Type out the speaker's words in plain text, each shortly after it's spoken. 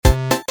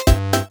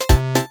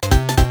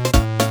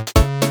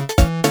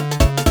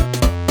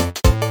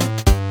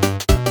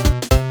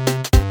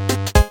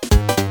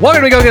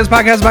Welcome to Go Get This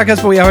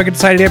podcast, but we haven't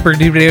decided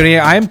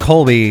yet. I'm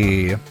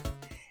Colby.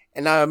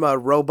 And I'm a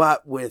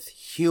robot with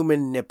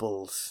human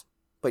nipples.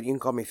 But you can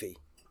call me Fee.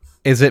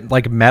 Is it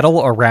like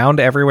metal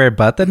around everywhere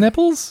but the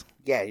nipples?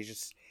 Yeah,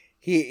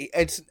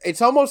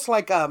 it's almost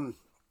like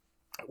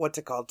what's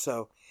it called?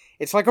 So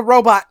it's like a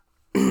robot.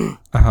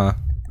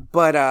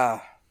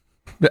 But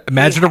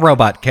imagine a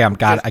robot. Okay,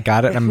 I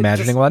got it. I'm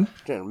imagining one.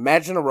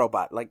 Imagine a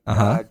robot. Like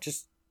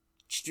just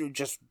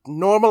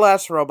normal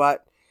ass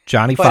robot.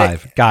 Johnny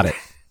Five. Got it.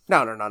 No.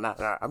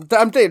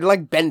 I'm thinking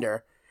like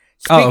Bender.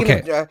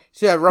 Speaking okay.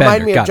 Remind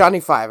Bender, me of Johnny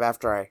Five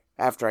after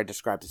I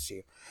describe this to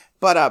you.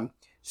 But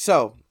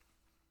so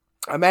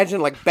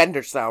imagine like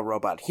Bender style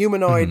robot,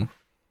 humanoid,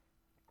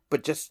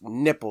 but just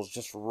nipples,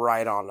 just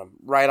right on him,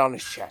 right on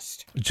his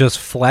chest. Just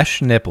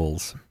flesh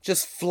nipples.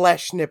 Just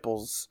flesh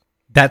nipples.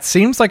 That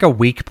seems like a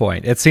weak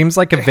point. It seems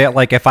like a bit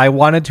like if I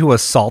wanted to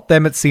assault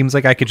them, it seems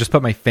like I could just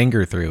put my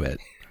finger through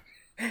it.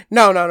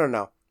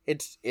 No.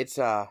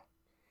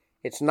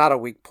 It's not a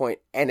weak point,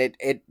 and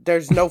it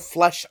there's no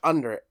flesh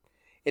under it.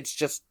 It's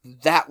just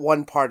that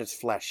one part is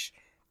flesh.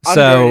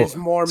 Under it is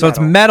more metal. So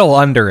it's metal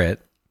under it.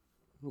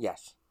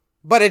 Yes.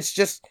 But it's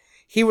just,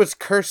 he was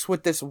cursed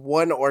with this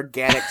one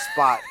organic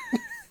spot.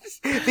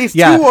 These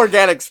two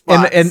organic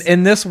spots.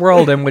 In this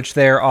world in which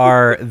there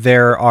are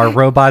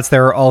robots,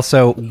 there are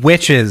also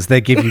witches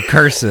that give you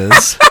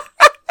curses.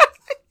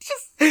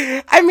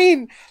 I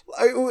mean,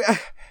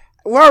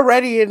 we're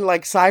already in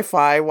like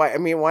sci-fi.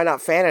 Why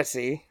not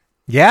fantasy?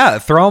 Yeah,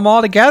 throw them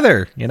all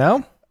together, you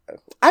know?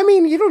 I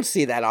mean, you don't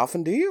see that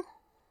often, do you?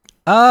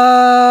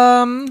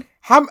 How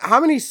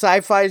many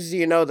sci-fis do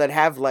you know that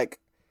have like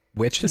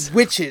witches?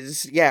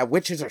 Witches, yeah,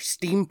 witches are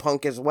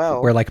steampunk as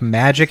well. Where like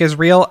magic is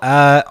real?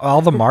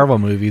 All the Marvel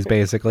movies,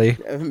 basically.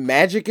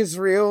 Magic is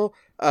real.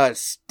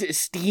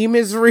 Steam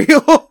is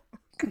real.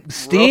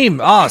 Steam.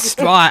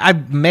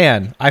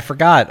 I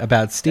forgot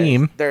about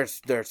Steam.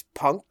 There's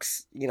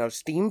punks,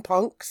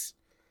 steampunks.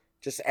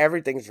 Just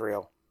everything's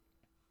real.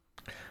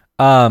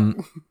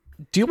 Do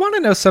you want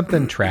to know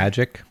something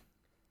tragic?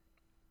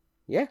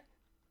 Yeah.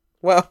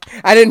 Well,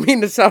 I didn't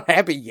mean to sound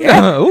happy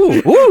yet.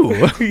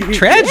 Ooh,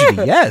 tragedy,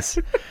 yes.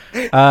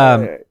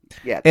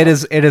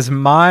 It is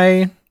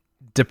my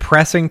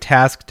depressing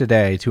task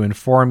today to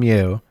inform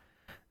you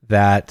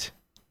that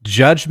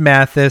Judge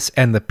Mathis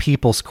and the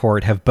People's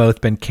Court have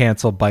both been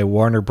canceled by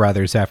Warner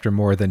Brothers after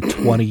more than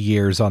 20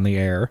 years on the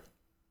air.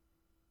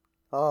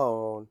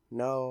 Oh,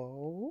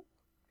 no.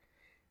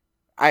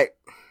 I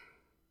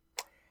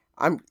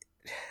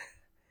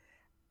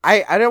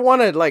don't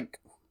want to like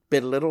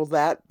belittle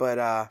that,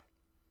 but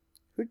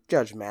who's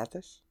Judge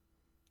Mathis?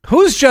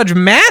 Who's Judge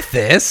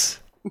Mathis?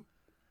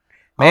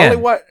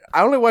 Man,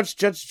 I only watched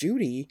Judge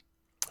Judy.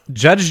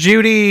 Judge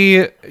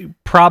Judy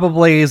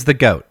probably is the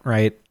GOAT,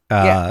 right?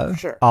 Yeah,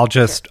 sure. I'll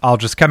just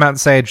come out and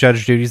say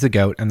Judge Judy's the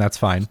GOAT, and that's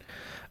fine.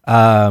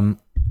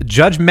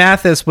 Judge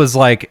Mathis was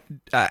like,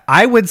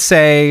 I would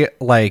say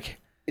like,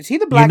 is he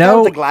the black guy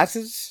with the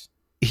glasses?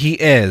 He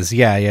is,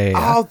 yeah.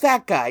 Oh,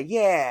 that guy,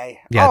 yeah.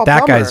 Yeah,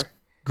 that guy's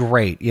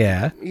great,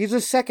 yeah. He's the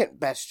second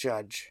best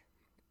judge.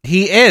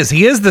 He is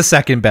the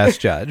second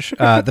best judge.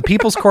 The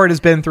People's Court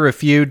has been through a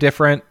few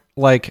different,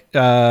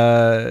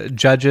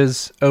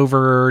 judges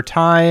over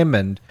time,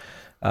 and,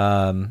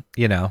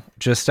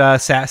 just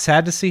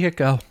sad to see it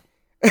go.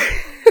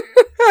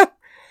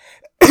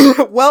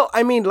 Well,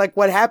 I mean, like,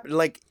 what happened?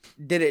 Like,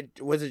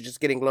 was it just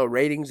getting low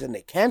ratings and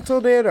they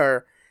canceled it,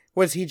 or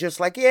was he just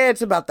like, yeah,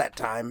 it's about that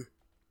time?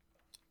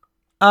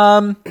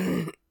 So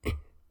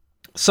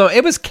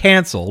it was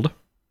canceled.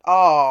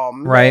 Oh,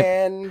 man.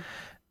 Right?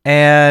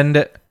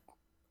 And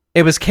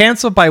it was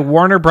canceled by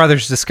Warner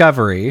Brothers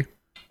Discovery,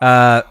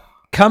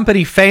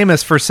 company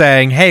famous for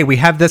saying, hey, we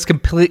have this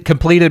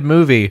completed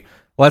movie.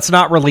 Let's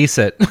not release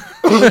it.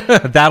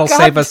 That'll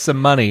save us some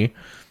money.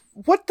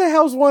 What the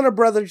hell's Warner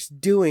Brothers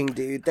doing,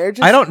 dude? They're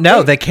just... I don't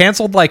know. They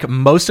canceled like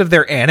most of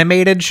their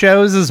animated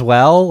shows as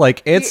well.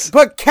 Like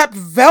but kept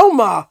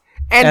Velma.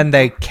 And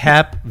they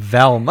kept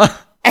Velma.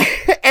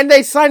 And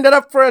they signed it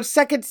up for a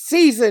second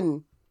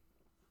season.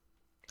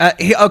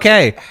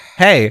 Okay.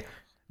 Hey,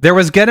 there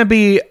was going to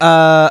be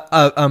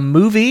a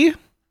movie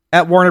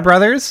at Warner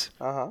Brothers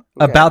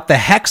about the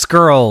Hex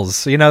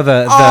Girls. You know,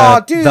 the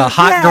hot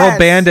girl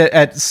band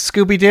at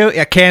Scooby-Doo?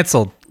 Yeah,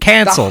 canceled.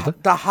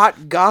 The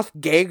hot goth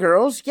gay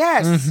girls?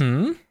 Yes.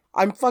 Mm-hmm.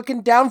 I'm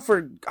fucking down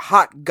for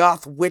hot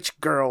goth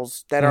witch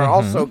girls that are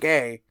also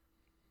gay.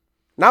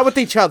 Not with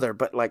each other,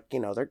 but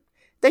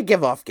they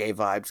give off gay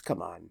vibes.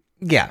 Come on.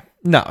 Yeah.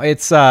 No,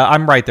 it's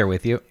I'm right there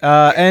with you.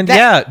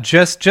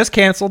 Just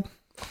canceled.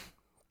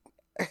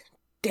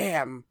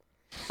 Damn.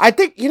 I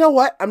think, you know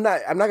what? I'm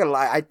not gonna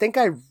lie. I think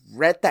I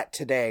read that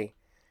today.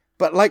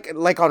 But like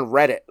on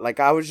Reddit. Like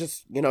I was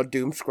just,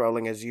 doom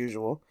scrolling as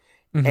usual.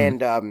 Mm-hmm.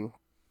 And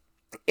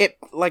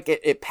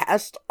it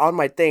passed on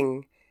my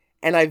thing,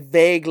 and I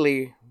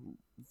vaguely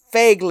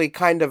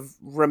kind of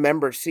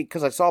remember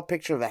because I saw a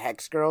picture of the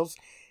Hex Girls,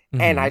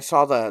 and I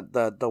saw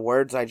the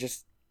words.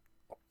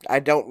 I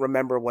don't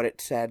remember what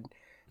it said,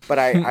 but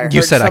I heard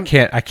you said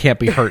I can't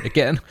be hurt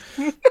again.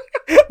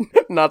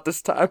 Not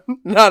this time.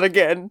 Not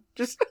again.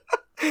 Just,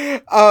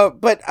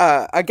 but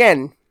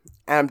again,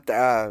 I'm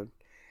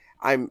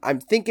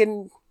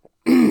thinking.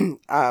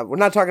 We're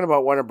not talking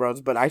about Warner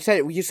Bros. But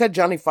you said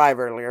Johnny Five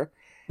earlier.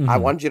 Mm-hmm. I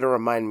want you to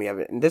remind me of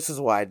it, and this is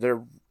why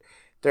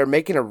they're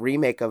making a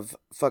remake of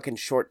fucking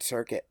Short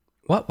Circuit.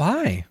 What?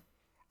 Why?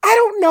 I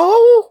don't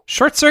know.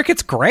 Short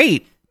Circuit's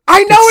great.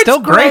 I know it's still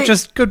great.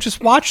 Great.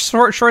 Just watch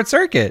Short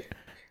Circuit.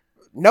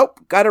 Nope.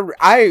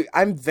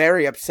 I'm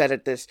very upset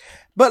at this.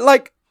 But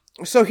like,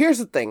 so here's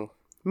the thing.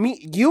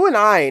 You and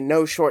I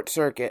know Short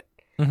Circuit.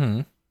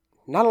 Mm-hmm.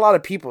 Not a lot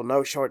of people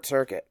know Short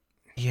Circuit.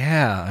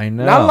 Yeah, I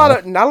know.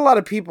 Not a lot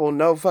of people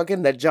know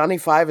fucking that Johnny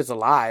Five is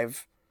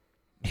alive.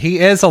 He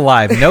is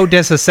alive. No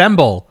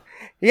disassemble.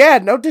 Yeah,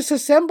 no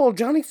disassemble.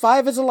 Johnny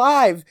Five is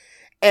alive.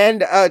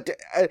 And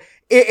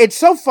it's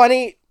so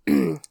funny,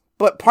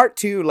 but part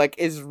 2 like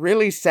is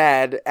really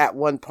sad at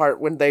one part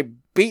when they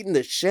beating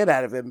the shit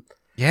out of him.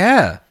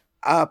 Yeah.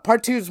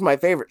 Part 2 is my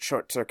favorite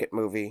Short Circuit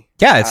movie.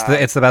 Yeah,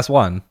 it's the best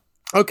one.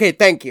 Okay,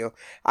 thank you.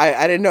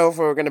 I didn't know if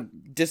we were gonna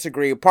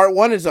disagree. Part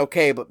 1 is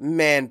okay, but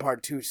man,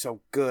 part 2 is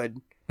so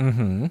good.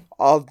 Mm-hmm.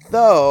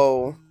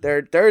 Although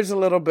there's a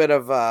little bit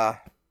of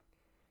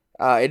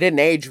it didn't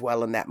age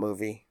well in that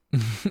movie.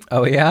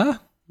 Oh yeah?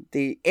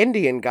 The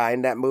Indian guy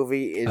in that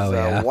movie is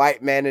a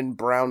white man in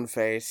brown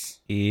face.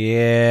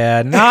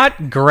 Yeah,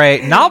 not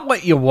great. Not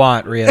what you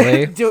want,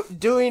 really.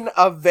 Doing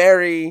a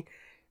very,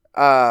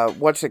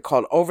 what's it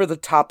called? Over the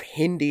top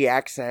Hindi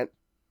accent.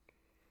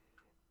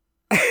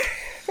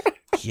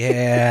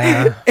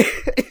 Yeah.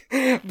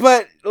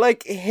 But,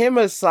 like, him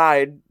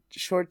aside,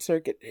 Short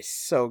Circuit is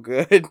so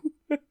good.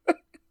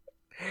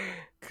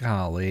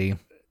 Golly.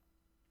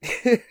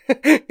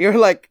 You're,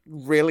 like,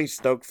 really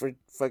stoked for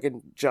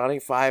fucking Johnny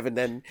Five, and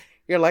then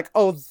you're like,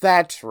 oh,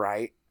 that's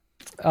right.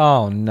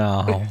 Oh,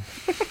 no.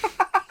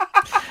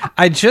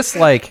 I just,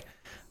 like...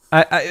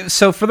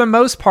 so for the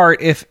most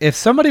part, if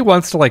somebody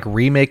wants to like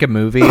remake a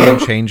movie and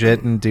change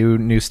it and do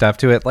new stuff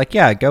to it, like,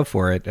 yeah, go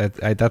for it.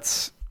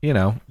 That's,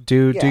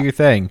 do your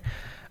thing.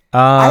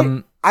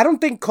 I don't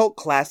think cult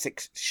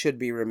classics should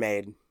be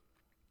remade.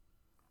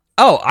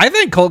 Oh, I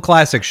think cult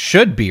classics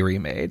should be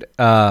remade.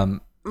 The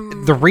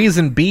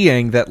reason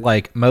being that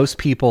like most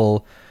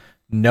people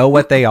know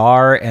what they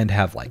are and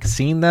have like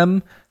seen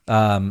them.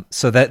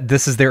 So that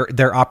this is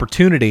their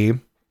opportunity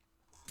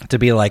to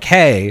be like,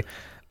 hey,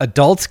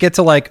 adults get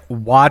to like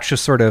watch a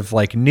sort of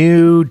like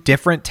new,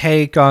 different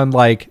take on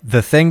like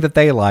the thing that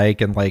they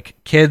like, and like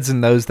kids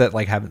and those that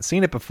like haven't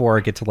seen it before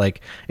get to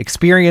like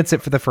experience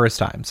it for the first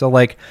time. So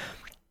like,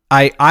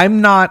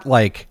 I'm not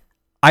like,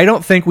 I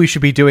don't think we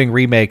should be doing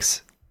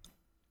remakes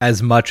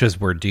as much as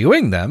we're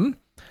doing them.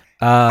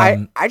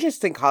 I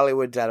just think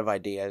Hollywood's out of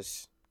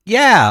ideas.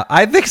 Yeah,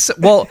 I think so.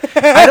 Well,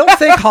 I don't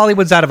think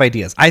Hollywood's out of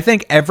ideas. I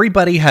think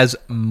everybody has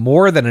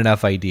more than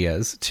enough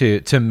ideas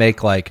to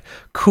make like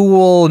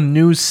cool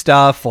new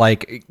stuff,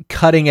 like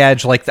cutting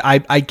edge. Like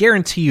I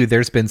guarantee you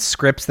there's been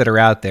scripts that are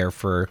out there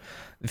for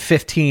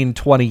 15,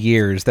 20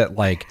 years that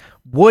like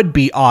would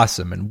be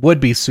awesome and would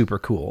be super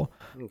cool.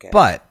 Okay.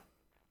 But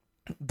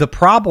the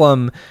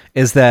problem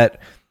is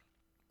that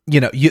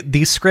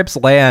these scripts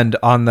land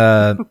on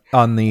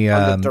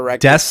the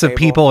desks of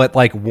people at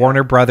like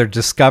Warner Brother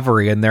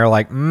Discovery, and they're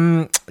like,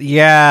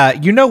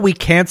 yeah, we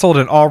canceled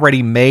an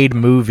already made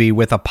movie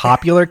with a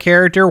popular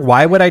character.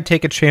 Why would I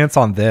take a chance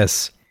on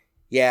this?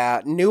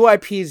 Yeah, new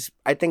IPs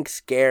I think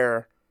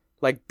scare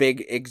like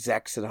big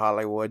execs in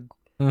Hollywood,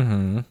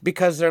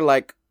 because they're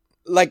like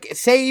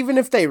say even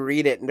if they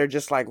read it and they're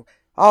just like,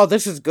 oh,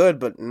 this is good,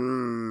 but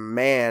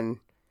man,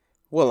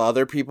 will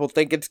other people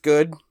think it's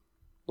good?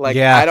 Like,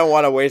 yeah. I don't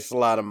want to waste a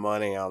lot of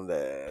money on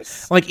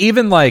this. Like,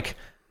 even like,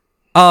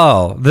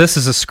 oh, this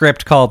is a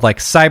script called like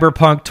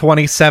Cyberpunk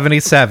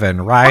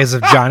 2077, Rise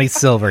of Johnny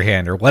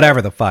Silverhand, or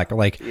whatever the fuck.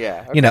 Like,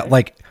 yeah, okay.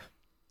 Like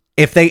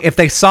if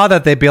they saw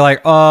that, they'd be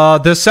like,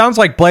 this sounds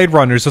like Blade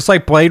Runner. Is this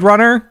like Blade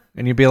Runner?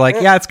 And you'd be like,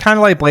 yeah, it's kind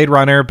of like Blade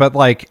Runner, but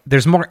like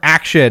there's more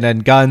action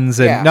and guns.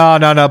 And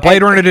no,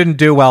 Blade Runner didn't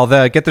do well.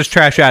 Get this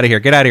trash out of here.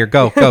 Get out of here.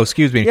 Go.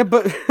 Excuse me. Yeah,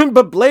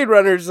 but Blade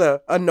Runner's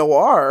a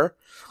noir.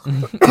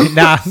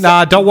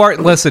 Nah, don't worry.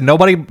 Listen,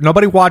 nobody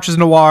watches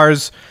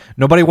noirs.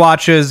 Nobody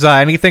watches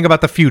anything about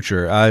the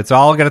future. It's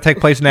all going to take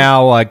place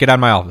now. Get out of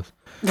my office.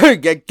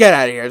 Get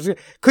out of here.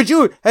 Could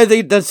you,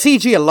 the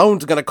CG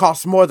alone's going to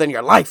cost more than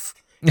your life.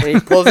 And he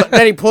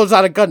pulls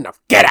out a gun. Now,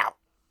 get out.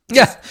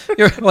 Yeah.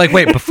 You're like,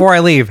 wait, before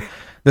I leave,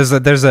 there's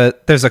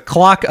a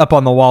clock up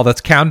on the wall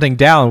that's counting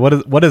down.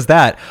 What is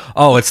that?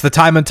 Oh, it's the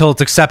time until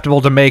it's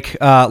acceptable to make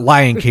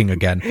Lion King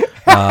again.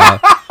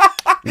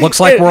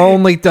 Looks like we're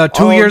only 2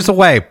 years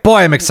away. Boy,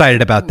 I'm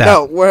excited about that.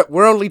 No,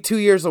 we're only 2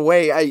 years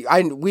away.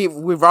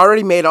 We've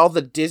already made all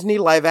the Disney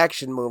live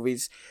action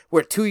movies.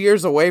 We're 2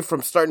 years away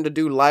from starting to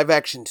do live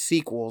action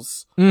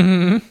sequels.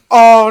 Mm-hmm.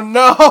 Oh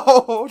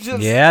no!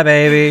 Yeah,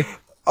 baby.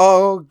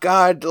 Oh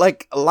god,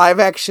 like live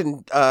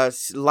action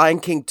Lion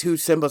King 2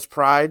 Simba's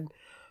Pride.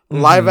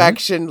 Live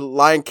action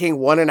Lion King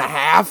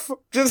 1.5.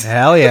 Just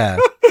hell yeah.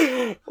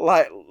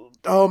 Like,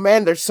 oh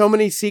man, there's so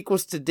many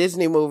sequels to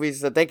Disney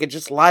movies that they could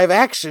just live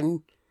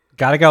action.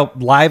 Gotta go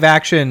live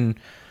action.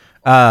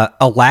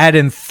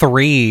 Aladdin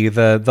 3,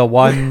 the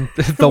one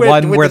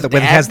where it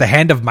has the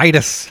hand of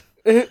Midas.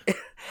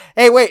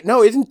 Hey, wait,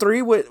 no, isn't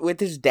 3 with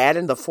his dad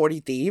and the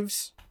 40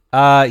 Thieves?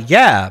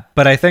 Yeah,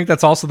 but I think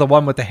that's also the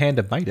one with the hand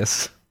of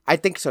Midas. I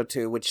think so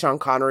too, with Sean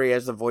Connery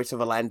as the voice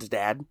of Aladdin's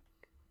dad.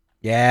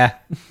 Yeah.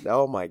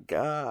 Oh my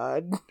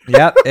god.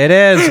 Yep, it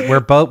is.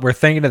 We're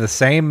thinking of the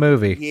same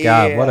movie.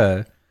 Yeah. God, what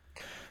a.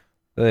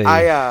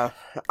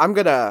 I'm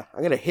gonna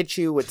hit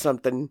you with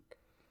something.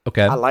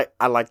 Okay.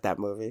 I like that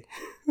movie.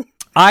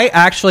 I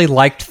actually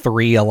liked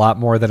 3 a lot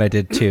more than I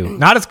did 2.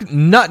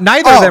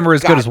 Neither of them were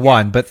as good as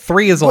 1, but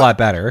 3 is a lot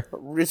better.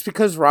 It's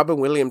because Robin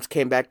Williams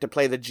came back to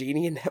play the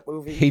genie in that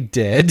movie. He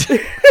did.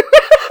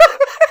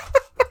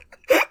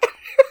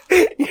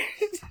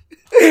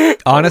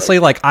 Honestly,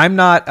 like, I'm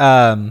not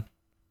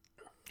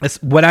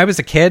when I was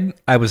a kid,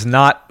 I was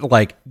not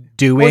like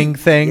doing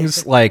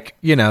things like,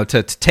 you know,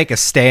 to take a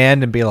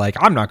stand and be like,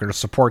 I'm not going to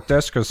support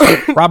this because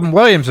Robin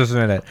Williams is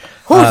in it.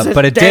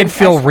 But it did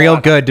feel real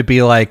good to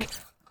be like,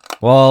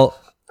 well,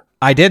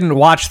 I didn't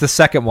watch the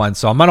second one,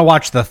 so I'm going to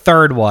watch the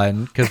third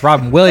one because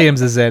Robin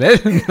Williams is in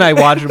it. And I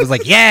watched it and was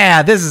like,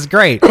 yeah, this is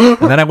great. And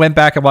then I went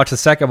back and watched the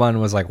second one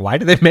and was like, why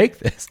did they make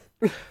this?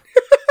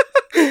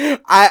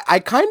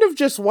 I kind of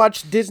just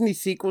watched Disney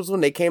sequels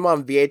when they came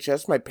on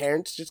VHS. My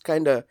parents just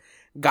kind of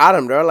got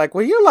them. They're like,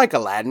 well, you like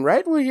Aladdin,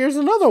 right? Well, here's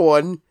another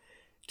one.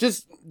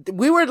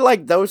 We were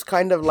like those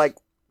kind of like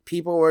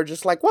people were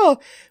just like, well,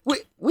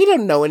 we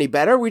don't know any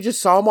better. We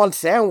just saw them on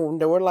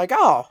sound and we're like,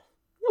 oh,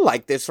 you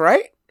like this,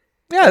 right?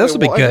 Yeah, this will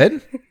be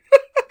good.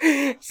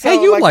 So,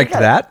 hey, you liked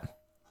that.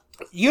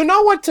 You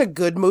know what's a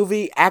good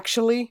movie,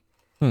 actually?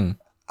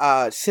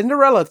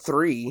 Cinderella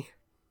 3.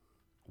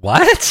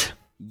 What?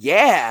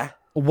 Yeah.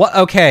 What?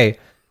 Okay.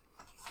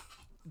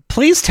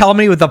 Please tell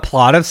me with the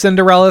plot of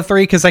Cinderella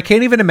 3, because I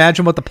can't even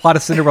imagine what the plot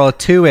of Cinderella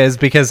 2 is,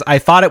 because I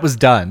thought it was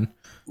done.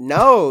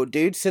 No,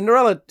 dude,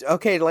 Cinderella...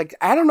 Okay, like,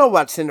 I don't know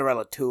about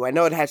Cinderella 2. I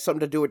know it has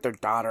something to do with their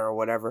daughter or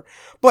whatever.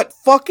 But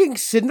fucking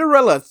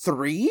Cinderella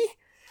 3?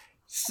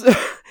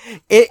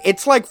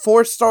 It's like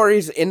 4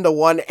 stories into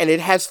one, and it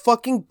has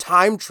fucking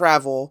time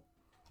travel.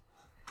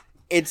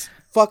 It's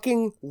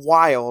fucking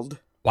wild.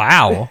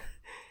 Wow.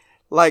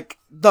 Like,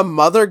 the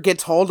mother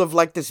gets hold of,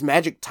 like, this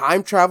magic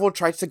time travel,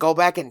 tries to go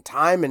back in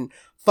time, and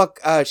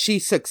she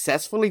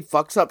successfully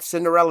fucks up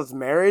Cinderella's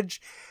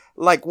marriage.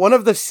 Like, one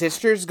of the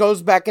sisters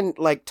goes back in,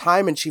 like,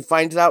 time, and she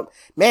finds out,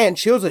 man,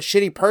 she was a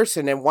shitty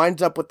person, and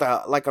winds up with,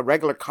 a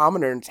regular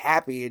commoner, and is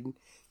happy, and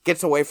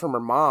gets away from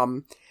her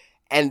mom.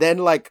 And then,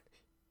 like,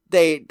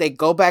 they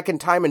go back in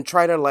time and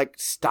try to, like,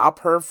 stop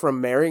her from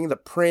marrying the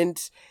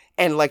prince,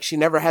 and, like, she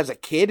never has a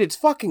kid. It's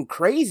fucking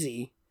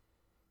crazy.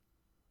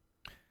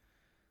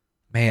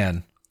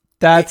 Man,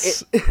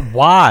 that's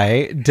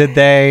why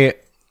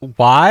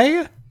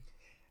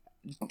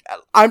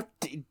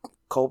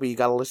Colby, you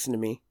gotta listen to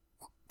me.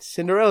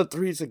 Cinderella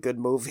 3 is a good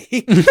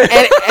movie.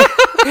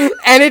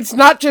 and it's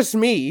not just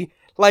me.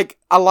 Like,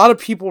 a lot of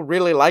people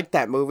really like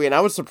that movie, and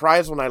I was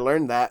surprised when I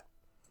learned that.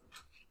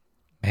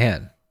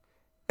 Man.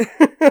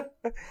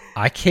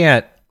 I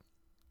can't.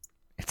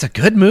 It's a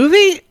good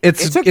movie?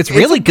 It's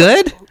really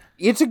good?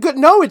 It's a good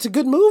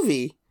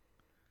movie.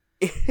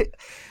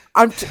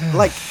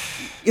 Like,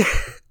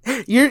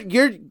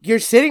 you're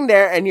sitting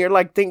there and you're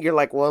like,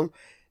 well,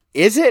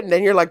 is it? And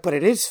then you're like, but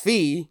it is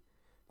Fee.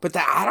 But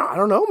I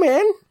don't know,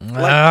 man.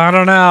 Like, I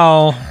don't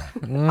know.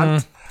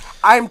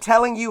 I'm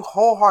telling you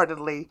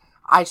wholeheartedly,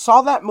 I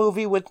saw that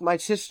movie with my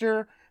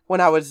sister when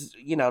I was,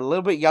 a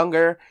little bit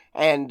younger,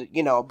 and,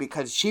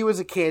 because she was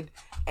a kid,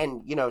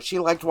 and, she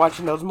liked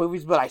watching those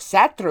movies, but I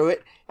sat through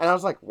it, and I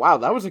was like, wow,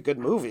 that was a good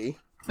movie.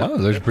 Oh,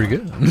 those are pretty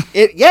good.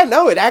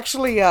 It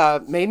actually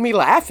made me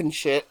laugh and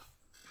shit.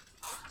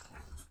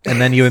 And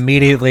then you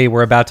immediately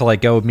were about to, like,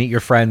 go meet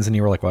your friends, and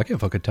you were like, well, I can't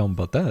fucking tell them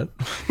about that.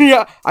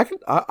 Yeah, I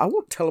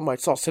won't tell them I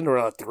saw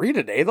Cinderella 3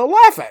 today. They'll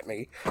laugh at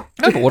me.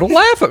 Everyone will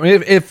laugh at me.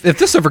 If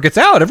this ever gets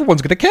out,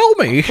 everyone's going to kill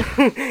me.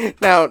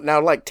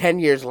 Now, like, 10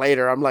 years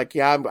later, I'm like,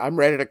 yeah, I'm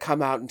ready to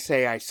come out and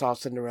say I saw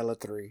Cinderella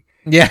 3.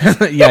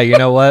 Yeah, yeah, you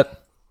know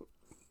what?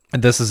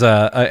 This is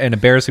an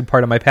embarrassing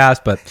part of my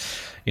past, but,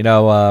 we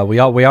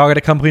all got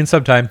to come clean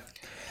sometime.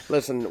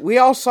 Listen, we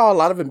all saw a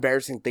lot of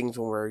embarrassing things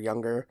when we were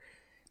younger.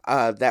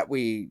 That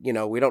we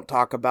don't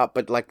talk about,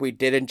 but like we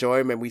did enjoy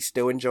them and we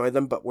still enjoy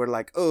them, but we're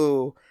like,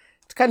 oh,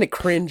 it's kind of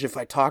cringe if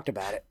I talked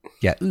about it.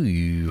 Yeah.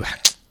 Ooh.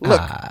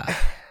 Look,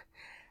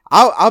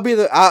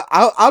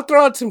 I'll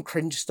throw out some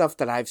cringe stuff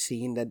that I've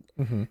seen that,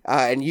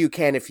 and you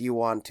can if you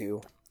want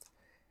to.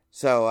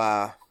 So,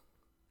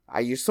 I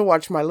used to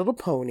watch My Little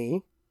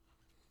Pony.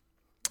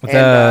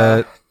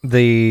 The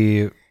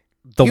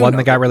one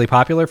that got really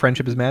popular,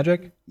 Friendship is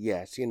Magic?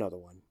 Yes, you know the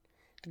one.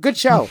 Good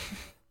show.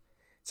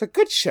 It's a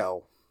good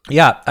show.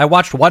 Yeah, I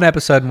watched one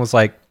episode and was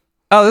like,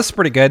 oh, this is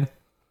pretty good.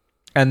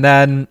 And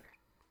then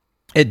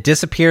it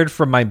disappeared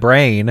from my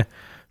brain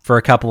for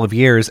a couple of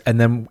years, and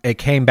then it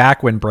came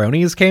back when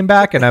Bronies came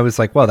back, and I was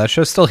like, well, that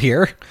show's still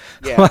here?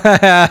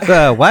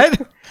 Yeah.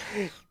 What?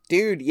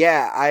 Dude,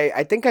 yeah,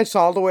 I think I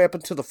saw all the way up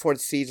until the 4th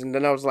season,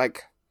 then I was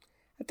like,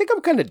 I think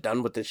I'm kind of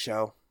done with this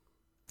show.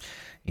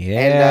 Yeah.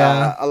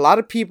 And a lot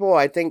of people,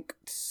 I think,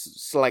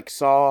 like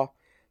saw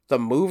the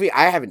movie.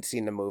 I haven't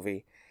seen the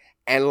movie,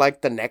 and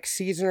like the next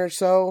season or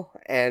so,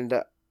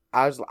 and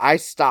I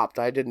stopped.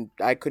 I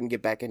couldn't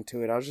get back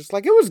into it. I was just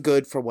like, it was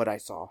good for what I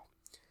saw.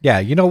 Yeah,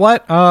 you know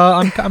what?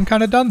 I'm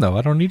kind of done though.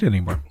 I don't need it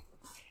anymore.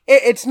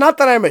 It's not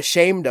that I'm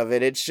ashamed of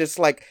it. It's just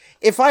like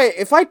if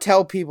I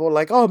tell people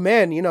like, oh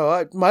man, you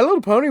know, My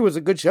Little Pony was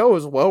a good show. It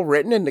was well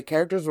written and the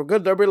characters were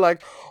good. They'll be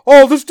like,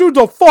 oh, this dude's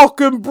a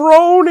fucking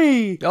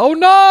brony. Oh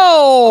no!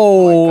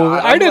 Oh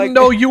my God. I didn't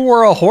know you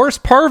were a horse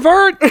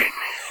pervert.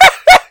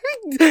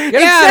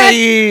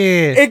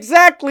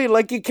 Exactly.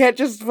 Like you can't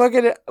just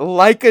fucking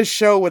like a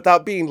show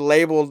without being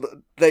labeled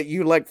that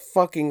you like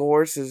fucking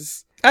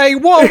horses. Hey,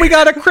 whoa! We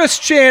got a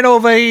Christian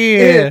over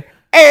here.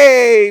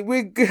 Hey,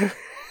 we got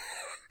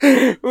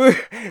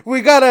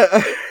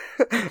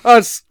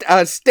a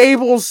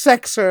stable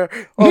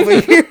sexer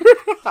over here.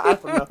 I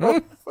don't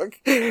know.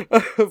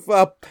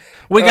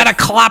 We got a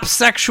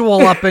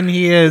clopsexual up in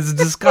here. It's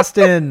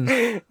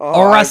disgusting.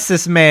 Arrest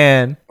this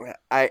man.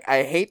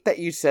 I hate that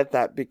you said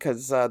that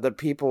because the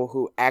people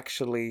who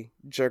actually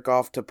jerk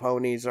off to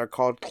ponies are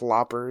called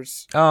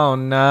cloppers. Oh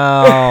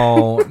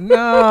no.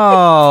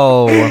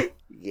 No.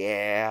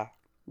 Yeah.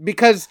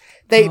 Because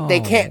they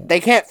can't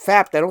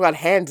fap. They don't got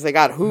hands. They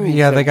got hooves.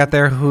 Yeah, they got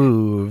their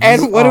hooves.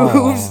 And what do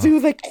hooves do?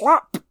 They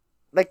clop.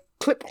 They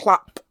clip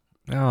clop.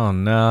 Oh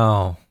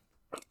no.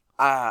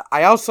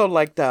 I also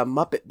liked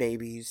Muppet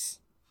Babies.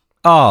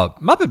 Oh,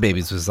 Muppet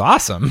Babies was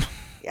awesome.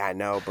 Yeah, I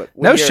know, but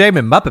no shame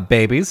in Muppet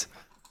Babies.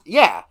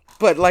 Yeah,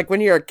 but like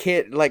when you're a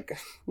kid, like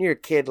you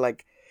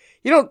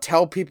don't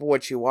tell people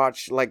what you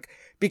watch, like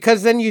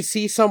because then you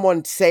see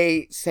someone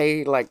say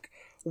like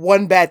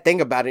one bad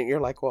thing about it, and you're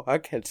like, well, I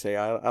can't say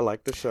I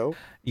like the show.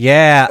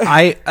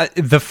 Yeah,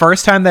 the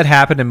first time that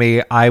happened to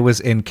me, I was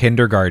in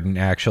kindergarten.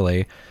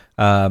 Actually,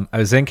 I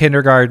was in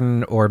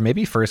kindergarten or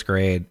maybe first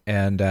grade,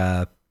 and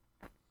I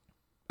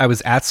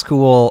was at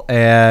school,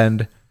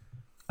 and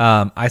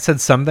I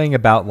said something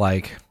about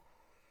like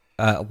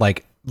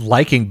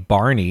liking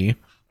Barney.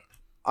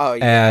 Oh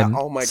yeah! And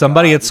oh my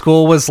somebody God. at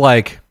school was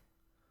like,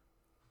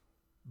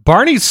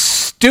 "Barney's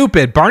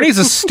stupid. Barney's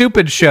a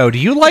stupid show. Do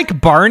you like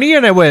Barney?"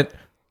 And I went,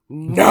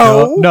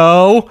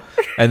 "No."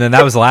 And then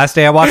that was the last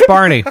day I watched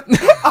Barney.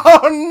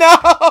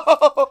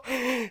 Oh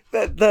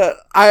no!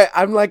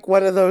 I'm like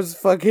one of those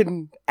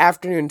fucking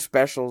afternoon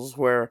specials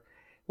where,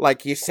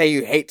 like, you say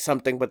you hate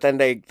something, but then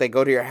they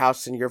go to your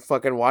house and you're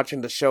fucking watching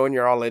the show and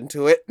you're all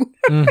into it.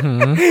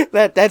 Mm-hmm.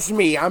 That's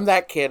me. I'm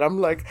that kid. I'm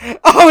like,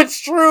 oh,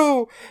 it's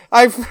true.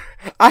 I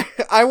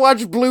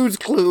watch Blue's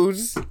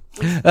Clues.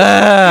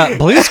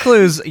 Blue's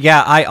Clues.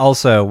 Yeah, I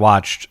also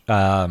watched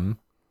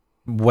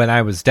when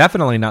I was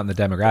definitely not in the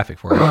demographic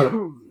for it.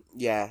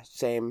 Yeah,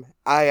 same.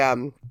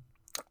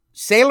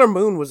 Sailor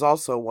Moon was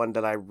also one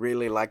that I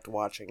really liked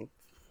watching.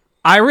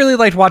 I really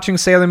liked watching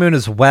Sailor Moon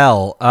as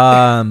well.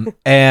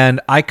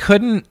 And I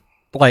couldn't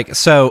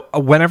so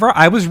whenever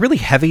I was really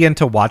heavy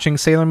into watching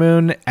Sailor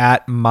Moon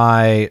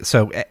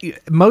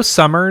most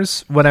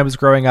summers when I was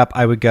growing up,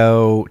 I would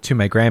go to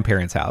my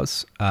grandparents'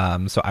 house.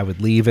 So I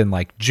would leave in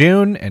like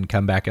June and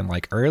come back in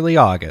like early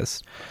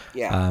August.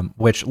 Yeah.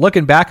 Which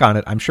looking back on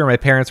it, I'm sure my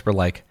parents were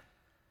like,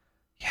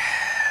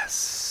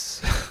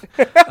 yes.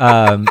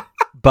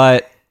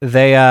 But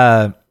they,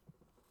 I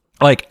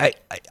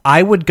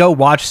would go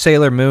watch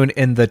Sailor Moon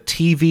in the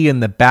TV in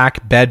the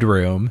back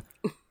bedroom.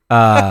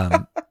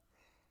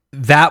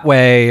 That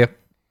way,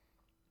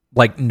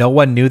 like no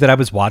one knew that I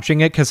was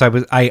watching it because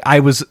I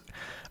was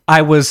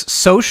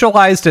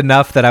socialized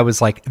enough that I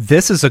was like,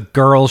 this is a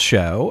girl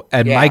show,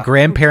 and my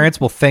grandparents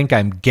will think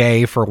I'm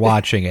gay for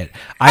watching it.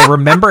 I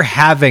remember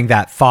having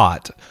that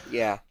thought.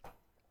 Yeah.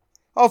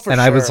 Oh, for sure.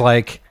 And I was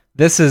like,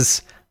 this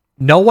is.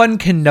 No one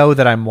can know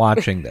that I'm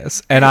watching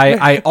this. And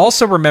I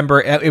also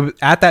remember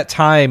at that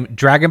time,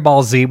 Dragon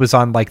Ball Z was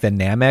on like the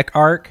Namek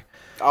arc.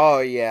 Oh,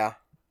 yeah.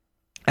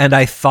 And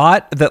I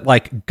thought that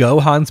like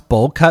Gohan's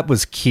bowl cut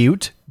was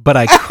cute, but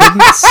I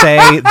couldn't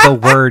say the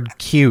word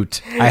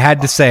cute. I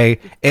had to say,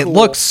 it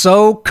looks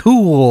so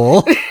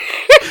cool.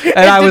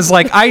 And I was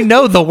like, I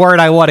know the word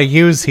I want to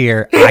use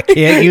here. I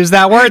can't use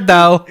that word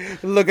though.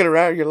 Looking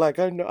around, you're like,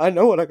 I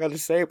know what I got to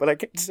say, but I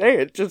can't say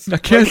it. I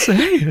can't say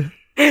it.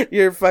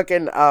 You're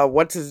fucking,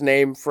 what's his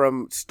name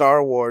from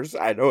Star Wars?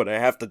 I know what I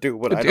have to do,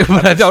 but I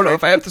don't know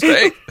if I have to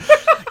say.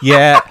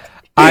 Yeah.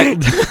 I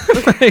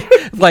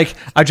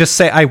just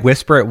say, I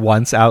whisper it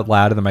once out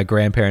loud, and then my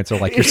grandparents are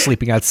like, you're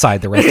sleeping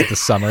outside the rest of the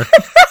summer.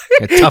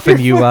 I toughen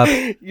you up.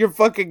 Your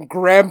fucking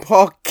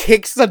grandpa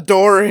kicks the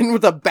door in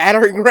with a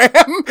battering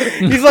ram.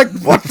 He's like,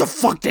 what the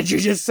fuck did you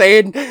just say?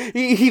 And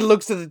he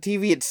looks at the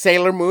TV, it's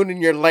Sailor Moon,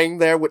 and you're laying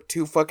there with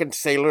two fucking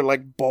sailor,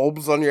 like,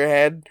 bulbs on your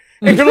head.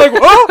 And you're like,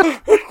 oh!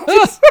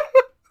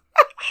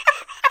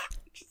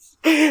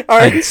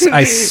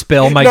 I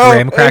spill my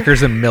graham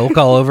crackers and milk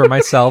all over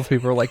myself.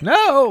 People are like,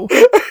 no!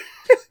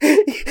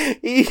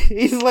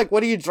 He's like,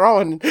 what are you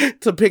drawing?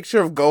 It's a picture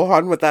of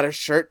Gohan without a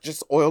shirt,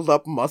 just oiled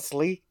up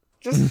muscly.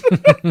 Just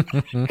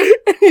and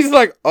he's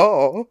like,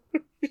 oh.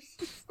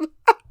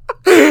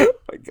 Oh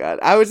my God,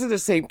 I was in the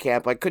same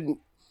camp. I couldn't.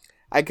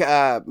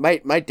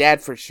 My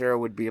dad for sure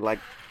would be like,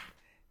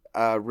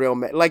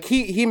 real like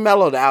he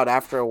mellowed out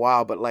after a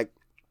while, but like,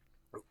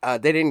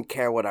 they didn't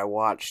care what I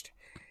watched.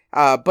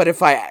 But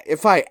if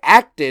I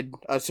acted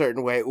a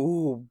certain way,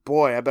 ooh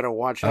boy, I better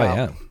watch out.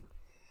 Yeah.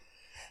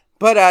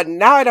 But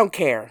now I don't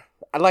care.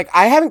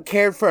 I haven't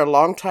cared for a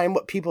long time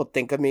what people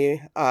think of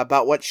me,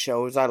 about what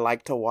shows I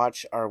like to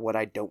watch or what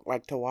I don't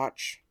like to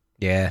watch.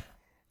 Yeah.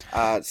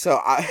 So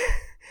I,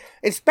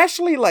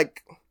 especially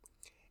like,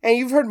 and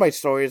you've heard my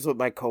stories with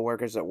my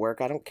coworkers at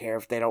work. I don't care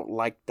if they don't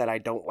like that I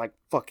don't like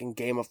fucking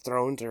Game of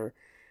Thrones or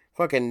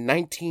fucking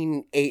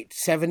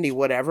 1970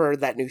 whatever,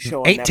 that new show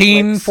on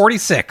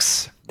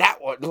 1846. Netflix.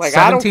 That one, like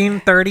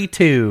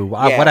 1732,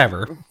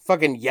 whatever.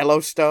 Fucking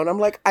Yellowstone. I'm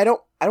like, I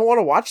don't want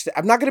to watch that.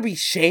 I'm not going to be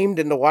shamed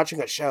into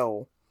watching a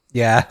show.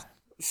 Yeah.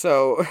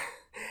 So,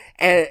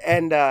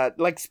 and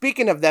like,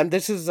 speaking of them,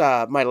 this is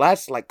my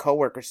last like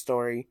coworker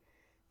story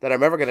that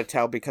I'm ever going to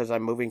tell because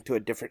I'm moving to a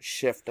different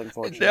shift,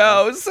 unfortunately.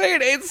 No, say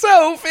it ain't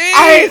Sophie!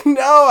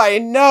 I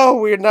know.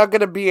 We're not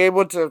going to be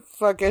able to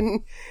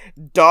fucking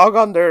dog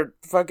on their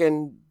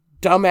fucking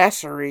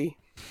dumbassery.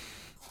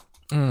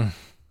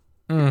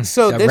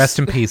 So yeah, rest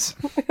in peace.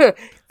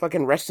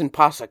 Fucking rest in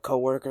pasta,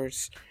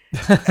 coworkers.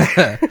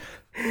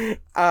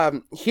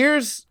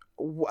 Here's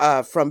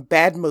from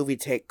Bad Movie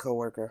Take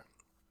coworker.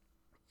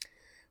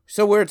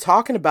 So we're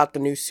talking about the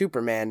new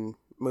Superman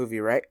movie,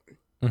 right?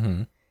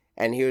 Mm-hmm.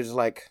 And he was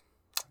like,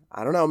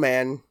 I don't know,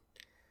 man.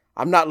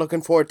 I'm not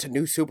looking forward to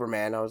new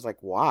Superman. I was like,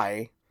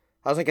 why?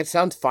 I was like, it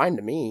sounds fine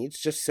to me.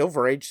 It's just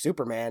Silver Age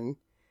Superman.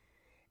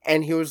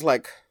 And he was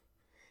like,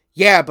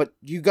 yeah, but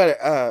you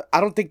gotta,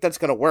 I don't think that's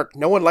gonna work.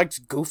 No one likes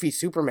goofy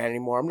Superman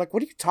anymore. I'm like,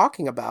 what are you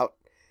talking about?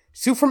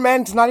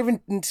 Superman's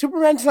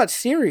not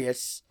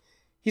serious.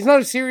 He's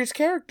not a serious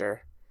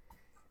character.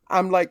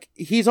 I'm like,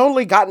 he's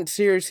only gotten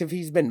serious if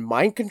he's been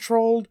mind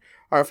controlled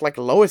or if like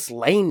Lois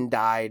Lane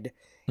died.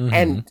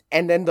 Mm-hmm.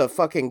 And then the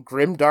fucking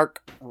grimdark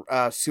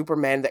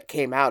Superman that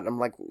came out, and I'm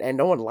like, and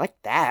no one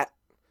liked that.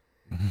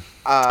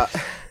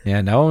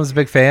 Yeah, no one was a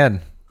big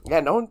fan. Yeah,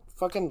 no one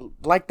fucking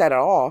liked that at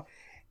all.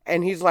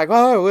 And he's like,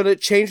 oh, well,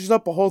 it changes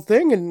up a whole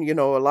thing. And, you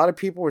know, a lot of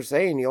people were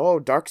saying, oh,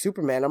 Dark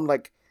Superman. I'm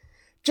like,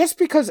 just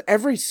because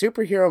every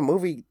superhero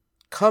movie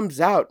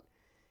comes out,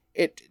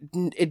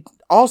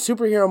 all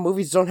superhero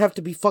movies don't have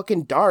to be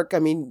fucking dark. I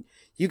mean,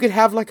 you could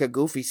have like a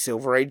goofy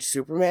Silver Age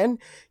Superman.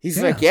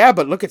 He's like, yeah,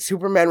 but look at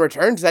Superman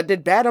Returns. That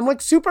did bad. I'm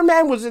like,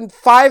 Superman was in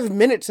 5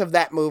 minutes of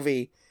that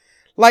movie.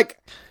 Like,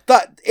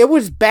 it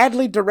was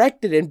badly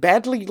directed and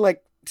badly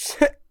like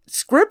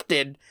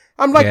scripted.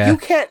 I'm like,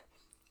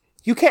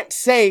 you can't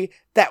say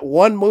that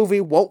one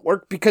movie won't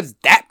work because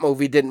that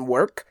movie didn't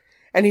work.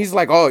 And he's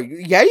like, oh,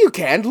 yeah, you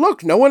can.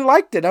 Look, no one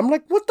liked it. I'm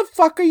like, what the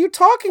fuck are you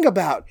talking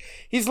about?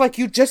 He's like,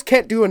 you just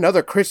can't do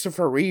another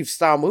Christopher Reeve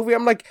style movie.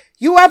 I'm like,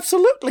 you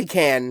absolutely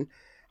can.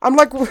 I'm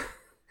like,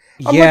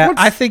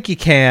 I think you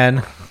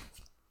can.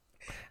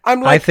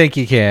 I think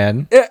you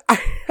can.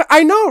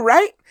 I know,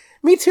 right?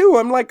 Me too.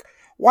 I'm like,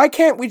 why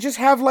can't we just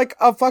have like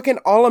a fucking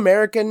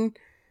all-American,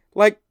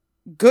 like,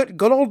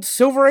 good old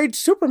Silver Age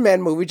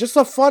Superman movie? Just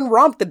a fun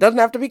romp that doesn't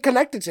have to be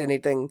connected to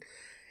anything.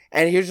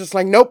 And he was just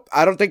like, nope,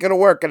 I don't think it'll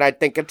work, and I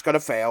think it's gonna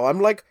fail.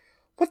 I'm like,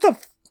 what the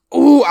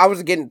ooh, I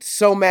was getting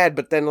so mad,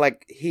 but then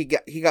like he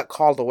got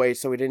called away,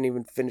 so we didn't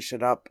even finish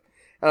it up.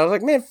 And I was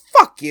like, man,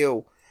 fuck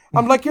you.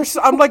 I'm like,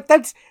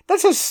 that's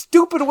a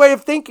stupid way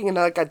of thinking. And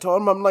like I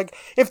told him, I'm like,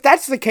 if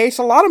that's the case,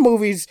 a lot of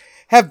movies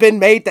have been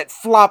made that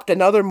flopped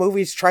and other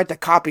movies tried to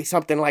copy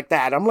something like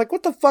that. I'm like,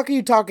 what the fuck are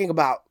you talking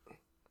about?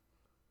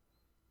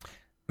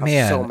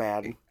 Man, so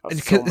mad.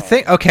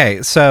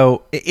 Okay,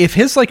 so if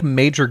his like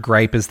major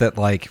gripe is that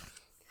like,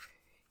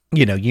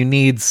 you know, you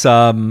need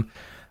some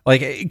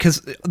like,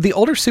 because the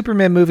older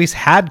Superman movies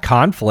had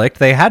conflict,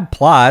 they had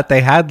plot,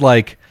 they had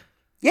like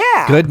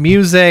good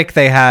music,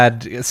 they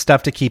had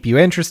stuff to keep you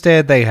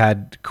interested, they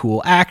had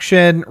cool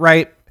action,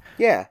 right?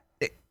 Yeah.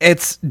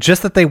 It's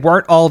just that they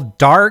weren't all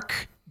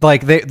dark.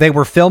 Like they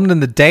were filmed in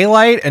the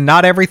daylight and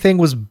not everything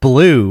was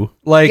blue.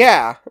 Like,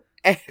 yeah.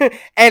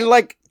 And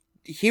like,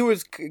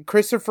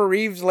 Christopher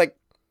Reeves, like,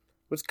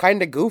 was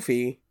kind of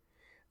goofy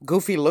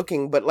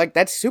looking, but like,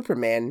 that's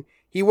Superman.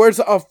 He wears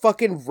a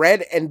fucking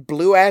red and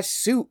blue ass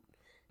suit.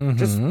 Mm-hmm.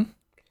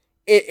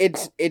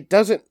 Just, it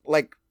doesn't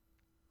like,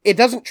 it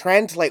doesn't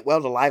translate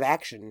well to live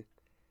action.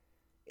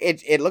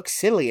 It looks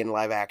silly in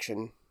live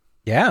action.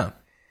 Yeah.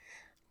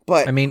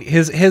 But I mean,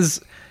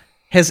 his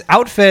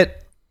outfit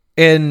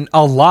in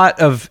a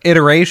lot of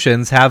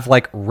iterations have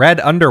like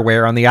red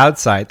underwear on the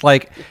outside.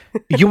 Like,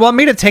 you want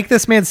me to take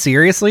this man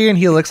seriously and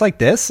he looks like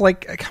this?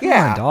 Like, come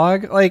on,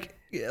 dog. Like,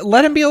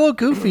 let him be a little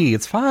goofy.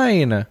 It's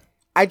fine.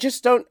 I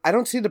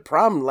don't see the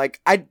problem. Like,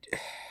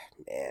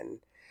 man,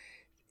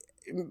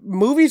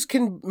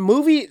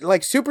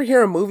 like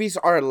superhero movies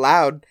are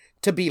allowed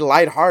to be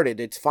lighthearted.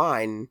 It's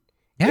fine.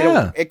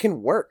 Yeah. It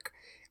can work.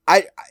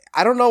 I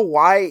don't know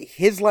why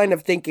his line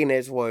of thinking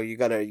is, well, you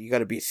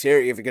gotta be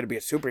serious if you're gonna be a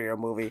superhero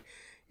movie.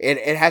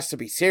 It has to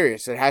be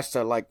serious. It has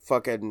to like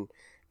fucking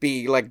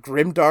be like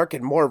grimdark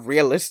and more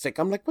realistic.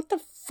 I'm like, what the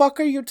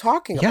fuck are you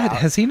talking about? Yeah,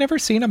 has he never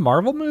seen a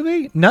Marvel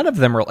movie? None of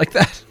them are like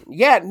that.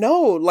 Yeah,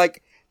 no,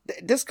 like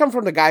this come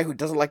from the guy who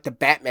doesn't like the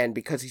Batman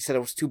because he said it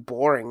was too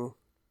boring.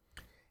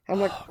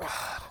 I'm like,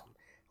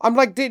 I'm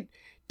like, did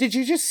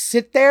you just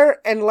sit there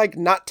and like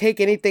not take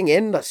anything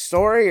in the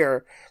story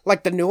or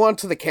like the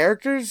nuance of the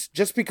characters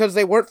just because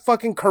they weren't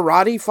fucking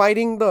karate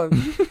fighting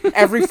the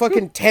every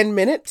fucking 10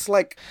 minutes?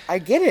 Like, I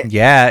get it.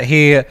 Yeah,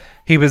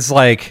 he was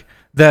like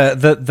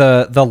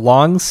the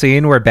long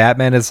scene where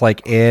Batman is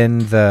like in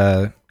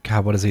the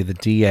what is he, the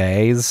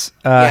DA's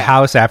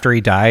house after he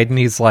died, and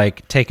he's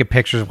like taking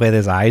pictures with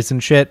his eyes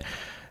and shit.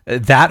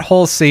 That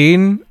whole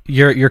scene,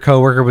 your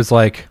coworker was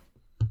like,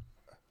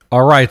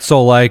 all right,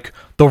 so like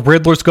the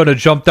Riddler's gonna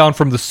jump down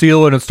from the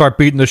ceiling and start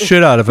beating the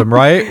shit out of him,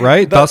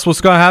 right? That's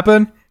what's gonna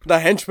happen? The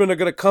henchmen are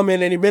gonna come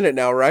in any minute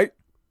now, right?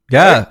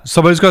 Yeah, right?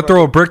 Somebody's gonna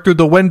throw a brick through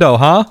the window,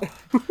 huh?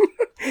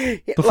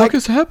 The fuck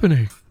is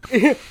happening?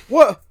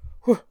 What?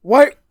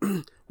 Why?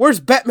 Where's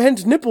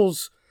Batman's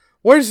nipples?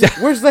 Where's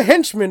the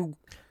henchman?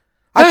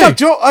 I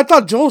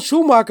thought Joel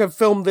Schumacher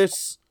filmed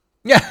this.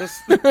 Yeah.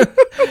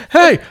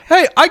 hey,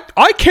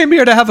 I came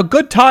here to have a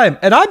good time,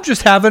 and I'm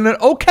just having an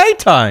okay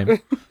time.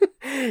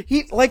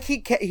 He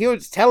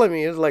was telling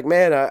me, he was like,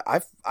 man,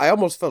 I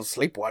almost fell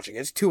asleep watching.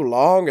 It's too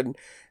long, and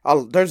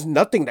there's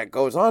nothing that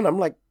goes on. I'm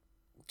like,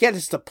 get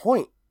us the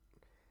point.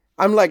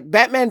 I'm like,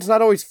 Batman's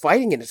not always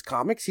fighting in his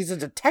comics. He's a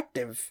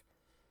detective.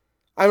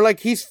 I'm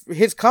like,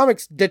 his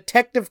comics,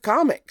 detective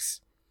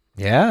comics.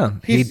 Yeah,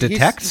 he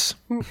detects.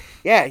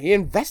 Yeah, he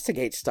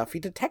investigates stuff. He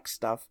detects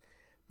stuff.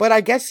 But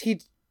I guess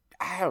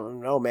I don't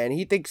know, man.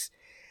 He thinks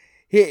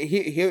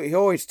he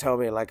always tell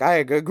me like I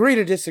agree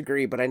to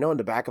disagree, but I know in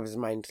the back of his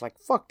mind it's like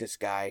fuck this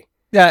guy.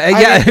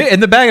 Yeah. In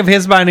the back of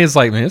his mind, he's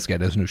like, man, this guy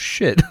doesn't know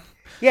shit.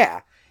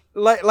 Yeah,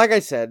 like I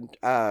said,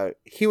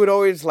 he would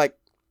always like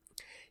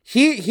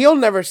he'll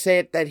never say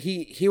it that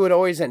he would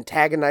always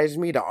antagonize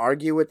me to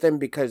argue with him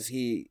because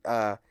he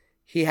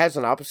has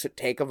an opposite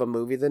take of a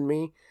movie than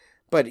me.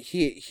 But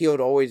he would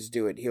always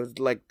do it. He would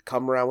like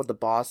come around with the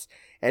boss,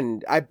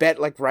 and I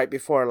bet like right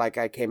before like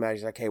I came out,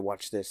 he's like, "Hey,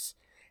 watch this,"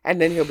 and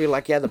then he'll be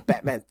like, "Yeah, the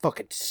Batman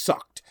fucking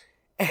sucked,"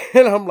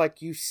 and I'm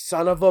like, "You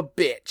son of a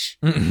bitch,"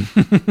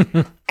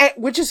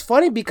 which is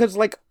funny because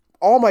like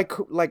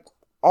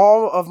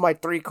all of my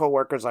 3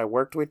 coworkers I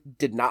worked with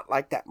did not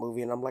like that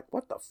movie, and I'm like,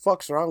 "What the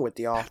fuck's wrong with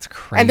y'all?" That's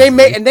crazy.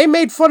 And they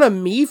made fun of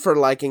me for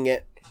liking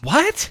it.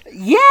 What?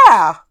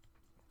 Yeah,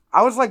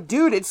 I was like,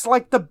 dude, it's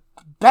like the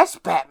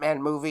best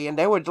Batman movie, and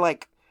they would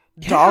like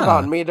dog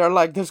on me. They're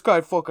like, this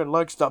guy fucking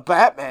likes the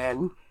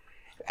Batman.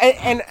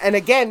 And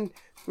again,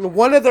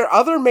 one of their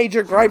other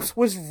major gripes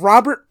was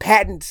Robert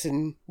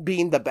Pattinson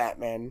being the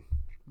Batman.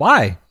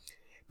 Why?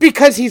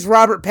 Because he's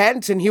Robert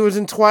Pattinson. He was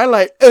in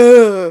Twilight.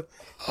 They're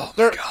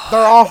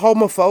all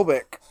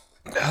homophobic.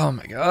 Oh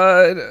my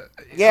god.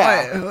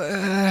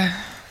 Yeah.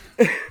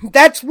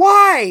 That's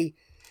why.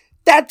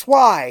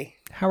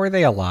 How are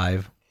they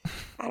alive?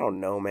 I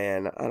don't know,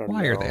 man. I don't know.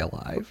 Why are they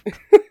alive?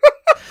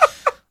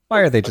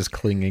 Why are they just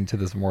clinging to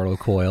this mortal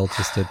coil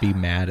just to be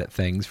mad at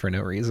things for no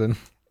reason?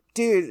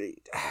 Dude,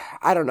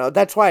 I don't know.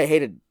 That's why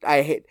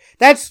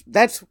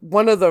that's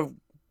one of the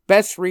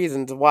best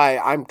reasons why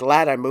I'm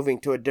glad I'm moving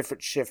to a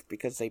different shift,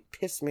 because they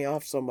piss me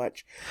off so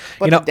much.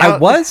 But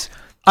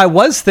I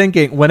was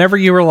thinking whenever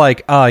you were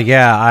like, oh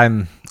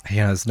yeah,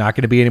 it's not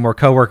going to be any more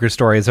coworker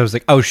stories. I was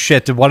like, oh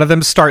shit, did one of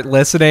them start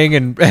listening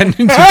and did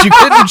you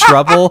get in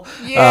trouble?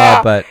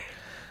 Yeah. But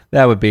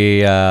that would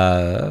be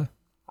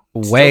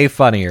way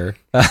funnier.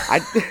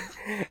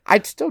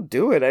 I'd still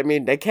do it. I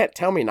mean, they can't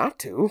tell me not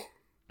to.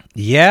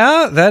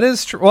 Yeah, that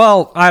is true.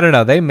 Well, I don't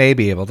know. They may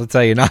be able to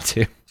tell you not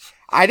to.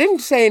 I didn't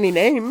say any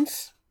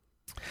names.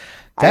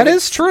 That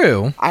is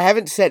true. I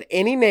haven't said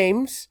any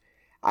names.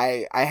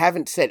 I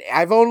haven't said...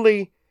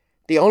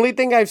 The only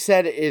thing I've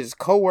said is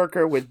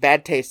coworker with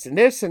bad taste in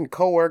this, and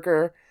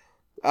coworker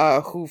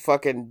who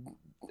fucking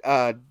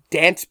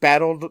dance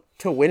battled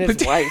to win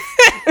his wife.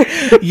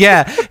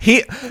 Yeah,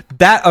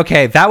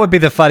 that would be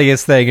the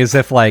funniest thing is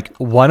if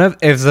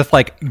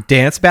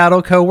dance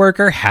battle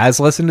coworker has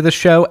listened to the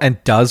show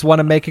and does want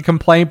to make a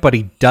complaint, but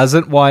he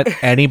doesn't want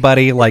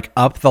anybody like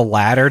up the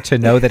ladder to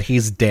know that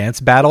he's dance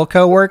battle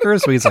coworker,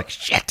 so he's like,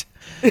 shit.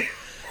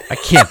 I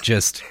can't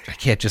just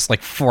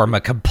like form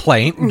a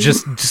complaint and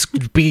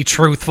just be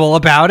truthful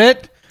about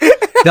it.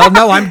 They'll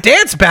know I'm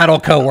dance battle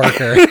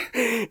coworker.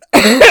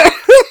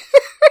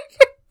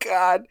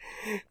 God,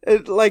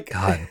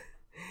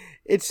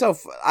 it's so.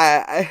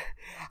 I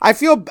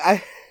feel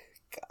bad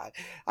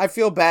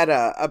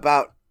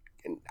about.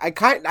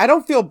 I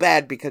don't feel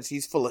bad because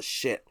he's full of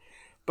shit,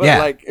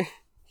 but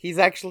he's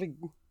actually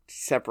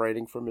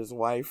separating from his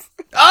wife.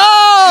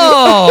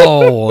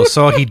 Oh,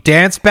 so he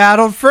dance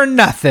battled for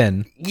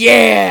nothing.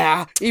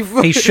 Yeah,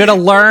 he should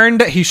have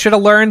learned. He should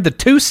have learned the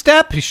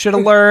 2-step. He should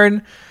have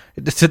learned.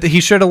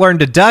 He should have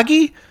learned a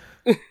Dougie.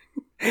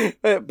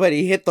 But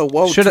he hit the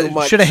whoa too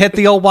much. Should have hit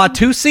the old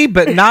Watusi,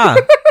 but nah.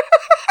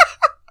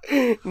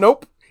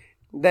 Nope.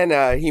 Then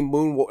she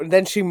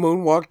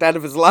moonwalked out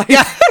of his life.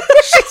 Yeah.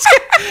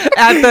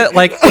 At the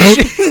like.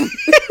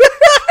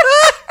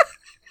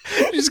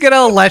 She's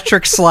gonna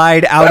electric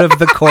slide out of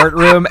the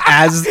courtroom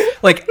as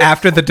like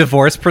after the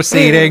divorce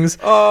proceedings.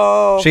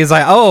 Oh, she's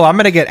like, "Oh, I'm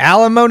gonna get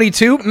alimony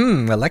too.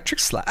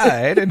 Electric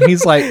slide," and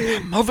he's like,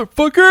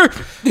 "Motherfucker!"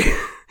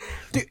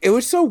 Dude, it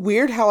was so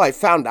weird how I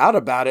found out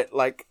about it.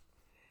 Like,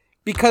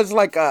 because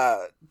like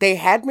they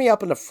had me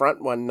up in the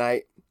front one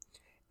night,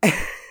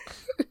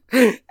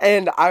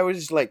 and I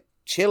was like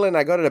chilling.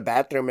 I go to the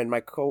bathroom, and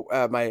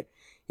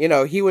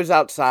he was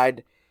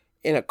outside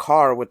in a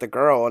car with the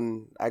girl,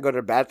 and I go to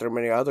the bathroom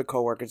and the other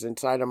coworkers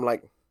inside. I'm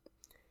like,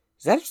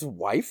 is that his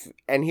wife?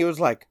 And he was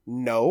like,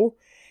 no.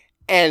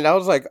 And I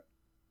was like,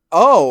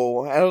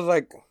 oh.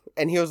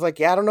 And he was like,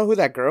 yeah, I don't know who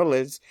that girl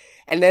is.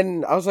 And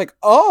then I was like,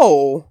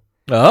 oh.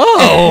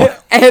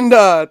 And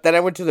then I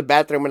went to the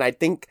bathroom, and I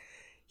think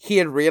he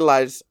had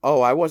realized,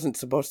 oh, I wasn't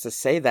supposed to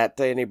say that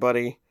to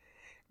anybody.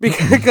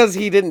 Because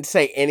he didn't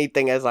say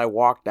anything as I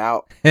walked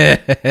out.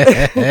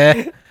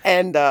 And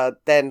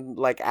then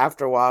like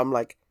after a while, I'm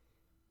like,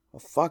 oh,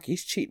 fuck,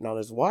 he's cheating on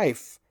his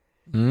wife.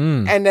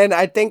 And then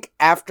I think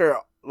after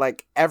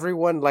like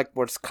everyone like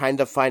was kind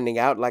of finding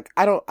out, like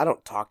I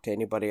don't talk to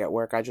anybody at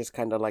work. I just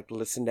kind of like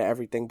listen to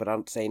everything, but I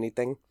don't say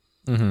anything.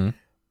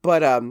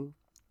 But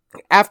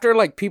after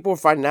like people were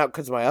finding out,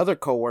 because my other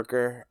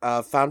coworker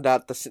found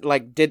out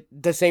did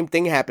the same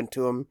thing happen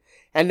to him,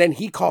 and then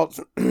he calls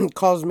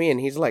me and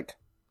he's like,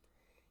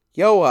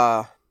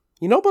 yo,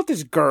 you know about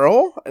this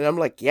girl? And I'm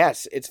like,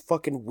 yes, it's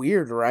fucking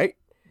weird, right?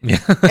 Yeah.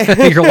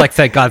 You're like,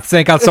 thank God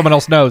someone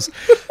else knows.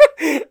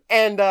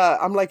 And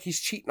I'm like,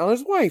 he's cheating on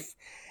his wife.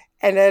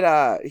 And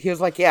then he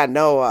was like, yeah,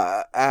 no.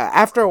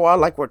 After a while,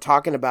 like we're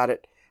talking about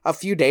it, a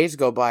few days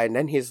go by, and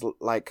then he's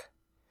like,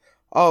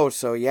 oh,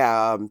 so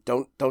yeah,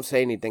 don't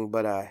say anything,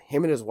 but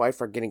him and his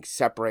wife are getting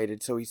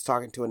separated, so he's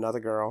talking to another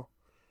girl.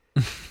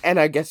 And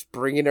I guess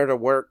bringing her to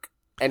work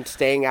and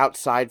staying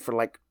outside for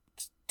like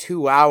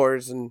 2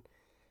 hours, and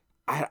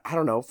I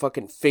don't know,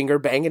 fucking finger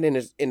banging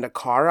in the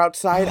car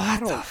outside.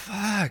 What the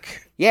fuck?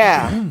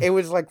 Yeah, it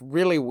was like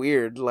really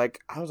weird.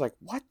 Like I was like,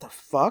 what the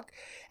fuck?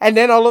 And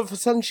then all of a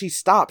sudden she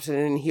stops, and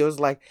then he was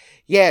like,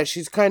 yeah,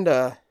 she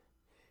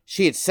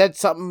had said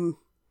something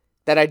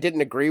that I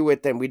didn't agree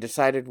with, and we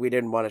decided we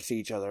didn't want to see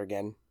each other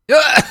again.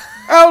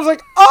 I was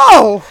like,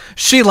 oh,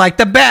 she liked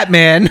the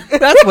Batman.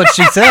 That's what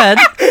she said.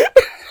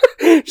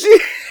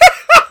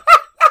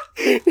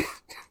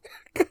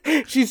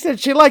 She said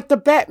she liked the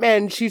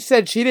Batman. She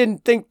said she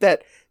didn't think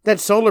that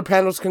solar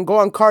panels can go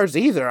on cars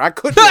either. I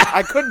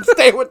couldn't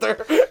stay with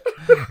her.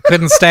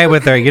 Couldn't stay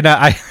with her. You know,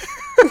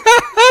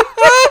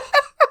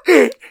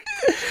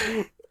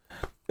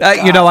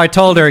 I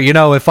told her,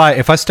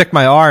 if I stick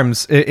my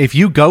arms, if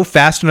you go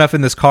fast enough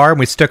in this car and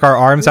we stick our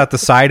arms out the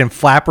side and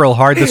flap real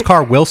hard, this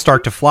car will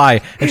start to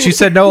fly. And she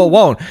said, no, it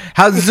won't.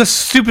 This is the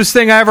stupidest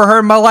thing I ever heard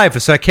in my life. I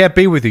said, I can't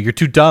be with you. You're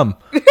too dumb.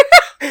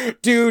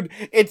 Dude,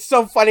 it's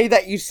so funny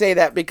that you say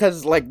that,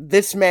 because like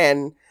this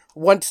man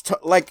wants to,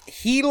 like,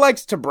 he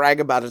likes to brag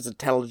about his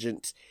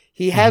intelligence.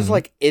 He has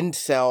like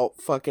incel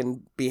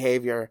fucking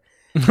behavior.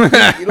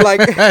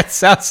 Like that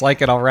sounds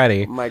like it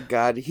already. My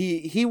God,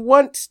 he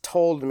once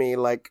told me,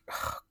 like,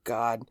 oh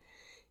God,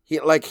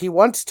 he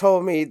once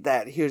told me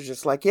that he was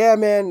just like, yeah,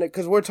 man,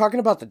 because we're talking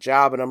about the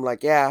job, and I'm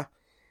like, yeah,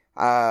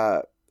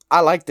 I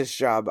like this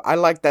job. I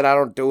like that I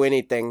don't do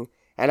anything,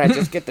 and I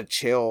just get to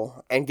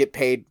chill and get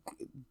paid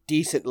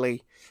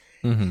decently.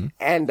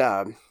 And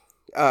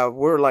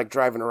we're like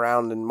driving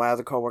around, and my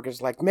other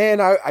coworker's like,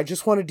 man, I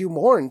just want to do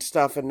more and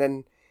stuff.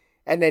 And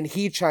then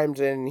he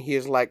chimes in, and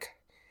he's like,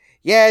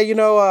 yeah,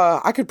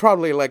 I could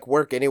probably like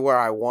work anywhere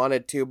I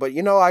wanted to, but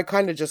I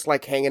kind of just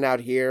like hanging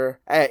out here.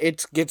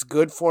 It's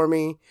good for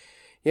me,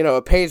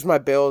 it pays my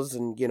bills,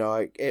 and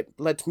it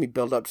lets me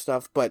build up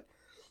stuff. But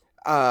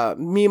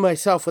me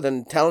myself with an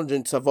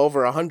intelligence of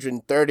over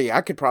 130,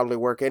 I could probably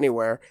work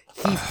anywhere.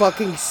 He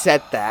fucking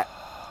said that.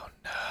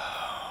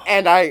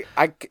 And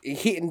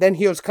and then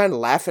he was kind of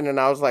laughing, and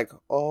I was like,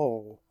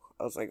 oh,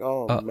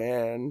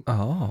 man.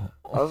 Oh.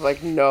 I was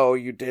like, no,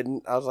 you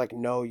didn't. I was like,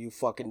 no, you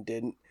fucking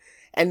didn't.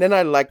 And then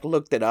I like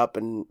looked it up,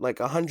 and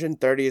like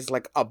 130 is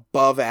like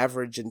above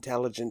average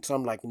intelligence.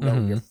 I'm like,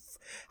 no,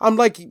 I'm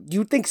like,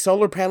 you think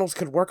solar panels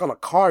could work on a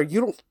car? You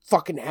don't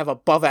fucking have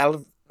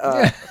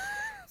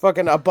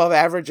fucking above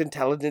average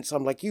intelligence.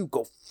 I'm like, you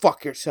go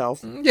fuck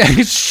yourself. Yeah,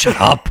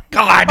 shut up.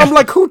 God. I'm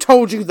like, who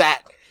told you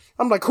that?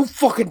 I'm like, who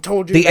fucking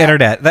told you the that?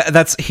 Internet.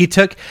 That's he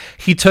took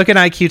an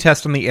IQ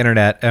test on the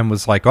internet and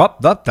was like, oh,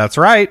 that's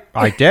right.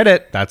 I did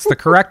it. That's the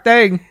correct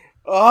thing.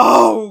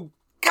 Oh,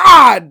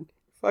 God.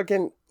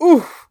 Fucking,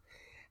 oof.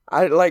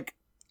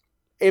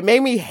 It made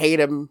me hate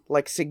him,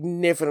 like,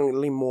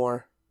 significantly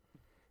more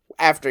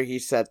after he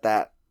said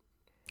that.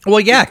 Well,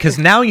 yeah, because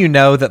now you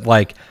know that,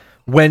 like,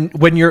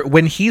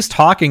 when he's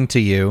talking to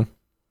you,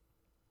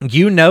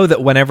 you know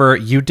that whenever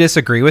you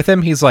disagree with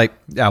him, he's like,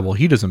 yeah, well,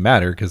 he doesn't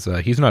matter because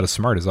he's not as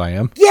smart as I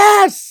am.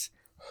 Yes!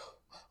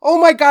 Oh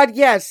my God,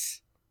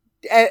 yes!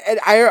 And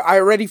I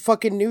already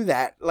fucking knew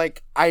that.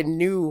 Like, I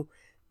knew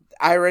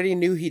I already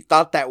knew he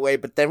thought that way,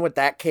 but then when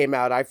that came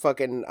out,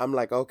 I'm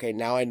like, okay,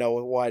 now I know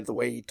why the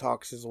way he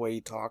talks is the way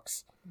he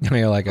talks.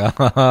 You're like,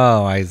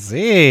 oh, I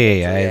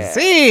see. I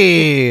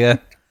see.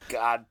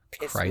 God,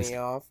 piss me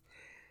off.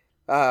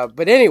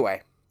 But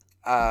anyway,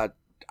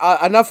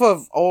 enough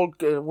of old.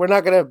 We're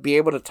not gonna be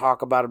able to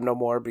talk about him no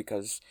more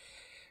because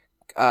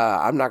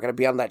I'm not gonna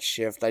be on that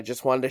shift. I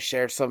just wanted to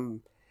share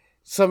some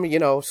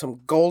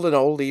golden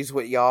oldies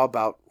with y'all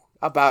about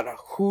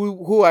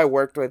who I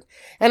worked with,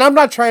 and I'm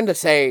not trying to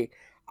say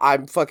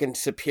I'm fucking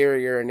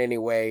superior in any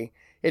way.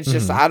 It's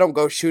just I don't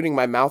go shooting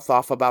my mouth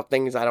off about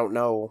things I don't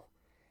know,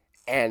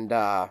 and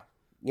I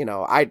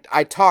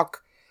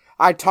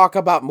talk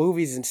about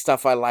movies and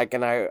stuff I like,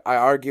 and I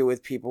argue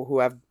with people who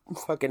have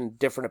fucking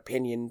different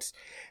opinions.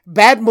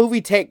 Bad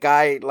movie take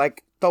guy,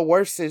 like the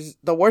worst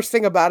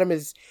thing about him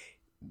is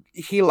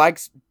he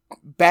likes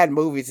bad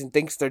movies and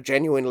thinks they're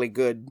genuinely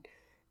good.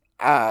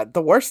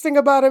 The worst thing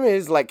about him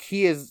is like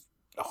he is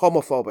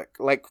homophobic.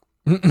 Like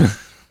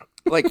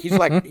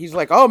he's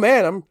like, oh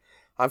man,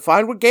 I'm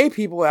fine with gay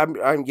people.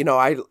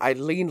 I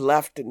lean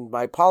left in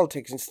my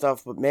politics and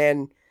stuff, but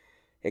man,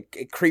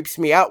 it creeps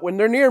me out when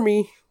they're near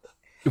me.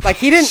 Like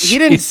he didn't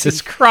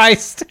Jesus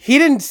Christ. He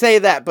didn't say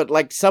that, but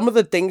like some of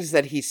the things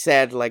that he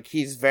said, like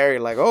he's very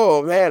like,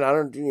 oh man, I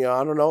don't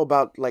know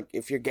about like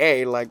if you're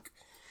gay, like,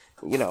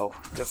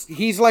 just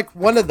he's like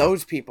one of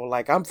those people.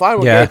 Like I'm fine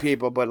with gay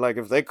people, but like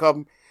if they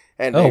come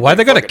and why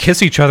they gotta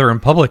kiss each other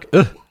in public?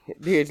 Ugh.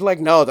 It's like,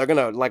 no, they're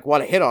gonna like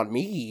want to hit on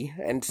me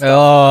and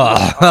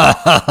stuff.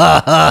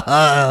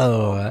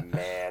 Oh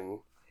man,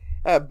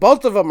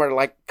 both of them are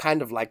like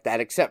kind of like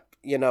that, except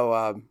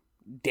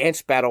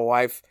Dance Battle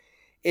Wife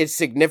is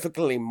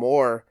significantly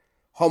more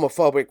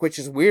homophobic, which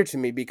is weird to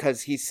me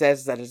because he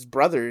says that his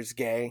brother is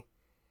gay.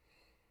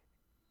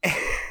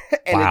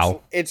 And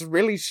wow. It's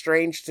really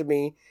strange to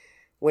me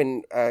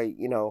when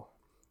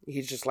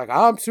he's just like,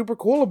 oh, I'm super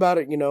cool about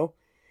it.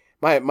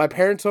 My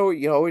parents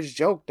always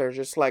joke. They're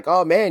just like,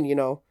 oh man,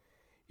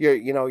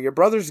 your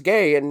brother's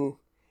gay and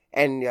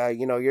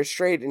you're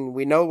straight, and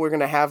we know we're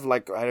gonna have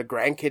like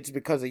grandkids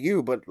because of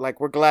you, but like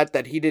we're glad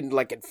that he didn't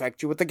like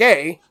infect you with the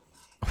gay.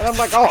 And I'm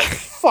like, oh,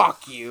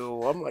 fuck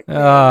you. I'm like,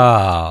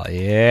 oh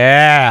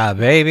yeah,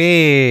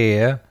 baby.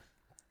 God.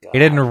 He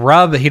didn't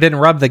rub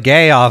the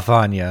gay off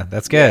on you.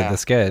 That's good. Yeah,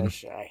 that's good.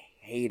 I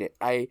hate it.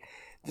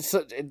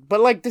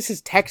 But like this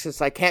is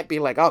Texas. I can't be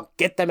like, oh,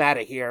 get them out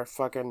of here,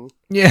 fucking.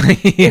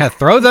 Yeah,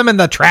 throw them in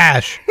the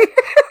trash.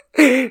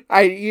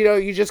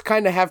 You just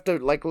kind of have to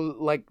like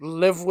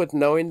live with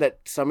knowing that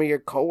some of your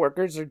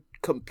coworkers are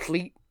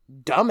complete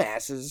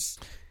dumbasses.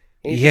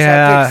 And you just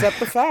have to accept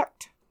the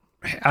fact.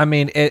 I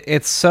mean,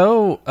 it's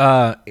so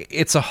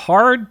it's a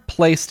hard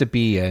place to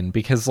be in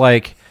because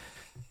like,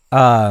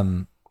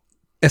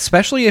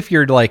 especially if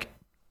you're like,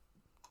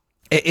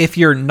 if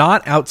you're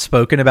not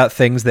outspoken about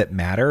things that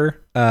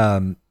matter,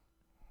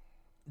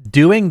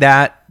 doing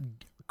that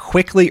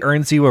quickly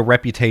earns you a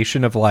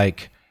reputation of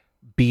like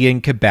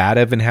being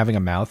combative and having a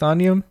mouth on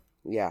you.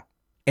 Yeah.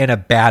 In a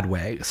bad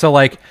way. So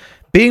like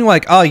being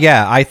like, oh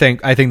yeah, I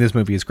think this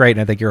movie is great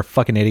and I think you're a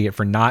fucking idiot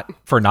for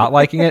not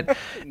liking it.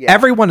 Yeah.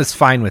 Everyone is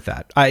fine with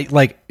that.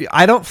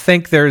 I don't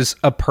think there's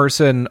a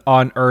person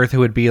on earth who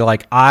would be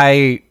like,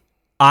 I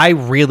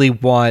really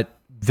want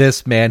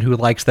this man who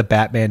likes the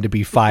Batman to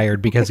be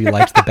fired because he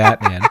likes the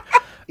Batman.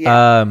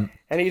 Yeah.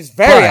 And he's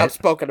very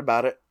outspoken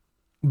about it.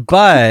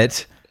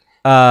 But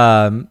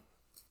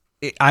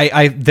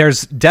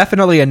there's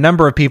definitely a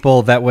number of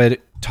people that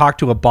would talk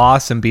to a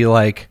boss and be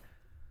like,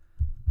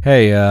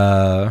 hey,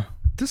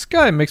 this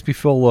guy makes me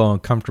feel a little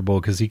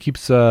uncomfortable because he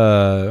keeps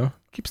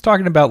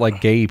talking about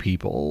like gay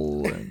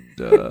people, and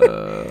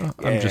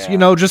I'm just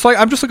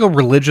I'm just like a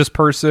religious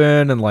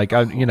person, and like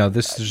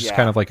this is just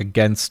kind of like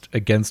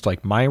against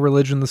like my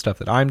religion, the stuff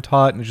that I'm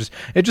taught, and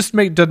it just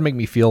doesn't make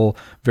me feel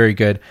very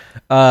good.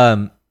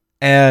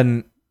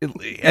 And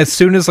as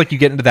soon as like you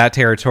get into that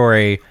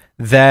territory,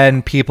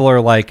 then people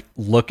are like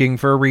looking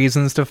for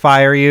reasons to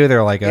fire you.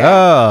 They're like,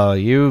 oh,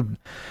 you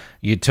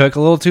took a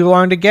little too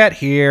long to get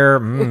here.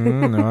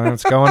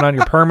 It's going on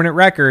your permanent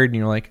record. And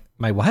you're like,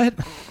 my what?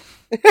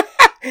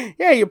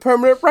 Yeah, your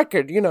permanent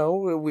record.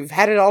 We've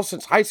had it all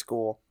since high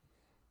school.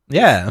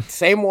 Yeah.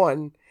 Same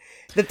one.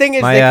 The thing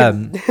is,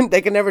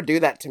 they can never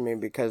do that to me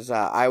because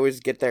I always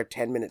get there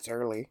 10 minutes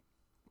early.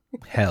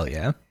 Hell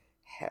yeah.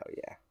 Hell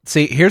yeah.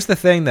 See, here's the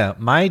thing, though.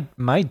 My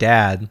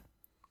dad,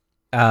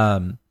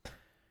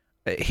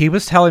 he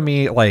was telling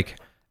me, like,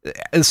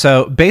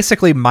 so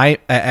basically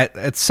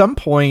at some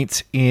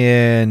point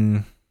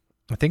in,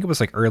 I think it was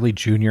like early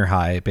junior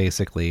high,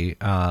 basically,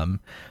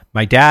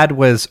 my dad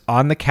was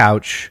on the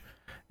couch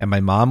and my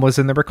mom was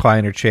in the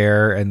recliner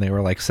chair and they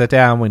were like, sit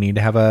down, we need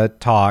to have a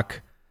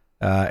talk.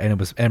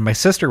 And my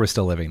sister was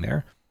still living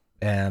there.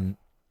 And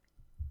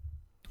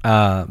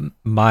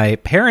my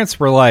parents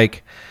were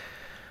like,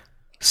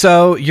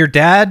 so your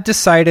dad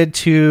decided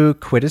to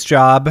quit his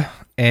job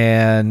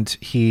and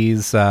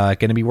he's going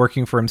to be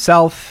working for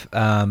himself.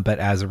 But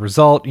as a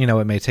result, you know,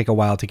 it may take a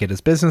while to get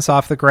his business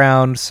off the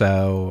ground.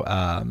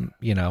 So,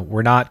 you know,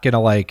 we're not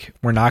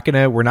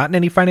in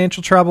any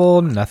financial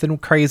trouble. Nothing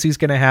crazy is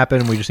going to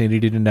happen. We just need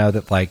you to know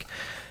that, like,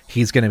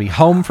 he's going to be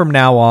home from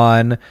now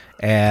on,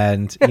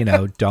 and, you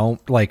know,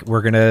 don't, like,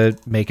 we're going to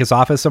make his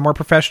office a more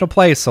professional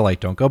place. So, like,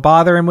 don't go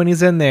bother him when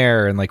he's in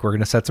there. And, like, we're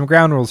going to set some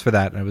ground rules for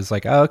that. And I was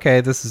like, oh, okay,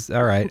 this is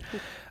all right.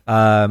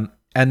 And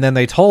then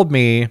they told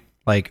me,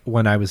 like,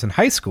 when I was in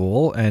high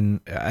school, and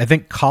I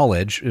think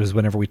college, it was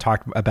whenever we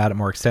talked about it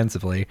more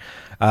extensively,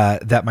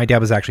 that my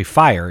dad was actually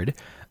fired.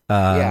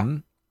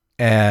 And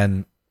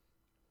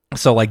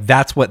so, like,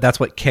 that's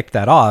what kicked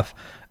that off.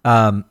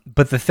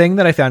 But the thing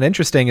that I found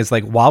interesting is,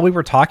 like, while we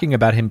were talking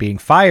about him being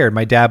fired,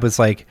 my dad was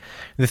like,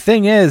 the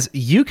thing is,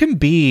 you can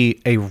be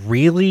a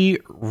really,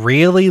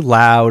 really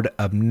loud,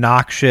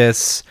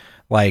 obnoxious,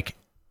 like,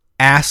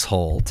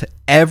 asshole to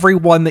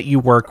everyone that you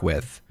work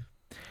with,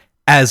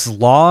 as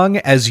long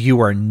as you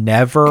are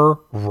never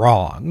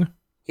wrong.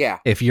 Yeah.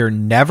 If you're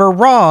never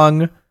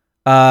wrong,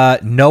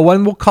 no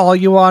one will call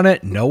you on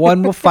it. No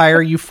one will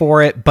fire you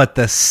for it. But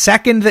the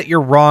second that you're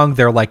wrong,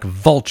 they're like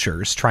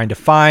vultures trying to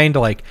find,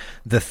 like,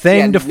 the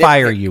thing to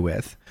fire you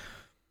with.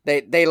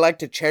 They like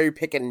to cherry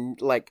pick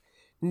and, like,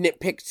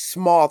 nitpick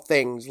small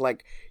things.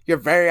 Like, you're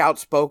very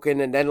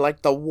outspoken, and then,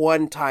 like, the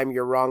one time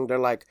you're wrong, they're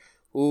like,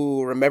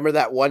 ooh, remember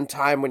that one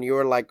time when you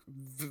were, like,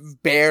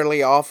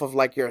 barely off of,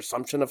 like, your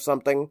assumption of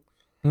something?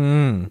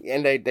 And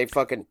they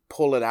fucking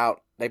pull it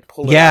out. They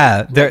pull it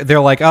out. Yeah, they're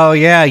like, oh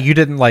yeah, you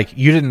didn't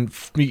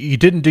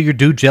do your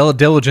due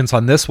diligence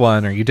on this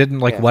one, or you didn't,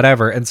 like,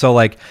 whatever. And so,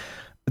 like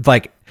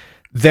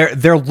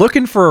they're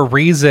looking for a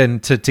reason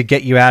to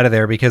get you out of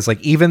there, because,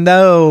 like, even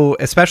though,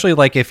 especially,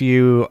 like, if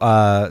you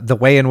the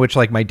way in which,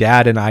 like, my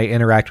dad and I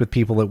interact with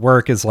people at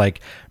work is,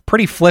 like,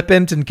 pretty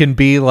flippant and can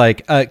be,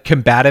 like,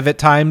 combative at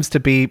times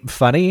to be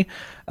funny.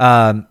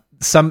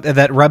 Some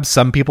that rubs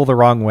some people the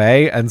wrong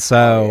way. And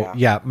so,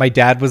 my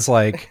dad was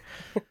like,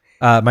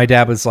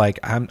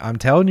 I'm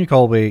telling you,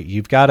 Colby,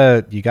 you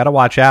gotta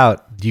watch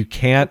out. You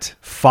can't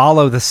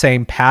follow the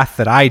same path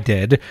that I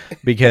did,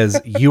 because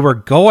you are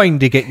going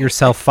to get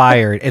yourself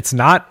fired. It's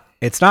not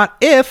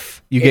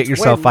if you get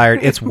yourself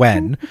fired, it's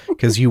when,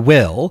 because you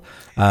will.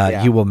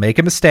 You will make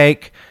a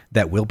mistake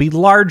that will be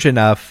large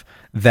enough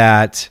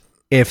that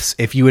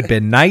if you had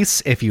been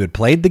nice, if you had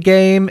played the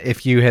game,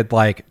 if you had,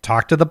 like,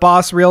 talked to the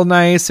boss real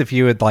nice, if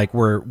you had, like,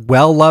 were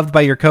well loved by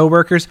your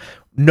coworkers,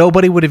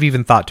 nobody would have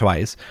even thought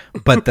twice.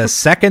 But the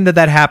second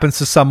that happens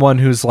to someone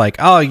who's like,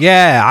 oh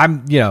yeah,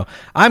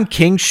 I'm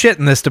king shit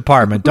in this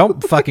department,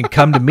 don't fucking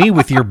come to me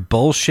with your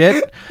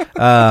bullshit,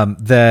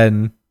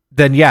 then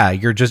yeah,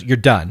 you're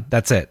done.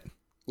 That's it.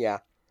 Yeah.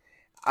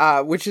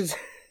 Which is,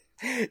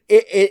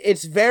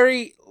 it's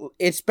very,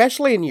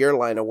 especially in your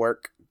line of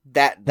work,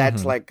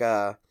 that's like,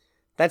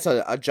 that's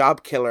a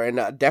job killer,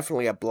 and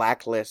definitely a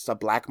blacklist, a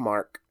black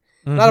mark.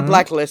 Not a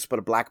blacklist, but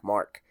a black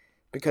mark.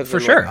 Because for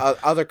sure,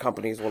 other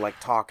companies will, like,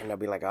 talk, and they'll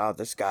be like, oh,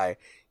 this guy,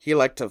 he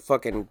like to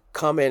fucking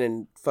come in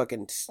and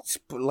fucking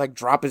like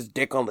drop his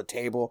dick on the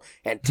table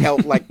and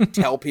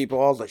tell people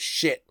all the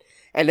shit.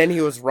 And then he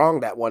was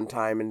wrong that one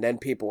time, and then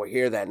people will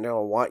hear that and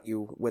they'll want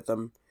you with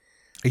them.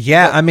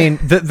 Yeah, I mean,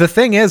 the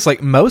thing is,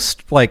 like,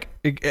 most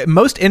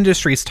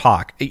industries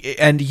talk,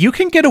 and you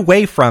can get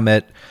away from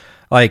it.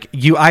 Like,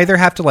 you either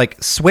have to,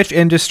 like, switch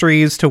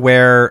industries to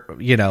where,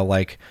 you know,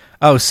 like,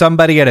 oh,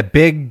 somebody at a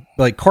big,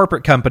 like,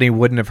 corporate company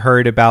wouldn't have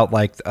heard about,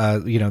 like,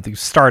 you know, the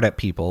startup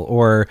people,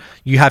 or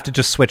you have to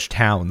just switch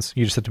towns.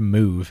 You just have to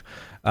move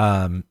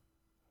to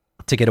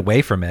get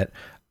away from it.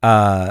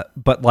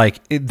 But, like,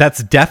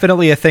 that's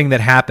definitely a thing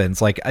that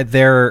happens. Like,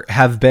 there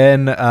have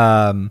been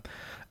a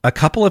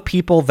couple of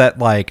people that,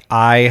 like,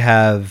 I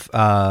have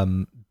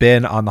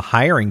been on the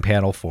hiring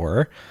panel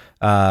for,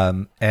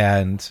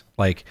 and,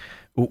 like,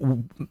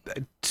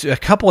 a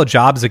couple of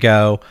jobs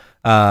ago,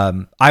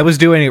 I was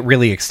doing it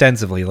really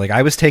extensively. Like,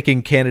 I was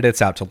taking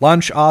candidates out to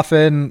lunch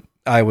often.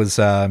 I was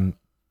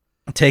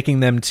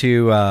taking them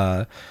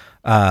to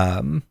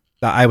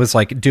I was,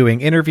 like,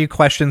 doing interview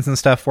questions and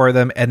stuff for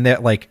them, and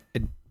that, like,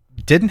 it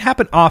didn't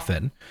happen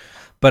often,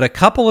 but a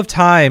couple of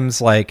times,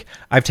 like,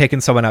 I've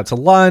taken someone out to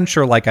lunch,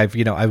 or, like, I've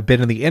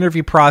been in the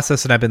interview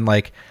process, and I've been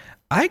like,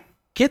 I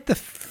get the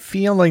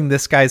feeling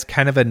this guy's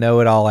kind of a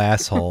know-it-all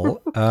asshole.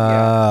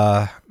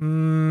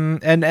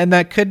 And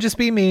that could just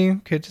be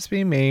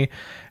me.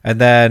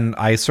 And then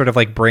I sort of,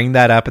 like, bring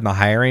that up in the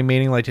hiring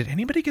meeting. Like, did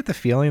anybody get the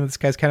feeling that this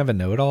guy's kind of a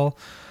know-it-all?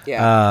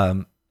 Yeah.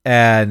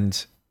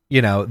 And,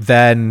 you know,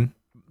 then,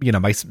 you know,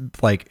 my,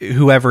 like,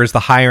 whoever is the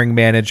hiring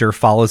manager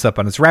follows up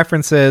on his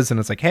references, and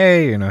it's like,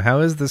 hey, you know, how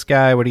is this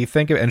guy? What do you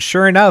think of it? And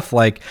sure enough,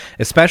 like,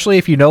 especially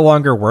if you no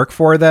longer work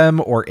for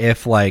them, or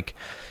if, like,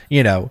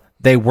 you know,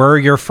 they were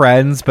your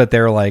friends, but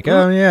they're like,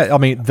 oh yeah. I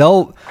mean,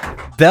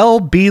 they'll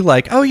be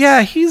like, oh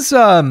yeah, he's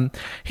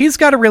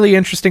got a really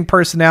interesting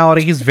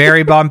personality. He's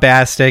very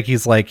bombastic.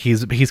 He's like,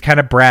 he's kind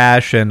of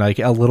brash and, like,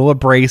 a little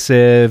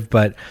abrasive,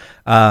 but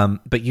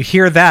But you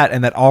hear that,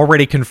 and that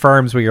already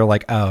confirms where you're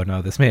like, oh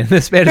no, this man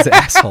is an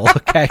asshole.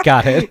 Okay,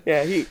 got it.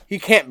 Yeah, he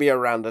can't be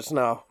around us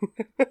now.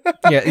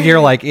 Yeah, you're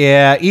like,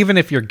 yeah, even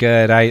if you're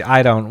good,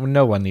 I don't,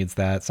 no one needs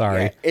that.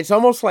 Sorry. Yeah, it's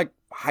almost like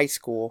high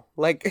school.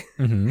 Like,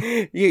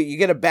 you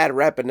get a bad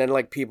rep, and then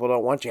like people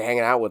don't want you hanging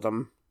out with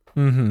them.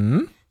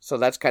 Mm-hmm. So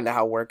that's kind of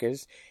how work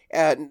is.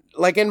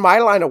 Like in my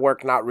line of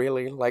work, not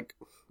really. Like,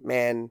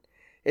 man,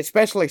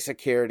 especially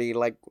security,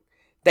 like,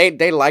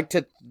 They like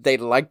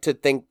to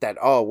think that,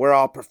 oh, we're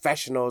all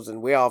professionals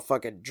and we all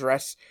fucking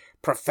dress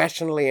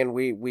professionally and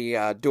we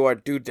do our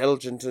due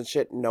diligence and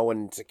shit. No one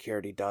in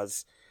security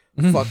does.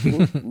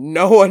 Fucking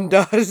no one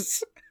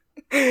does.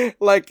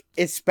 Like,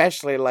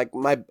 especially like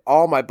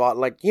all my boss,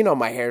 like, you know,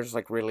 my hair's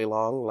like really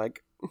long.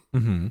 Like,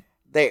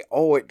 they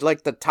always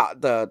like the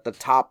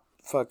top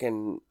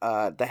fucking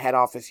the head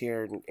office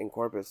here in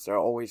Corpus. They're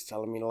always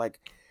telling me like,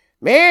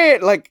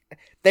 man, like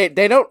they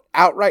don't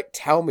outright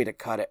tell me to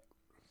cut it.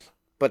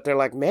 But they're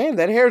like, man,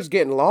 that hair's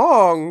getting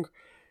long.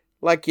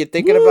 Like, you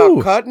thinking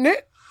about cutting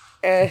it?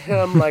 And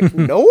I'm like,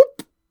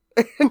 nope.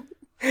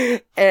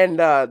 And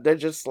they're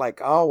just like,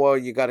 oh, well,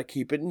 you got to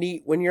keep it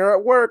neat when you're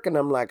at work. And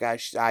I'm like,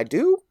 I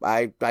do.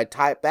 I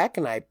tie it back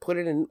and I put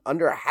it in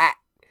under a hat.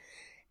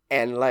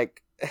 And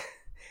like,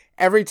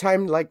 every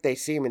time like they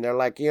see me, they're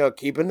like, you know,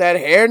 keeping that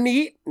hair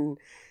neat. And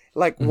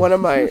like one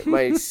of my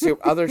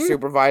other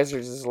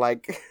supervisors is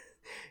like,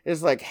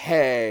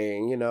 hey,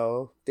 you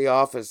know, the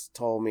office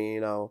told me, you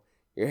know,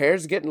 your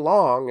hair's getting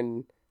long,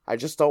 and I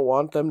just don't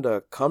want them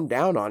to come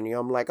down on you.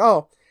 I'm like,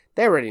 oh,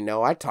 they already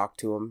know. I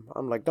talked to them.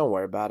 I'm like, don't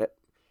worry about it.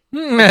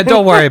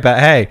 Don't worry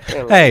about it.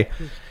 Hey,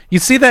 you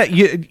see that?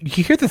 You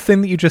hear the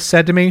thing that you just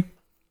said to me?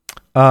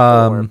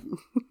 Why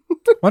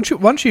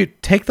don't you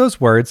take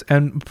those words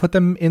and put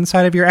them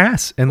inside of your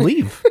ass and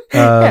leave?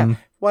 Yeah.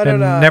 Why don't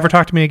never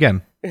talk to me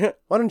again?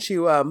 Why don't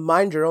you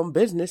mind your own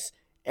business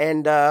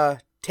and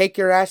take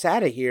your ass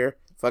out of here?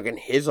 Fucking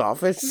his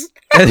office.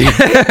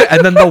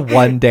 And then the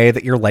one day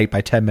that you're late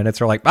by 10 minutes,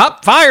 they're like, oh,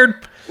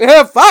 fired.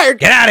 Fired.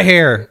 Get out of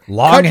here.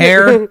 Long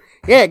hair.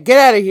 Yeah, get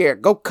out of here.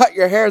 Go cut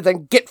your hair,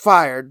 then get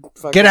fired.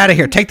 Fucking. Get out of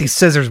here. Take these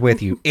scissors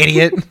with you,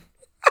 idiot.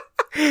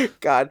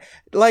 God.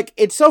 Like,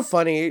 it's so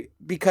funny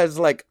because,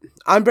 like,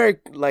 I'm very,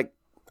 like,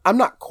 I'm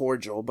not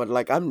cordial, but,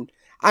 like, I'm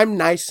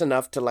nice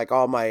enough to, like,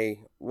 all my,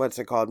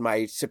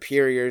 my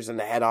superiors in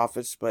the head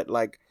office, but,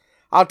 like,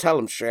 I'll tell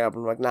them straight up.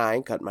 I'm like, nah, I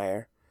ain't cutting my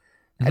hair.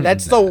 And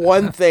that's the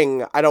one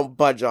thing I don't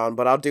budge on,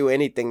 but I'll do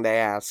anything they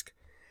ask.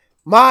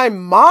 My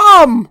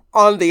mom,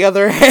 on the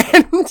other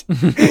hand,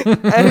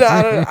 and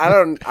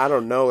I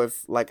don't know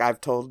if like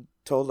I've told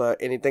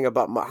anything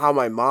about how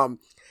my mom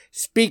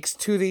speaks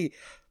to the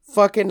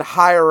fucking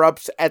higher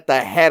ups at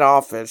the head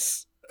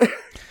office.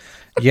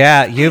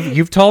 Yeah,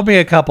 you've told me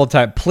a couple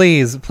times.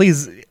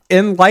 Please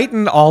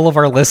enlighten all of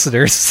our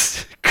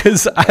listeners,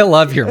 because I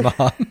love your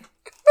mom.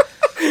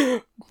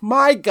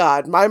 My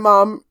God, my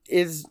mom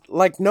is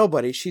like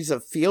nobody. She's a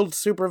field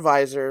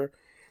supervisor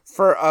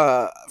for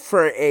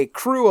a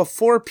crew of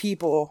 4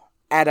 people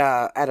at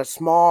a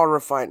small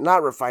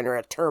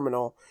a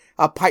terminal,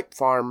 a pipe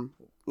farm,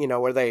 you know,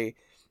 where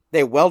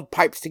they weld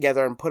pipes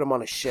together and put them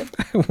on a ship.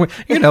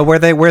 You know, where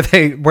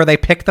they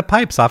pick the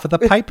pipes off of the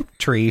pipe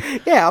tree.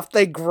 Yeah, if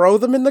they grow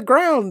them in the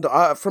ground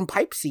from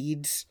pipe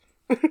seeds.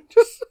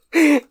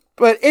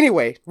 But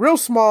anyway, real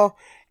small.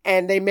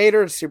 And they made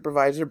her a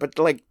supervisor, but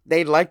like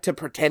they like to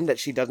pretend that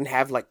she doesn't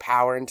have like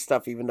power and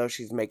stuff, even though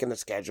she's making the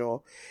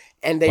schedule.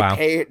 And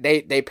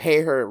they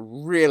pay her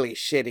really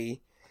shitty.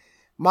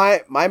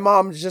 My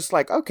mom's just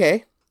like,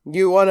 okay,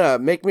 you want to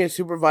make me a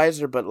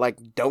supervisor, but like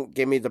don't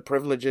give me the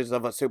privileges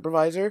of a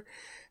supervisor.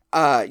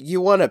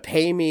 You want to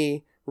pay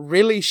me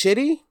really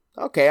shitty?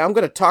 Okay, I'm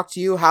gonna talk to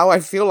you how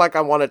I feel like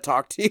I want to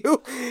talk to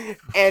you.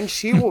 And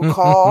she will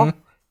call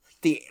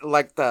the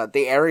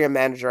area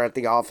manager at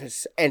the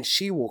office, and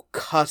she will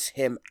cuss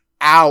him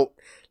out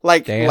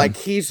like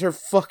he's her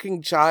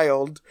fucking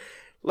child.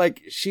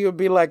 Like, she would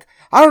be like,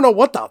 I don't know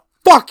what the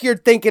fuck you're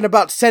thinking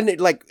about sending.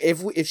 Like,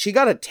 if she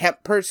got a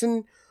temp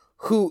person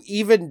who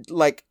even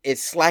like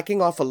is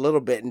slacking off a little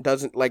bit and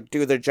doesn't like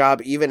do their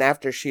job even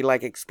after she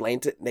like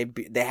explains it, and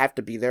they have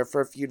to be there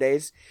for a few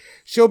days,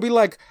 she'll be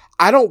like,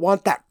 I don't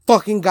want that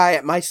fucking guy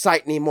at my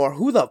site anymore.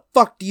 Who the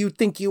fuck do you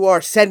think you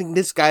are sending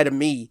this guy to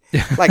me?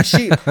 Like,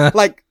 she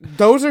like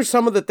those are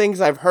some of the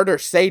things I've heard her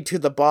say to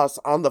the boss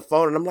on the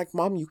phone, and I'm like,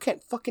 Mom, you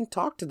can't fucking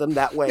talk to them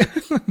that way.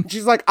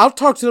 She's like, I'll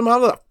talk to them how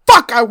the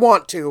fuck I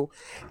want to.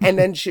 And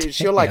then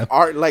she'll like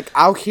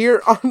I'll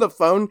hear on the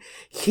phone,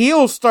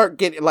 he'll start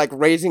getting like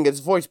raising his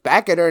voice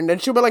back at her, and then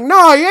she'll be like,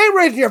 no, you ain't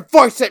raising your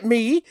voice at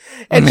me.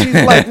 And she's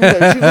like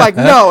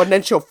no, and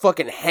then she'll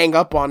fucking hang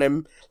up on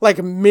him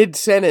like mid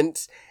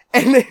sentence,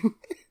 and then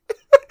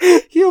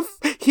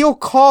he'll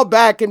call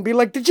back and be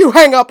like, did you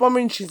hang up on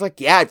me? And she's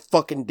like, yeah, I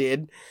fucking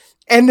did.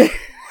 And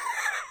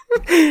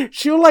then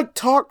she'll like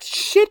talk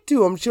shit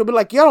to him. She'll be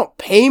like, y'all don't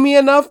pay me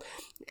enough,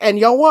 and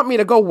y'all want me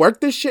to go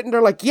work this shit? And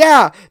they're like,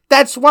 yeah,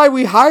 that's why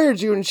we hired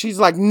you. And she's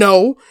like,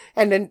 no.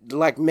 And then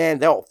like, man,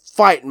 they'll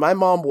fight. My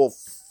mom will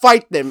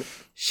fight them.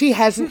 She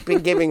hasn't been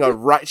giving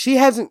she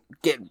hasn't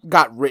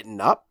got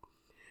written up.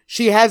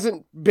 She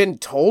hasn't been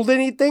told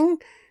anything.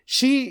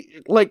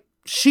 She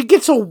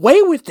gets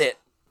away with it.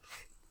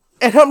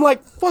 And I'm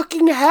like,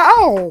 fucking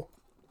how?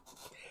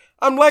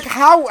 I'm like,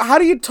 how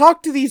do you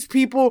talk to these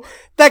people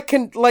that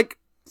can, like,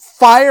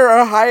 fire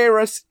or hire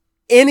us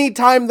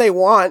anytime they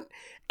want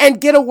and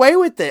get away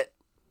with it?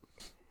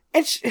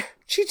 And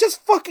she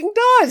just fucking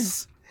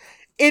does.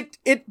 It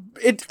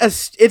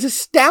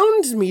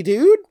astounds me,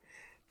 dude.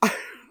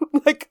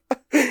 Like,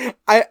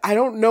 I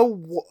don't know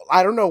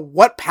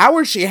what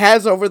power she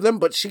has over them,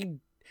 but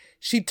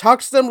she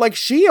talks to them like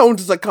she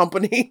owns the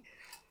company.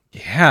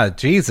 Yeah,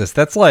 Jesus,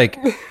 that's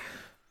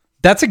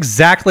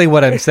exactly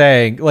what I'm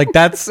saying. Like,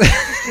 that's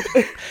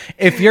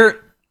if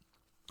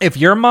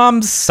your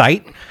mom's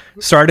site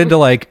started to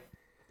like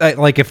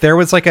if there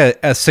was like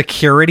a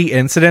security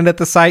incident at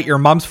the site, your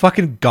mom's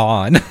fucking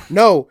gone.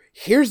 No,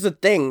 here's the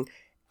thing.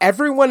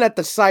 Everyone at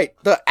the site,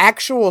 the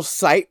actual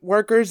site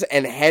workers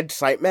and head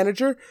site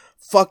manager,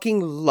 fucking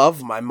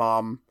love my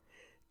mom.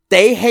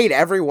 They hate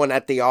everyone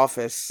at the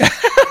office.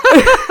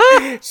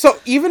 So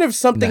even if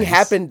something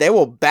happened, they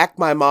will back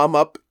my mom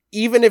up,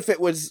 even if it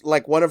was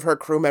like one of her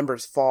crew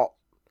members' fault.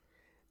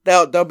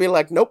 They'll be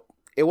like, nope,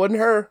 it wasn't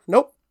her.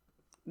 Nope.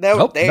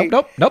 Nope.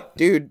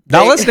 Dude.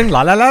 Not listening.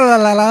 La la la la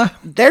la la.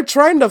 They're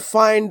trying to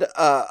find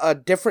a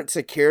different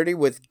security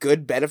with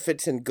good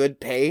benefits and good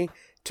pay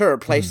to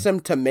replace them,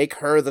 to make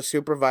her the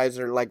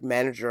supervisor, like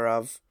manager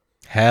of.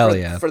 Hell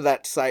yeah. For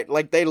that site.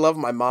 Like, they love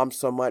my mom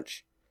so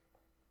much.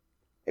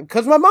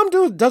 Because my mom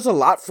does a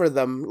lot for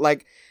them.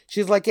 Like,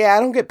 she's like, yeah, I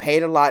don't get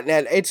paid a lot.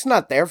 And it's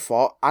not their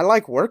fault. I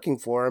like working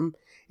for them.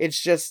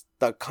 It's just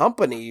the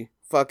company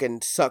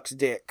fucking sucks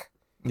dick.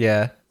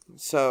 Yeah.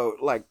 So,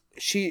 like,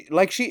 she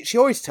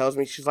always tells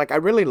me, she's like, I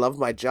really love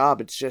my job.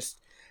 It's just,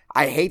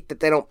 I hate that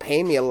they don't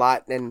pay me a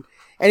lot. And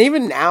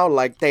even now,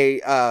 like,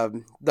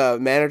 the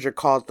manager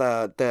called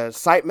the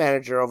site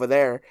manager over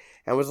there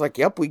and was like,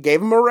 yep, we gave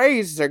them a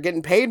raise. They're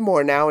getting paid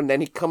more now. And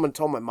then he come and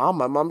told my mom.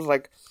 My mom's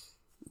like,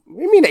 what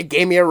do you mean they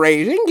gave me a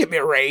raise? They didn't give me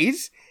a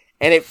raise.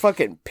 And it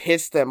fucking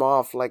pissed them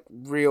off, like,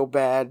 real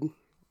bad.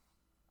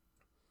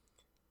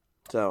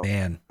 So,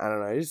 man, I don't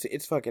know.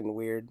 It's fucking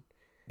weird.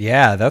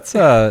 Yeah, that's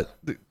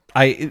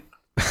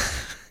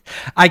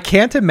I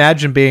can't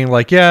imagine being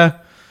like, yeah,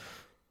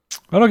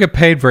 I don't get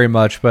paid very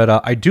much, but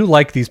I do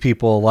like these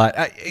people a lot.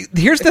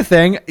 Here's the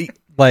thing,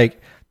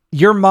 like,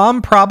 your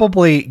mom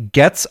probably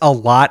gets a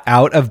lot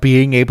out of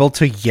being able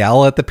to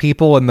yell at the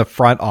people in the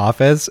front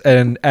office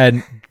and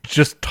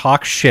just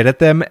talk shit at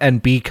them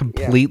and be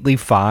completely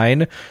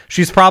fine.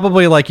 She's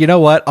probably like, you know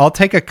what? I'll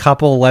take a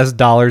couple less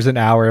dollars an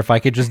hour if I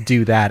could just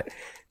do that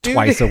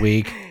twice a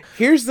week.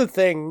 Here's the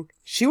thing.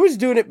 She was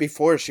doing it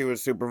before she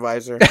was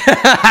supervisor.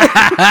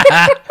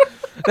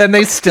 Then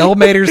they still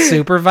made her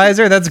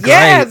supervisor? That's great.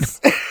 Yes!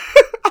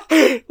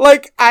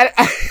 Like,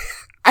 I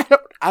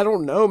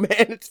don't know, man.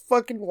 It's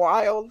fucking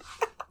wild.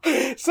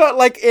 So,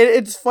 like,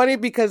 it's funny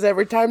because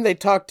every time they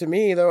talk to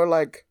me, they were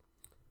like,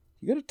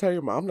 you gotta tell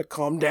your mom to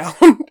calm down.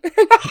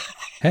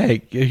 Hey,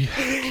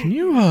 can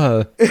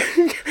you,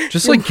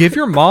 just, like, give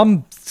your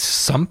mom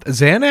some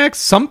Xanax,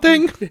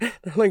 something?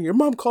 They're like, your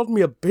mom called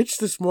me a bitch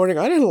this morning.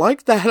 I didn't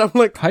like that. I'm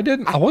like,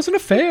 I wasn't a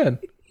fan.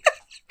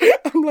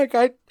 I'm like,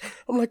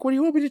 what do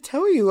you want me to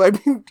tell you? I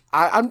mean,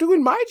 I'm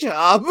doing my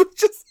job.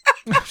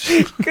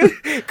 Just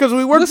because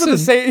we work for the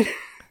same.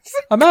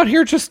 I'm out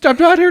here just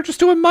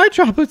doing my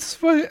job.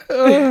 It's what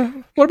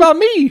about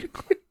me?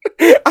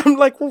 I'm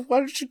like, well, why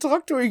don't you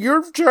talk to her?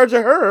 You're in charge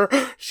of her.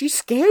 She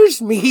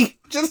scares me.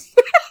 Just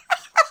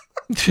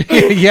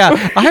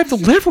yeah, I have to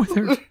live with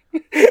her.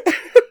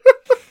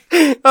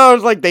 I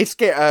was like,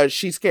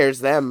 she scares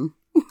them.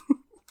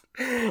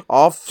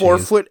 All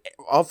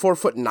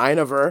 4'9"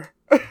 of her.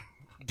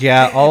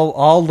 Yeah,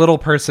 all little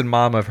person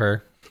mom of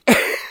her.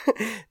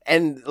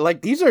 And,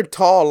 like, these are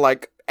tall,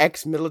 like,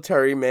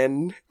 ex-military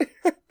men.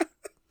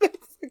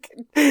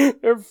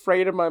 They're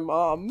afraid of my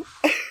mom.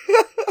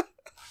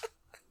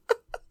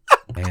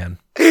 Man.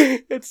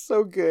 It's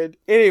so good.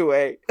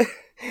 Anyway,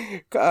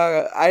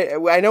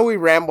 I know we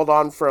rambled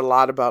on for a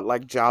lot about,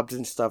 like, jobs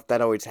and stuff.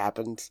 That always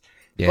happens.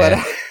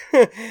 Yeah.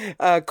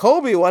 But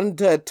Colby wanted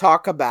to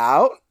talk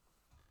about...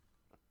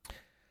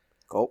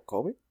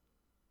 Colby?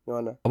 I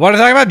want to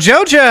talk about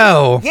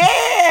JoJo.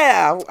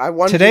 Yeah,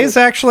 Today's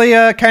actually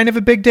kind of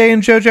a big day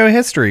in JoJo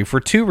history for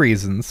two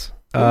reasons.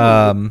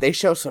 They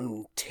show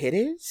some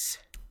titties.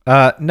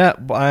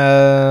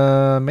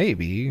 No,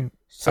 maybe.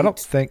 I don't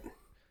think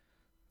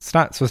it's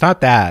not. So it's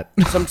not that.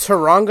 Some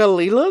Taranga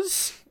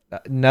Leelas.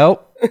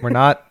 Nope, we're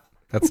not.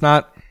 It's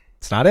not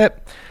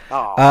it.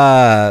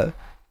 Oh.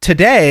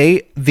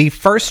 Today the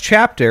first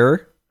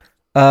chapter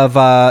of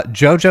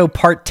JoJo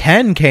Part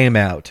 10 came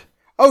out.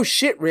 Oh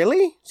shit!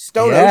 Really?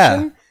 Stone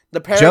Ocean?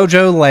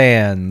 JoJo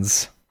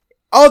Lands.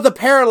 Oh, the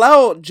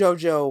parallel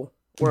JoJo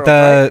world.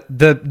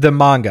 The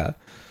manga.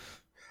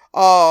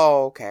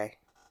 Oh, okay.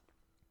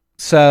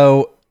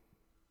 So,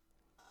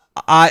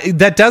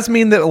 that does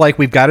mean that, like,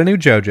 we've got a new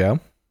JoJo,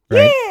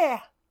 right? Yeah.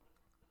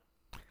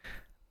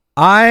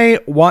 I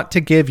want to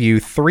give you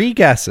 3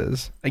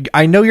 guesses.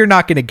 I know you're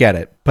not going to get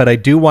it, but I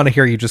do want to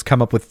hear you just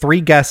come up with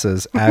 3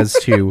 guesses as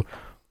to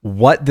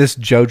what this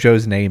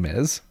JoJo's name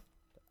is.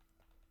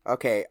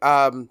 Okay.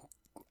 I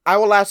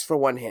will ask for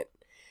one hint.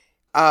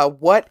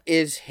 What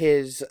is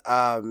his?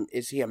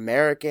 Is he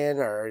American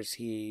or is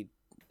he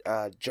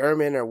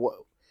German or what?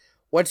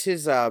 What's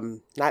his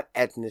not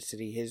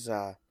ethnicity? His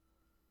where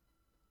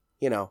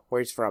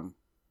he's from.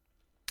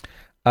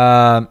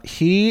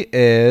 He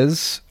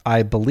is,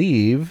 I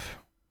believe,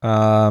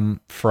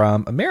 from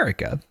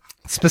America,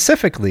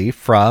 specifically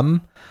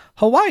from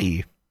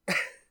Hawaii.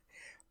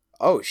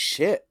 Oh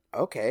shit.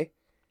 Okay.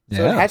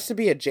 So it has to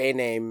be a J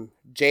name.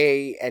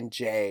 J and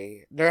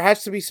J. There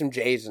has to be some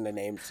J's in the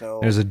name. So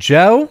there's a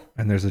Joe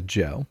and there's a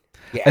Joe.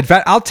 Yeah. In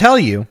fact, I'll tell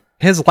you,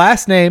 his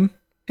last name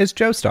is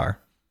Joestar.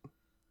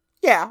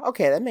 Yeah.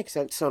 Okay, that makes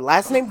sense. So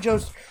last name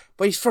Joe,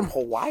 but he's from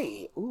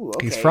Hawaii. Ooh.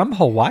 Okay. He's from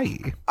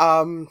Hawaii.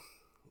 Oh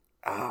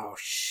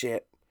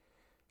shit.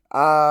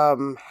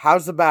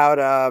 How's about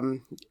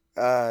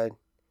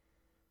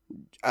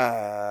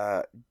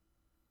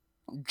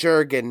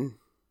Jurgen?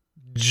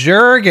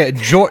 Jorgen.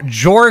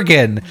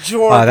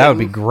 Oh, that would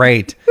be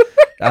great.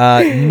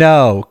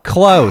 No,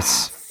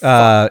 close.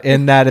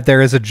 In that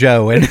there is a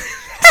Joe, and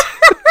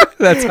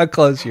that's how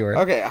close you were.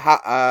 Okay.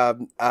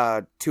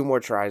 2 more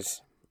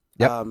tries.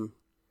 Yep.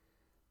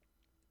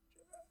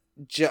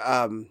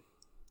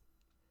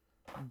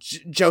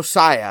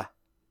 Josiah.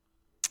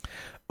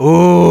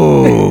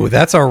 Ooh,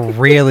 that's a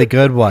really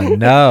good one.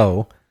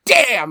 No.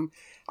 Damn.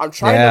 I'm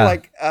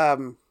trying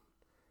to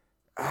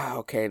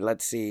okay,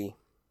 let's see.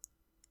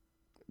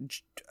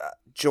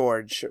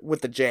 George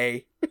with the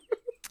J.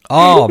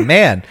 Oh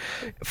man.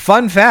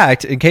 Fun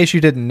fact, in case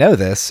you didn't know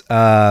this,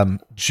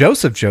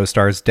 Joseph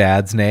Joestar's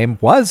dad's name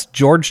was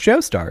George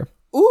Joestar.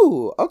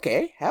 Ooh,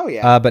 okay. Hell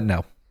yeah. But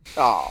no.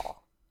 Oh.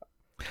 All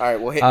right,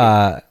 well hit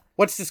me.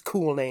 What's this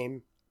cool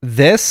name?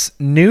 This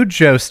new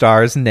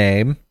Joestar's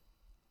name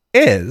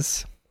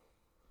is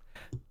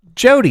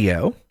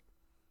Jodio.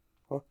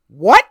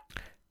 What?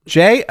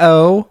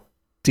 Jodio.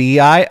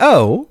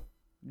 Jodio?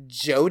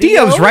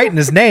 Dio's right in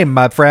his name,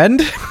 my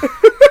friend.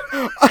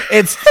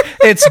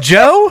 It's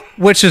Joe,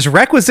 which is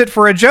requisite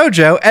for a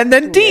JoJo, and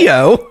then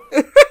Dio.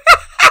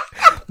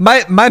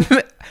 my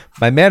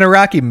man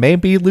Araki may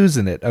be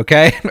losing it,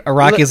 okay?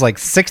 Araki's like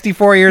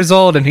 64 years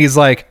old, and he's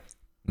like,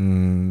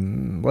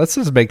 let's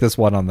just make this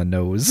one on the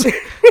nose.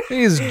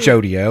 He's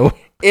Jodio.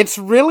 It's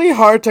really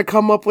hard to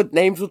come up with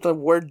names with the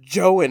word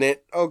Joe in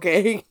it,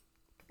 okay?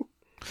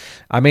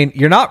 I mean,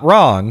 you're not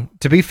wrong.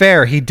 To be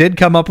fair, he did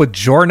come up with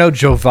Giorno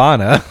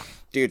Giovanna.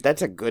 Dude,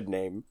 that's a good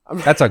name.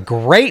 That's a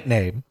great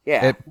name.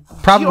 Yeah. It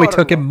probably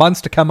took him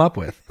months to come up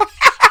with.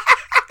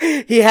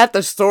 He had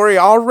the story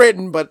all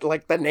written, but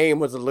like the name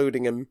was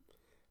eluding him.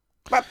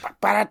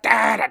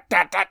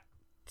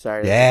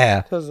 Sorry.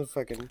 Yeah. That was a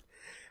fucking...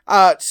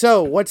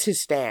 So, what's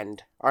his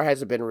stand? Or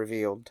has it been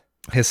revealed?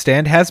 His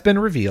stand has been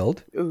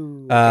revealed.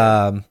 Ooh.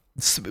 Okay.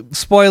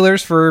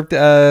 Spoilers for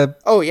fucking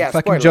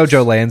spoilers.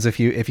 JoJo lands if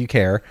you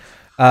care.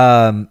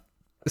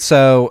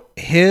 So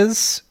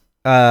his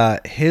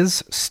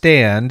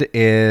stand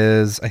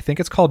is, I think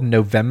it's called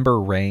November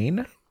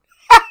Rain.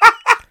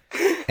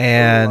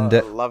 And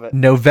love it.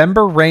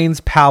 November Rain's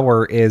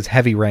power is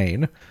heavy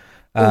rain.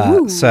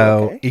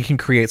 He can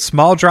create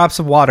small drops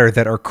of water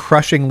that are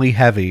crushingly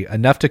heavy,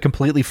 enough to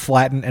completely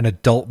flatten an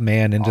adult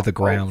man into the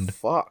ground.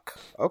 Oh, fuck.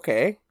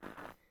 Okay.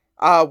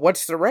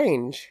 What's the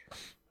range?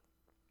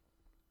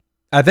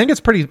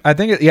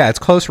 It's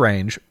close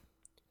range.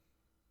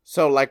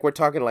 So, like, we're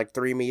talking like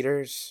 3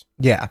 meters?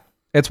 Yeah.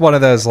 It's one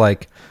of those,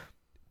 like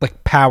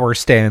power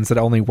stands that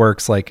only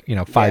works, 5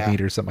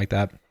 meters, something like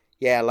that.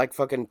 Yeah, like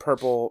fucking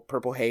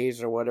purple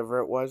haze or whatever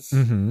it was.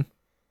 Mm-hmm.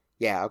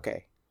 Yeah,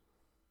 okay.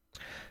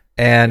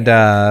 And,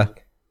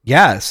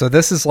 so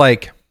this is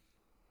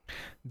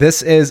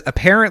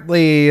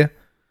apparently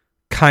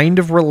kind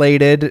of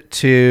related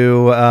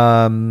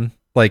to,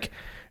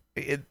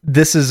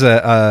 this is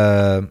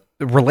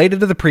related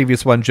to the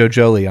previous one,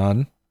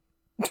 JoJolion.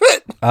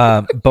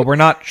 But we're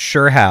not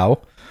sure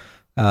how,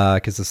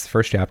 because it's the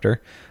first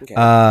chapter. Okay.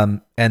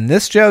 And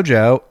this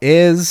JoJo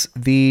is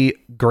the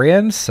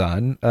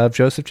grandson of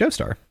Joseph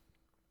Joestar.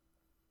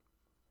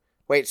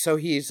 Wait, so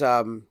he's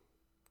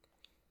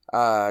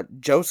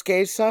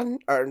Josuke's son?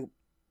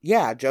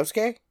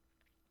 Josuke?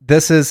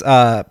 This is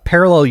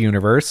parallel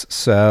universe,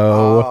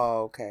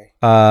 so okay.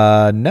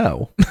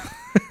 No.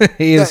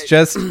 He is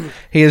just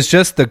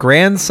the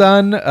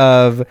grandson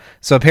of,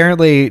 so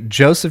apparently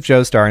Joseph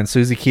Joestar and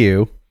Suzy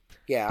Q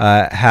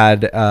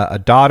had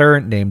a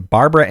daughter named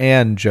Barbara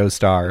Ann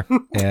Joestar,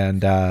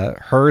 and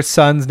her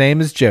son's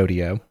name is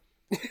Jodio.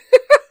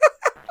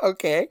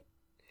 Okay.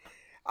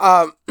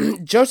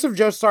 Joseph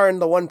Joestar in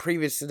the one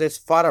previous to this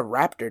fought a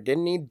raptor,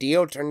 didn't he?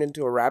 Dio turned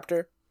into a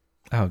raptor?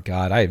 Oh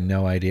god, I have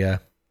no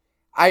idea.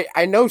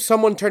 I know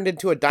someone turned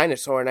into a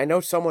dinosaur, and I know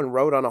someone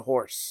rode on a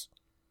horse.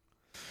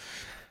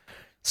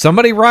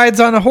 Somebody rides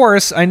on a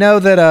horse. I know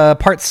that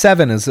part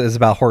 7 is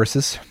about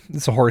horses.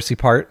 It's a horsey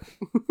part.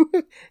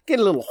 Get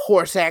a little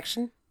horse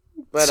action.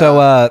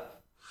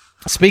 But,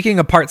 speaking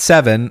of part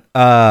 7,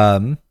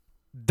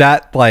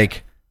 that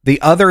like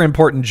the other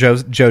important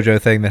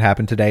JoJo thing that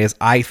happened today is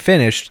I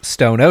finished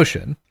Stone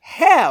Ocean.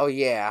 Hell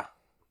yeah.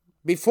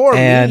 Before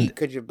me,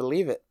 could you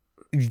believe it?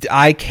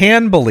 I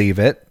can believe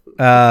it.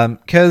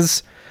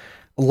 Because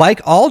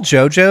like all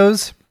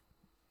JoJo's,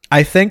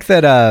 I think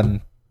that,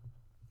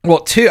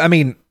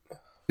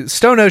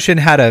 Stone Ocean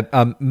had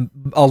a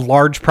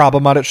large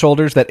problem on its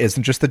shoulders that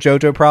isn't just the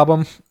JoJo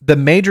problem. The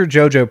major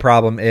JoJo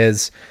problem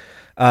is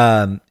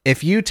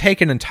if you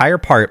take an entire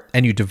part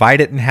and you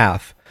divide it in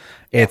half,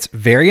 it's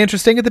very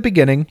interesting at the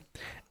beginning,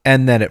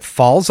 and then it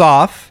falls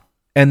off,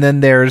 and then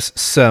there's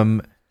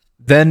the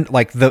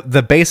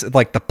base,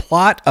 like the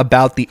plot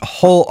about the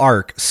whole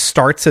arc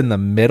starts in the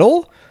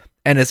middle,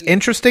 and it's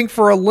interesting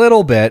for a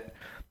little bit,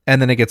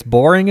 and then it gets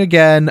boring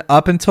again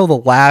up until the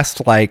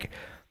last like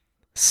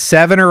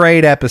 7 or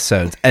 8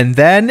 episodes, and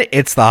then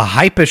it's the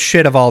hypest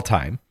shit of all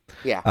time.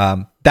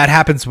 Yeah. That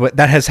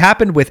has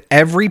happened with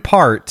every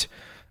part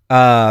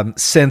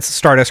since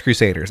Stardust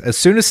Crusaders. As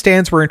soon as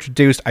stands were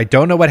introduced, I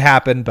don't know what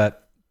happened,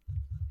 but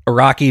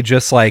Araki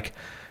just like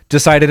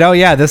decided, oh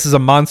yeah, this is a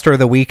Monster of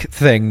the Week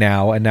thing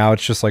now, and now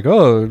it's just like,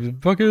 oh,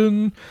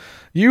 fucking,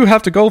 you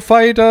have to go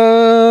fight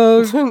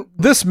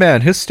this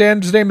man. His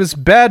stand's name is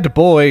Bad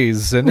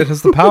Boys, and it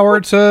has the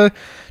power to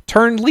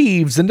turn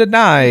leaves into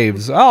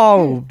knives.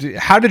 Oh,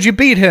 how did you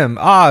beat him?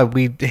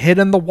 We hid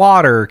in the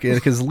water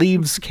because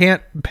leaves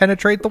can't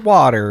penetrate the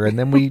water, and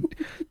then we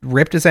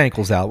ripped his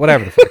ankles out.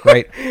 Whatever the fuck,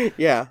 right?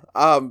 Yeah.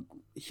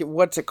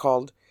 What's it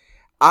called?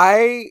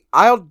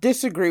 I'll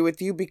disagree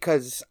with you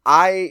because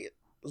I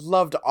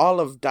loved all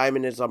of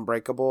Diamond is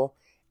Unbreakable,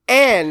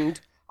 and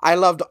I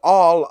loved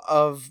all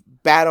of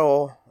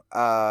Battle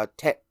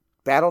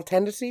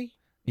Tendency.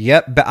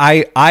 Yep, but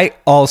I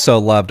also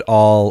loved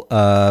all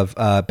of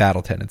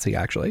Battle Tendency,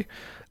 actually.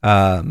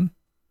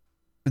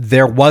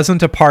 There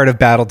wasn't a part of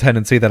Battle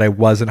Tendency that I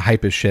wasn't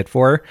hype as shit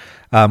for,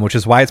 which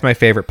is why it's my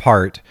favorite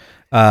part.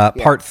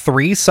 Part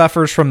 3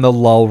 suffers from the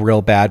lull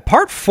real bad.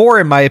 Part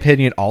 4, in my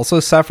opinion, also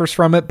suffers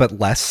from it, but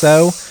less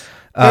so.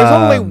 There's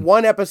only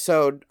one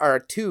episode, or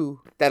 2,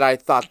 that I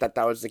thought that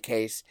was the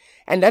case,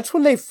 and that's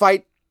when they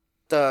fight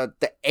the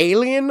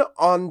alien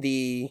on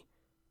the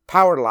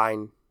power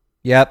line.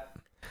 Yep.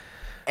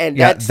 And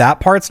that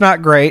part's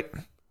not great.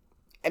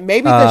 And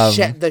maybe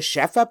the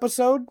chef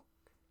episode.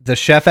 The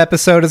chef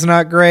episode is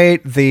not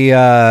great.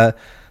 The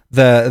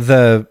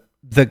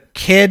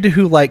kid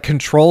who like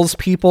controls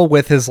people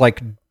with his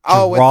like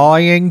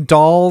drawing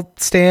doll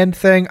stand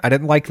thing. I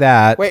didn't like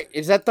that. Wait,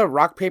 is that the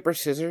rock paper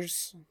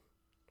scissors?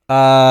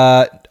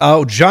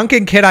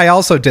 Junkin Kid I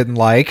also didn't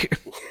like.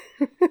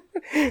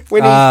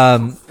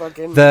 When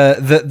fucking...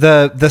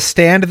 the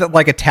stand that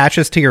like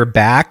attaches to your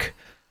back.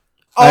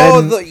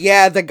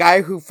 The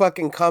guy who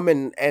fucking come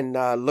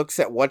and looks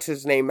at what's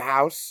his name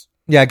house.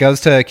 Yeah,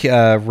 goes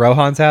to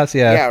Rohan's house.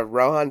 Yeah,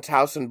 Rohan's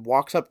house and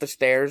walks up the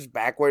stairs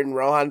backward, and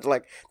Rohan's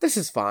like, "This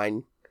is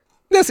fine."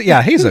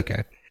 He's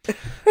okay.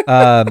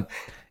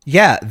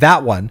 That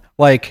one.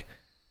 Like,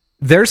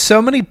 there's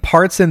so many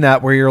parts in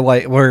that where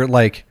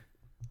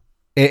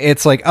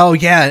it's like, oh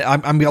yeah,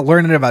 I'm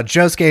learning about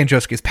Josuke and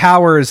Josuke's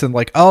powers, and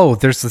like, oh,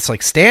 there's this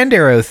like stand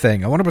arrow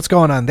thing. I wonder what's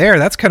going on there.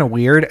 That's kind of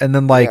weird. And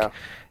then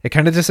it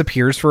kind of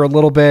disappears for a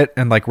little bit,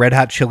 and like Red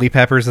Hot Chili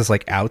Peppers is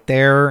like out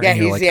there. Yeah,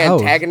 and he's the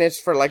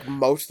antagonist for like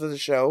most of the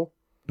show.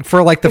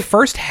 For like the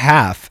first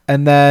half,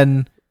 and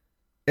then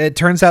it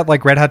turns out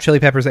like Red Hot Chili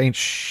Peppers ain't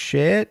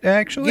shit,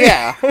 actually.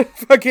 Yeah,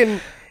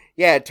 fucking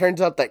yeah. It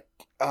turns out that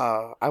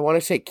I want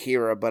to say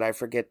Kira, but I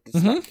forget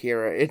it's not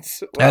Kira.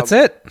 It's that's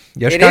it.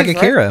 Yoshikage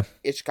Kira.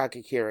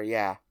 Yoshikage Kira.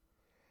 Yeah.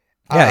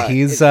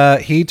 Yeah,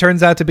 he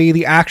turns out to be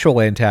the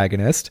actual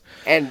antagonist,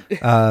 and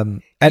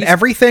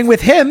everything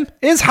with him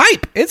is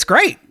hype. It's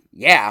great.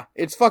 Yeah,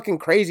 it's fucking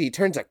crazy. He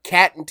turns a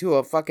cat into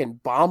a fucking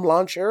bomb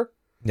launcher.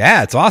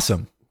 Yeah, it's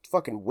awesome. It's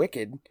fucking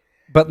wicked.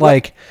 But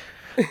like,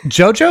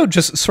 JoJo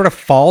just sort of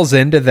falls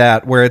into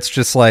that where it's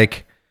just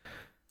like,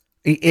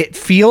 it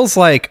feels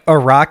like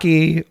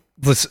Araki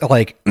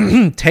like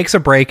takes a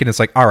break and it's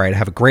like, all right, I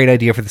have a great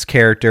idea for this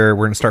character.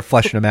 We're gonna start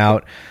fleshing him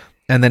out,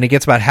 and then he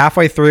gets about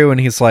halfway through and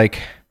he's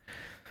like,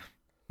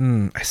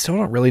 I still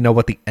don't really know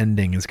what the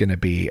ending is going to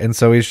be. And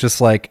so he's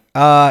just like,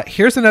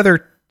 here's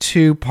another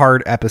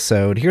 2-part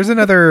episode. Here's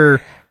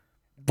another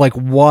like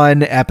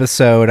 1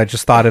 episode. I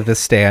just thought of this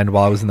stand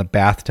while I was in the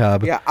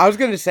bathtub. Yeah, I was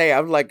going to say,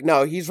 I'm like,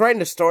 no, he's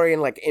writing a story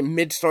and like in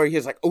mid-story,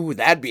 he's like, ooh,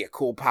 that'd be a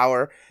cool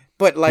power.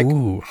 But like,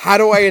 how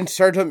do I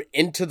insert him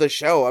into the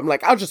show? I'm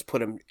like, I'll just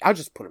put him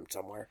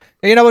somewhere.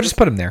 You know, we'll just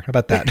put him there. How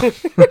about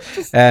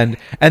that?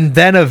 and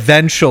then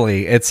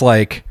eventually it's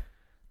like,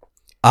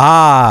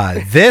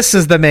 this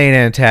is the main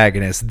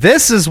antagonist.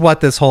 This is what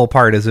this whole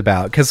part is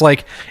about. Because,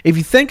 like, if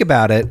you think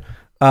about it,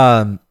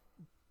 for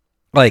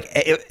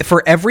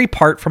every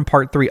part from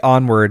part 3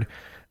 onward,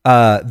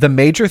 the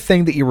major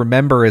thing that you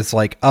remember is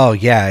like, oh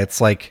yeah,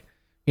 it's like,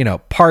 you know,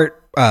 part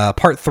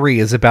 3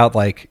 is about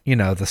like, you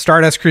know, the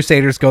Stardust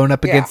Crusaders going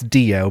up against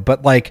Dio,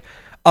 but like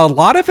a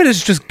lot of it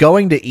is just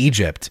going to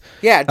Egypt.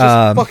 Yeah,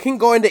 just fucking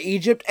going to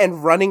Egypt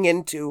and running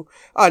into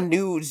a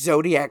new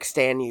Zodiac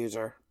Stan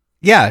user.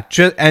 Yeah,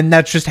 and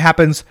that just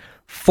happens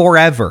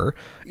forever.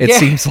 It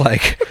seems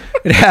like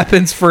it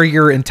happens for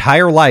your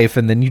entire life,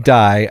 and then you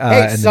die,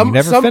 and then you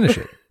never finish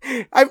it.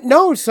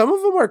 No, some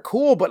of them are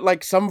cool, but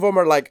like some of them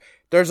are like,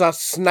 there's a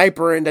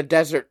sniper in the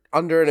desert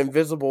under an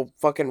invisible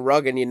fucking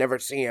rug, and you never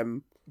see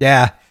him.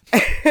 Yeah.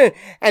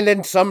 And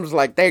then some's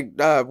like,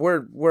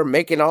 we're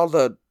making all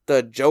the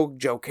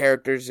JoJo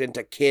characters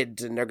into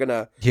kids, and they're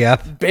gonna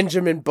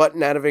Benjamin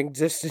Button out of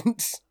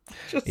existence.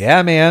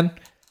 Yeah, man.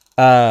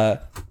 And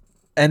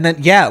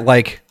then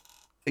like,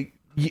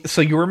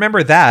 so you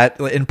remember that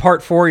in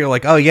part 4, you're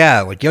like, oh yeah,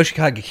 like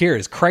Yoshikage Kira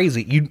is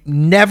crazy. You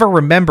never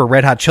remember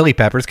Red Hot Chili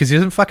Peppers because it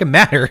doesn't fucking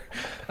matter.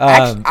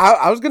 Actually,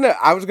 I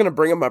was gonna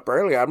bring him up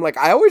earlier. I'm like,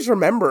 I always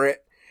remember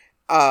it.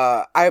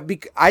 I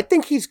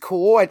think he's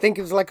cool. I think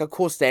it's like a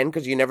cool stand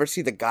because you never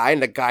see the guy,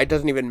 and the guy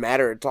doesn't even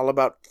matter. It's all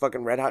about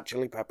fucking Red Hot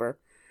Chili Pepper.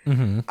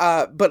 Mm-hmm.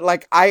 But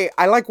like I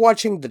like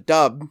watching the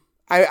dub.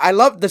 I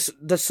love this.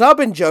 The sub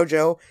in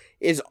JoJo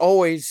is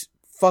always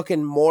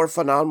fucking more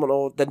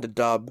phenomenal than the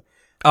dub.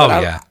 Oh,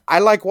 yeah. I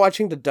like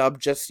watching the dub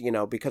just,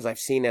 because I've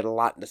seen it a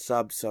lot in the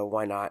sub, so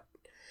why not?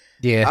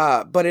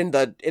 Yeah. But in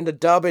the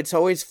dub, it's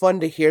always fun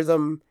to hear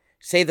them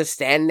say the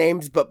stand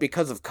names, but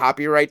because of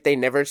copyright, they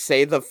never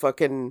say the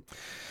fucking,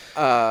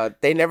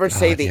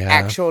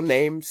 actual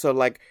name. So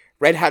like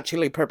Red Hot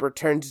Chili Pepper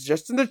turns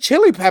just into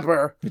Chili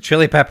Pepper. The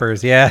Chili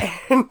Peppers, yeah.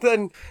 And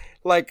then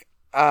like,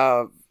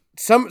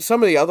 some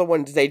of the other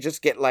ones, they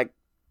just get like,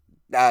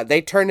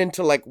 they turn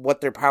into like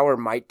what their power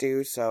might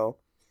do, so...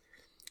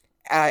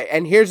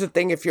 and here's the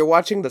thing, if you're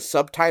watching the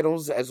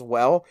subtitles as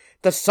well,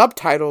 the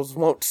subtitles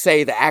won't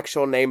say the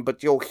actual name,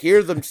 but you'll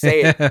hear them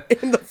say it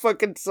in the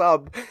fucking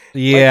sub.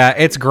 Yeah,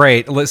 it's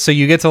great. So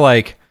you get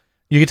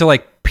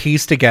to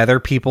piece together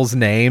people's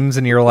names,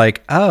 and you're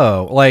like,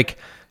 oh, like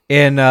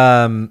in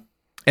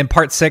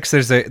part 6,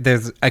 there's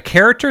a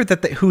character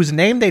whose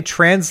name they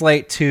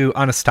translate to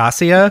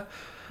Anastasia.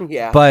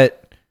 Yeah.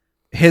 But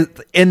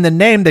in the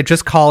name they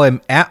just call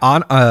him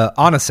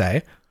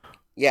Anase.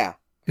 Yeah.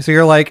 So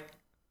you're like,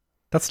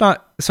 that's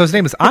not, so his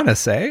name is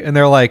Anase, and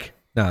they're like,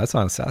 no, that's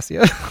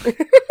Anastasia.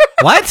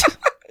 What?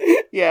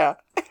 Yeah.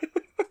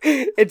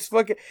 It's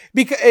fucking,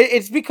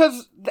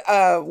 because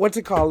what's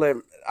it called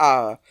him?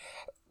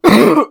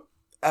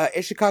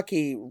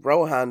 Ishikaki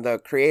Rohan, the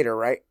creator,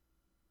 right?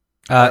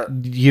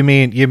 You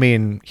mean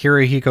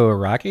Hirohiko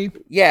Araki?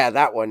 Yeah,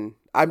 that one.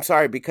 I'm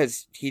sorry,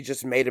 because he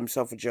just made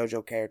himself a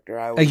JoJo character.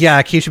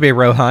 Yeah, Kishibe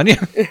Rohan.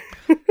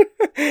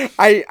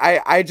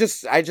 I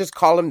just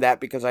call him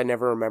that because I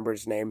never remember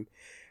his name.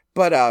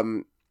 But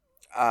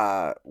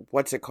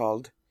what's it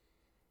called?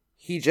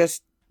 He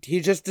just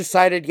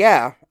decided,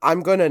 yeah,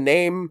 I'm gonna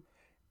name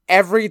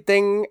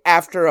everything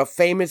after a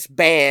famous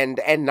band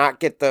and not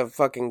get the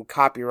fucking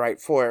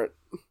copyright for it.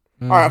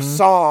 Mm-hmm. Or a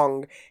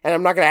song, and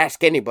I'm not gonna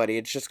ask anybody.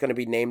 It's just gonna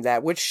be named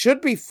that, which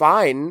should be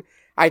fine.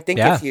 I think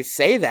if you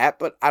say that,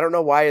 but I don't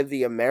know why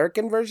the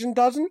American version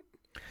doesn't.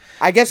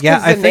 I guess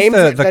I think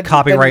the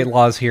copyright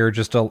laws here are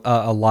just a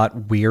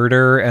lot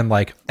weirder, and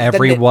like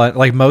everyone,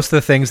 like most of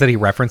the things that he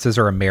references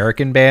are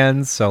American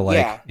bands, so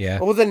like yeah.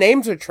 Well, the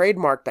names are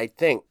trademarked, I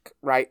think,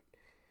 right?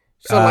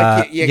 So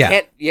like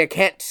you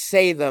can't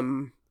say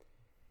them.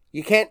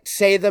 You can't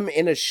say them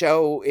in a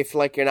show if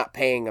like you're not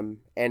paying him,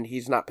 and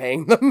he's not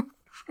paying them.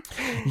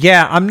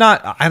 Yeah,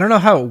 I don't know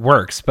how it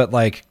works, but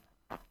like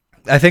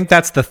I think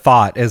that's the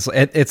thought.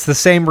 It's the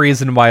same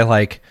reason why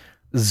like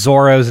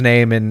Zoro's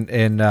name in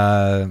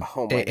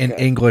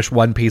English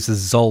One Piece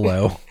is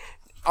Zolo.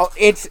 Oh,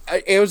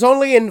 it was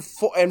only in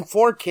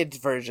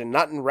 4Kids version,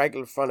 not in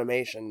regular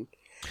Funimation.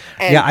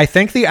 And yeah, I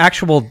think the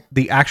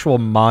actual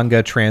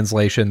manga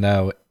translation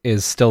though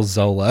is still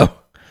Zolo.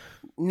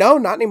 No,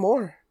 not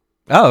anymore.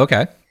 Oh,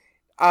 okay.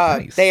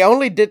 Nice. They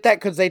only did that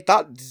because they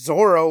thought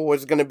Zoro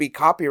was going to be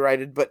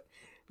copyrighted, but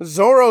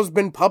Zoro's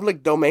been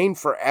public domain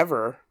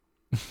forever.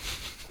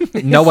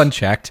 No one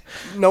checked.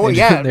 No one,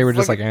 yeah. They were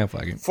just like,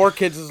 fucking.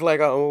 4Kids is like,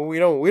 oh, we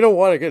don't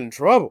want to get in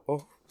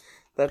trouble.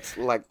 That's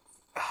like,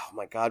 oh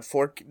my god,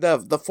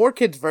 the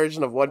 4Kids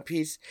version of One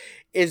Piece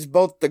is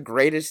both the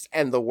greatest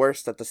and the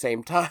worst at the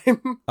same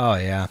time. Oh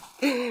yeah,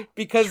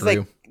 because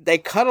they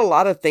cut a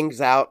lot of things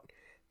out.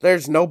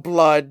 There's no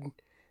blood.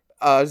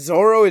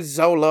 Zoro is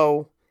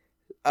Zolo.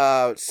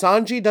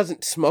 Sanji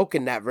doesn't smoke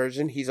in that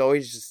version. He's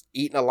always just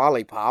eating a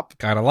lollipop.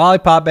 Got a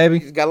lollipop, baby.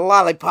 He's got a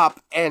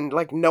lollipop, and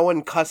like no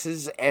one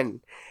cusses,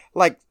 and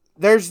like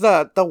there's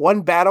the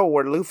one battle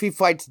where Luffy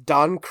fights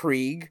Don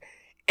Krieg,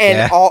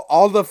 and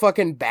all the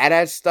fucking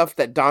badass stuff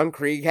that Don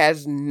Krieg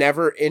has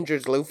never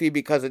injures Luffy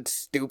because it's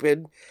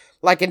stupid.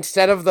 Like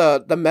instead of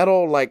the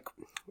metal like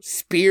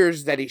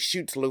spears that he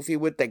shoots Luffy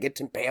with that gets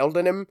impaled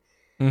in him,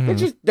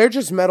 they're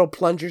just metal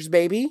plungers,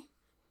 baby.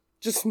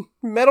 Just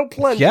metal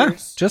plungers. Yeah,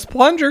 just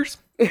plungers.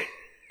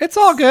 It's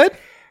all good.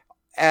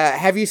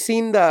 Have you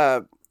seen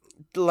the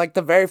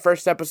very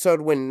first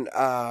episode when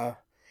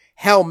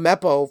Hell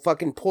Meppo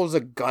fucking pulls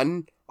a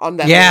gun on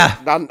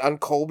that on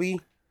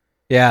Colby?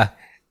 Yeah.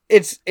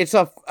 it's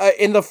a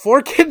in the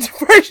 4Kids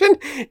version,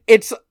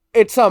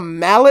 it's a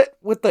mallet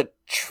with a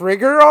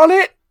trigger on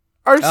it,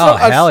 or so. Oh,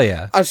 hell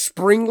yeah! A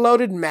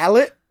spring-loaded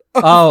mallet.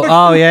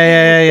 Oh,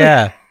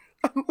 yeah.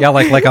 Yeah,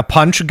 like a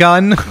punch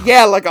gun.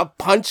 Yeah, like a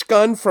punch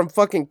gun from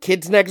fucking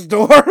Kids Next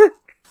Door.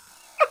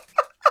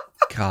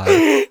 God.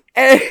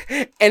 And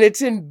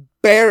it's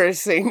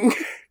embarrassing.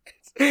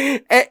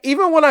 And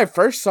even when I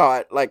first saw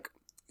it, like,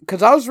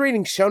 because I was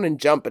reading Shonen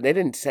Jump and they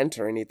didn't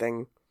censor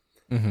anything.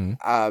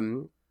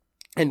 Mm-hmm.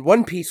 And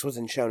One Piece was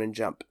in Shonen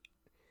Jump.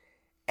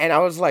 And I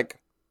was like,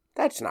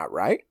 that's not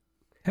right.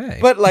 Hey.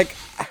 But, like,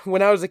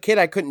 when I was a kid,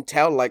 I couldn't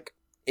tell, like,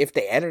 if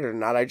they edited or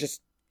not.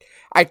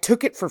 I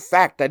took it for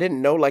fact. I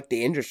didn't know, like,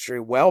 the industry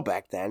well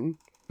back then.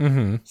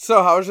 Mm-hmm.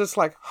 So I was just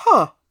like,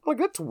 like,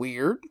 that's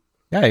weird.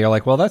 Yeah, you're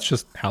like, well, that's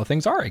just how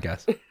things are, I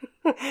guess.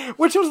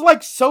 Which was,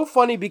 like, so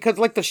funny because,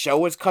 like, the show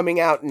was coming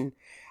out and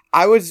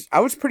I was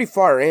pretty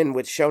far in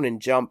with Shonen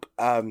Jump.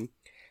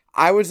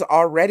 I was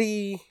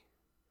already,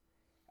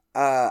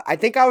 I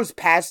think I was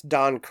past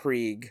Don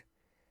Krieg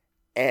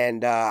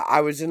and,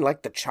 I was in,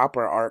 like, the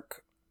Chopper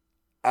arc,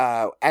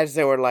 as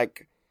they were,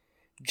 like,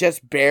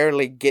 just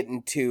barely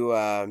getting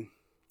to,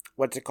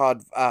 what's it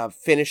called?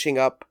 Finishing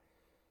up,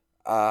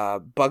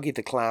 Buggy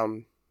the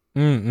Clown.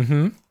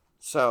 Mm-hmm.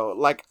 So,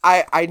 like,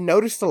 I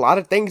noticed a lot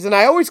of things, and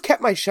I always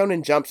kept my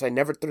Shonen Jumps. I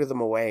never threw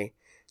them away.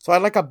 So I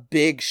had, like, a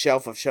big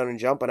shelf of Shonen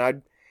Jump,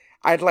 and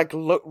I'd like,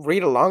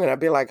 read along, and I'd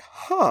be like,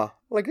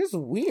 like, this is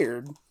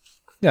weird.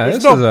 Yeah,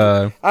 There's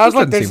I was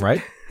like, doesn't seem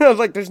right. I was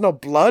like, there's no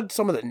blood.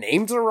 Some of the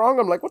names are wrong.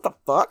 I'm like, what the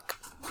fuck?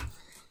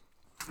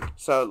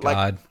 So, like,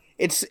 God.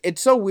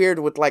 it's so weird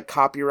with, like,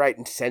 copyright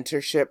and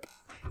censorship.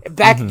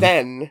 Back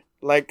then,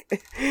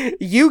 like,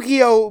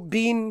 Yu-Gi-Oh!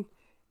 Being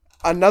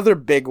another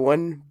big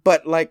one,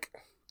 but, like...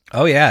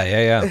 Oh,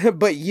 yeah.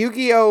 But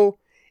Yu-Gi-Oh!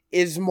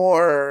 Is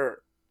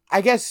more...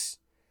 I guess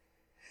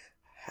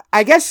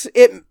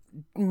it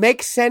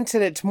makes sense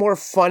and it's more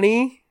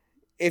funny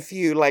if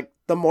you, like,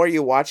 the more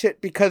you watch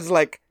it, because,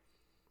 like,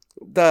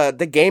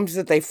 the games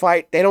that they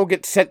fight, they don't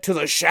get sent to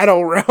the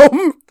Shadow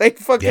Realm. They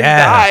fucking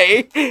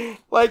die.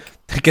 Like,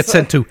 they get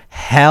sent to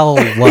hell.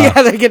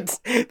 Yeah, they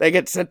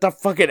get sent to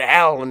fucking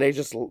hell, and they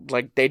just,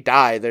 like, they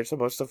die. They're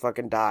supposed to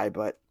fucking die,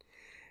 but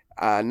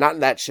not in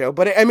that show.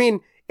 But I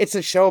mean, it's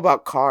a show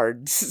about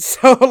cards,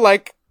 so,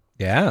 like,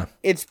 yeah,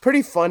 it's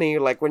pretty funny.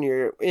 Like,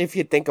 if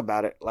you think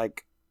about it,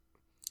 like,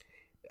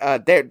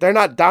 they're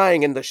not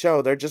dying in the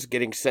show; they're just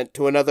getting sent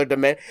to another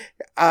dimension.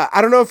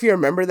 I don't know if you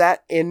remember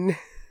that in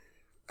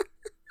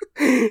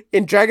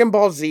in Dragon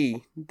Ball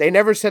Z, they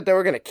never said they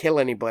were gonna kill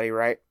anybody,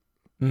 right?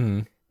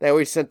 Mm-hmm. They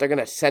always said they're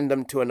gonna send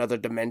them to another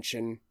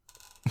dimension.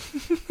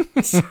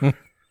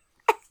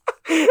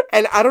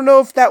 And I don't know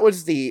if that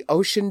was the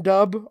Ocean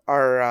dub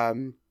or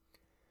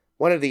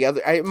one of the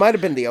other. It might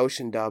have been the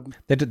Ocean dub.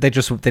 They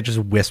just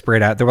whisper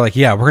it out. They were like,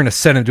 "Yeah, we're gonna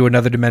send him to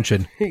another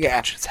dimension." Yeah,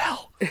 it's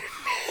hell.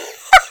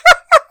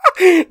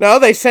 No,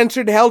 they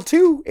censored hell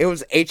too. It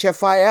was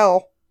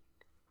HFIL.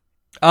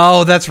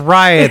 Oh, that's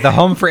right. The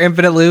Home for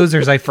Infinite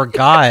Losers. I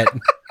forgot.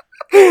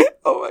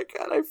 Oh my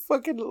god, I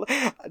fucking...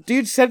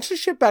 Dude,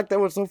 censorship back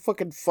then was so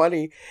fucking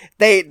funny.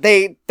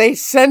 They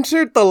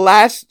censored the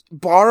last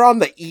bar on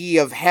the E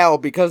of hell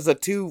because the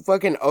two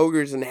fucking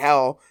ogres in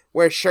hell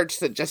wear shirts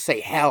that just say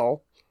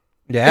hell.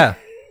 Yeah.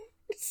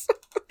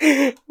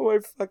 Oh my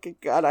fucking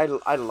god,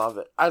 I love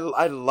it. I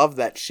love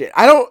that shit.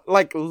 I don't,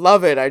 like,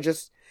 love it.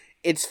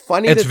 It's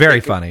funny. It's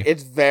very funny.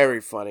 It's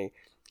very funny.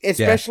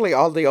 Especially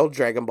all the old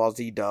Dragon Ball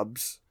Z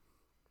dubs.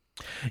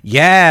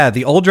 Yeah,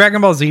 the old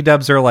Dragon Ball Z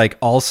dubs are, like,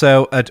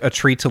 also a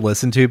treat to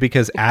listen to,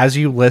 because as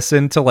you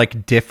listen to,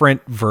 like,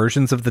 different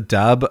versions of the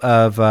dub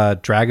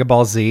of Dragon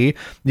Ball Z,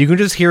 you can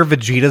just hear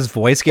Vegeta's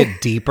voice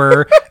get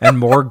deeper and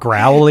more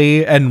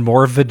growly and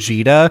more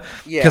Vegeta.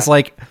 Because,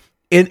 like,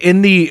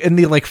 in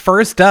the like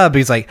first dub,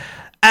 he's like,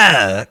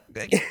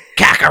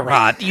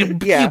 Kakarot, you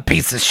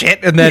piece of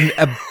shit. And then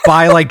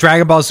by, like,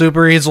 Dragon Ball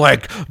Super, he's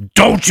like,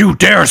 don't you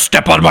dare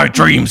step on my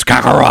dreams,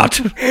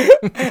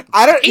 Kakarot.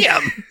 I don't...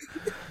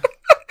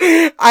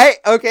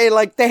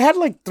 like, they had,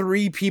 like,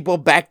 3 people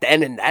back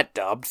then in that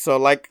dub, so,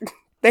 like,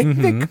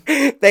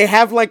 they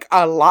have, like,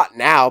 a lot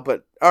now,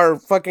 or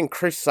fucking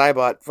Chris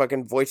Saibot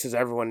fucking voices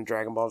everyone in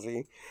Dragon Ball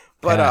Z.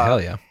 But, hell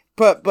yeah.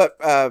 But,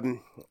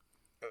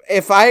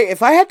 if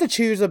I had to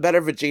choose a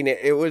better Vegeta,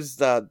 it was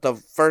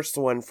the first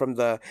one from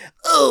the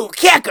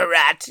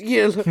Kakarot.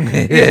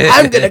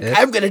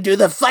 I'm gonna do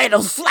the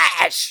final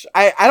flash.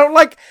 I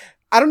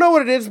don't know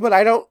what it is, but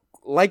I don't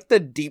like the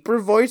deeper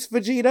voice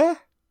Vegeta.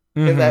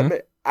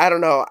 I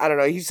don't know.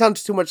 He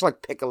sounds too much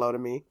like Piccolo to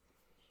me.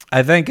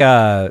 I think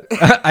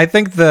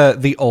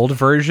the old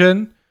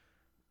version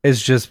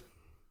is just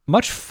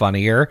much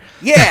funnier.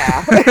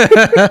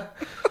 Yeah.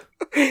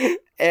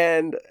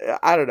 And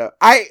I don't know.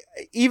 I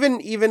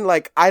even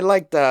like, I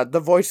like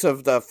the voice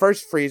of the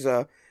first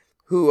Frieza,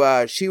 who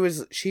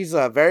she's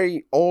a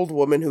very old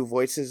woman who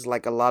voices,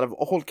 like, a lot of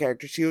old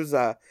characters. She was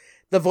the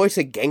voice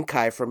of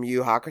Genkai from Yu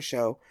Yu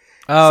Hakusho.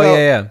 Oh, so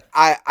yeah.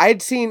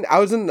 I'd seen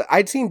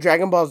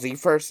Dragon Ball Z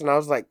first, and I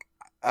was like,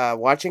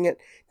 watching it.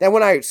 Then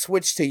when I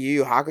switched to Yu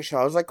Yu Hakusho,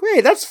 I was like,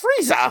 wait, that's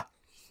Frieza.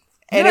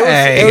 And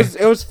Yay.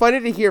 it was funny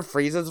to hear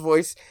Frieza's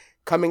voice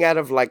coming out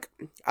of like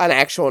an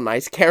actual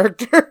nice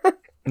character.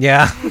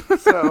 Yeah.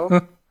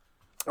 So,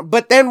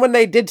 but then when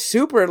they did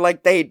Super,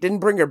 like they didn't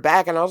bring her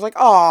back, and I was like,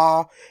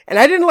 "Aw!" And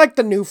I didn't like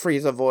the new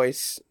Frieza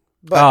voice.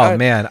 But,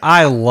 man,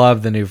 I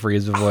love the new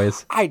Frieza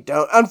voice. I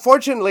don't.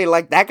 Unfortunately,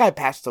 like that guy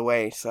passed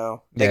away,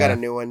 so they got a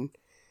new one.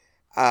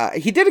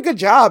 He did a good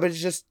job. It's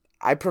just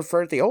I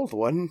prefer the old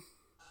one.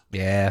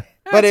 Yeah,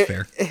 but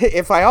fair.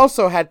 If I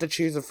also had to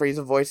choose a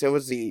Frieza voice, it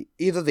was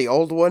either the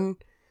old one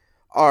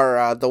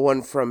or the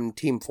one from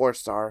Team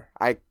 4-Star.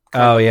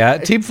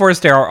 Team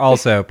 4-Star are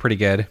also pretty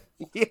good.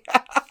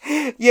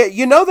 Yeah,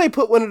 you know they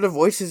put one of the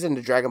voices in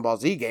the Dragon Ball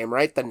Z game,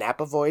 right? The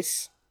Nappa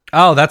voice.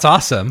 Oh, that's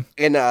awesome.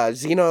 In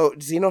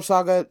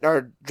Xenosaga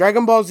or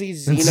Dragon Ball Z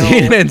and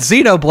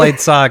Xenoblade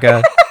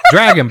Saga,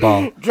 Dragon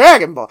Ball.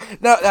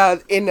 No,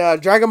 in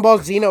Dragon Ball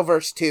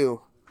Xenoverse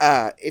 2,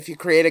 if you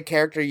create a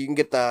character, you can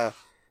get the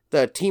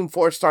Team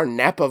 4-Star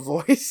Nappa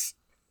voice.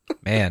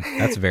 Man,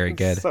 that's very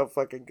good. So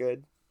fucking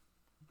good.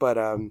 But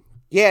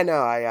yeah, no,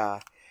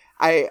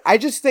 I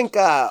just think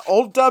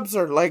old dubs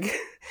are like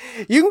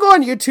you can go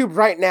on YouTube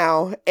right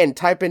now and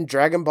type in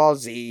Dragon Ball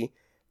Z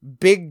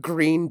Big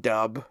Green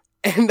dub,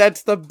 and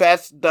that's the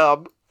best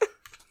dub.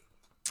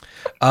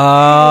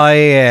 Oh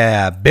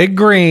yeah, Big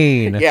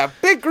Green. Yeah,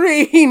 Big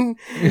Green.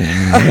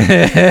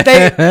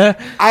 I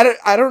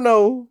don't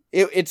know.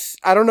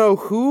 I don't know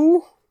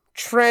who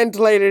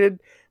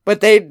translated,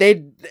 but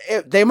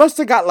they must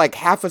have got like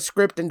half a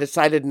script and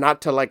decided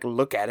not to like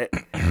look at it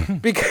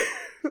because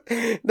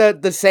the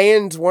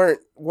Saiyans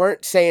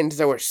weren't Saiyans.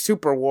 They were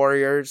super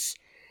warriors,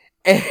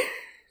 and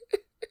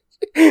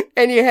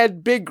you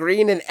had Big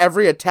Green, and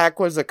every attack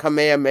was a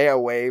Kamehameha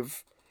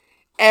wave.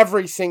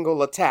 Every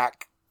single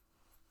attack.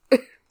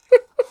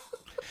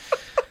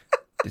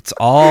 It's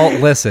all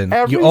listen.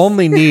 You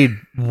only need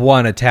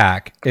one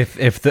attack.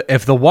 If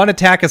the one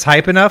attack is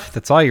hype enough,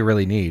 that's all you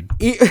really need.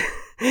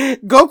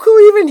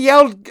 Goku even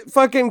yelled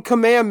fucking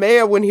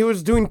Kamehameha when he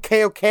was doing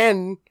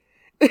Kaioken.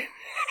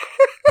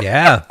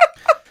 Yeah.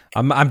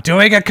 I'm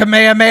doing a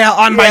Kamehameha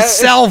on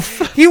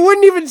myself. He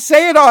wouldn't even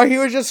say it all. He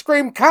would just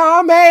scream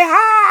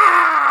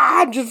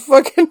Kamehameha, just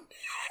fucking.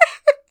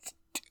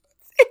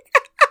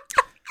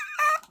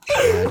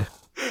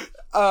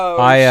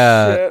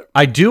 God.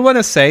 I do want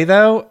to say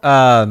though,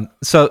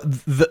 so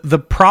the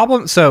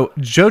problem, so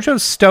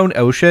JoJo's Stone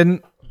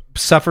Ocean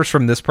suffers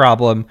from this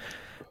problem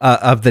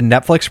of the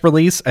Netflix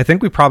release. I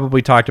think we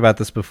probably talked about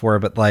this before,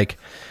 but like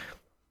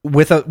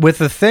with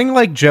a thing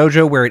like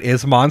JoJo where it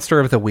is Monster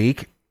of the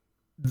Week,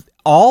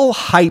 all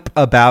hype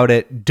about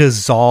it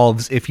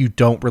dissolves if you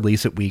don't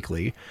release it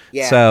weekly.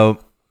 Yeah. So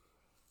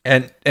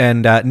and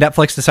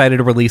Netflix decided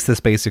to release this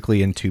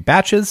basically in 2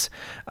 batches,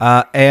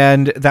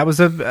 and that was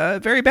a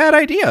very bad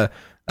idea.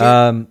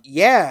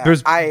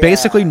 There's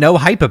basically no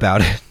hype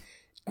about it.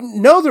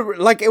 No,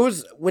 it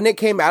was when it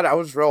came out, I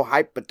was real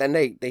hyped, but then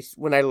they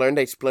when I learned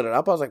they split it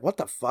up, I was like, what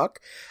the fuck?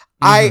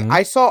 Mm-hmm.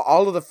 I saw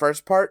all of the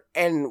first part,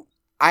 and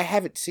I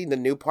haven't seen the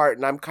new part,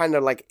 and I'm kind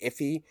of like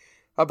iffy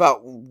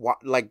about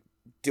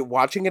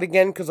watching it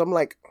again, because I'm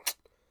like,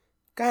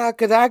 God,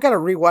 because I gotta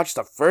rewatch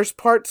the first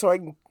part so I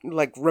can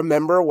like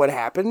remember what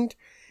happened.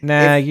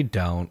 Nah, you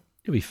don't.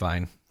 You'll be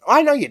fine.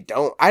 I know you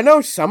don't. I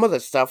know some of the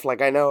stuff.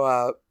 Like I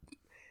know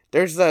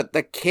there's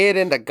the kid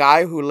and the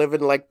guy who live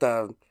in like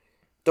the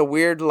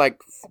weird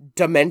like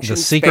dimension,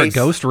 the secret space.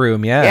 Ghost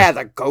room. Yeah,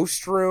 the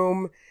ghost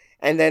room,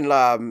 and then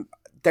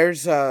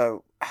there's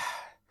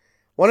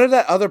one of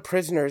the other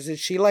prisoners. Is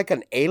she like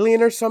an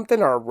alien or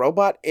something, or a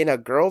robot in a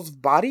girl's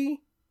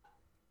body?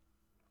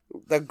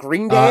 The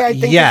Green Day, I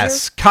think.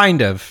 Yes,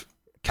 kind of.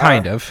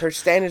 Her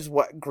stand is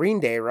what? Green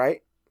Day,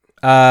 right?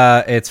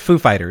 It's Foo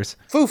Fighters.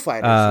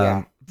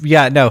 Yeah.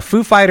 Yeah, no,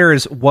 Foo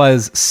Fighters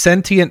was a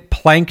sentient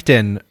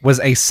plankton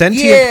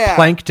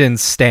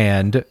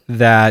stand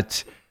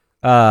that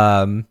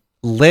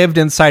lived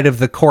inside of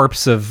the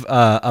corpse of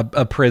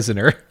a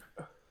prisoner.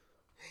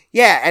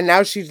 Yeah, and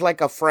now she's like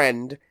a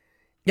friend.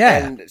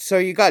 Yeah. And so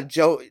you got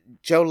not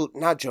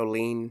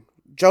Jolene.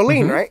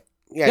 Jolene, mm-hmm. Right?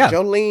 Yeah,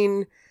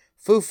 Jolene,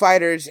 Foo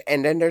Fighters,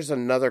 and then there's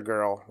another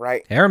girl,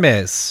 right?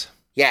 Hermes.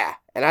 Yeah,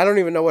 and I don't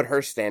even know what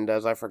her stand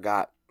does. I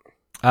forgot.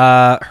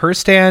 Her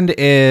stand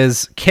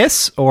is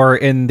Kiss, or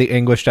in the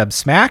English dub,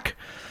 Smack.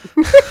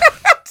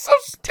 So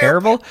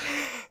terrible.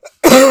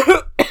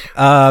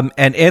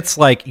 And it's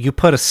like you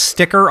put a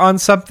sticker on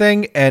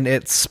something and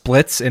it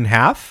splits in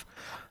half.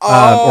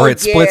 Or it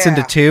splits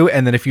into 2,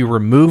 and then if you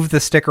remove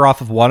the sticker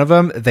off of one of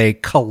them, they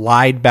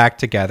collide back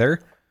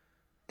together.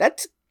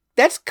 That's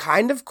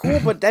kind of cool,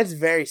 but that's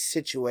very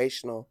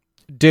situational.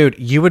 Dude,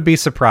 you would be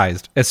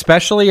surprised.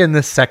 Especially in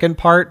the second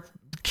part,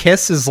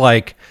 Kiss is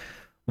like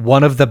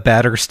one of the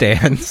better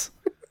stands.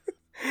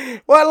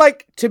 Well,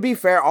 like, to be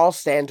fair, all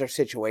stands are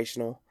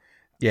situational.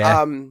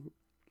 Yeah.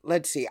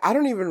 Let's see. I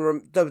don't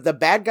even the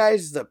bad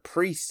guy's the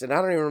priest, and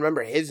I don't even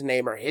remember his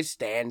name or his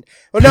stand.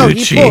 Well, no,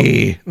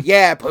 Poochie.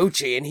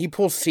 Poochie, and he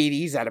pulls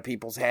CDs out of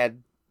people's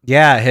head.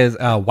 Yeah, his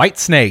White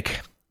Snake.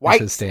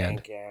 White his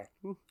stand. snake, yeah.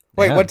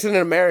 Wait, what's an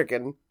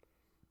American?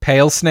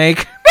 Pale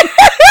snake.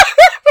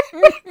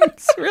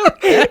 It's really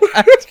bad.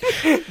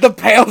 The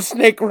pale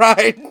snake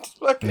ride.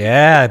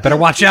 Yeah, better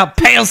watch out.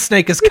 Pale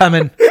snake is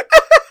coming.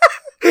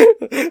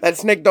 That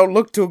snake don't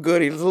look too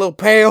good. He's a little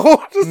pale.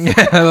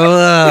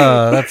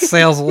 That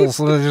snake's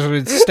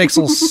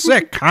a little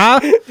sick,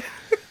 huh?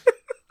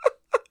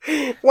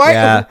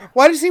 Why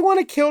does he want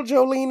to kill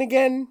Jolene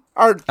again?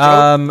 Or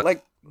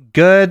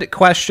good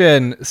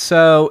question.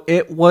 So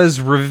it was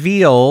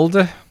revealed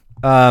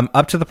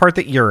up to the part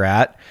that you're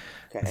at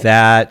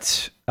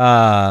that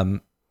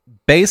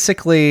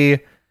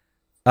basically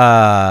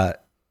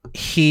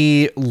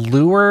he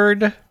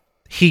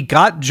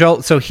got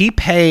Joel, so he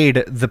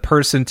paid the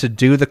person to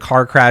do the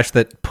car crash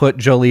that put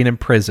Jolene in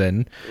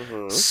prison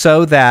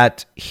so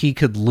that he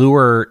could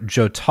lure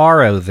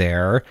Jotaro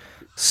there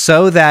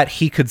so that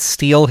he could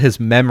steal his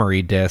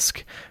memory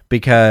disk,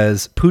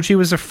 because Pucci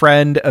was a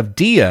friend of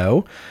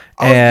Dio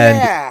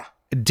and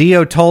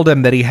Dio told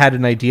him that he had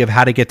an idea of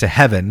how to get to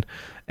heaven,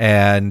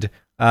 and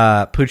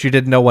Pucci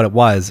didn't know what it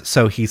was,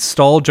 so he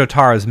stole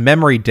Jotaro's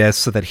memory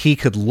disk so that he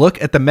could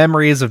look at the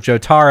memories of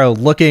Jotaro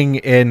looking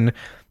in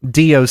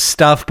Dio's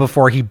stuff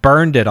before he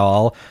burned it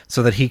all,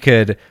 so that he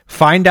could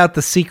find out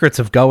the secrets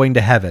of going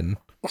to heaven.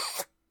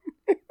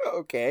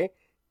 Okay.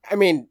 I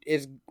mean,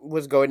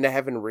 was going to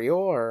heaven real,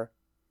 or?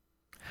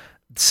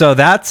 So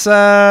that's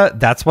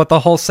what the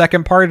whole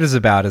second part is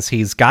about, is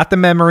he's got the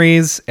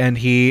memories and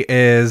he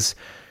is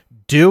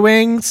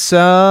doing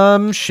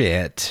some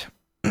shit.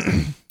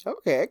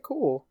 Okay,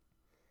 cool.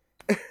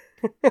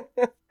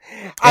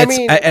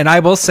 And I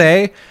will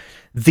say,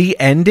 the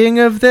ending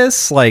of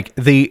this, like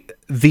the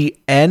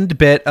end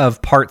bit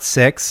of part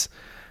 6,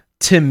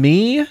 to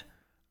me,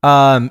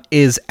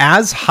 is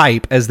as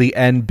hype as the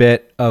end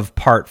bit of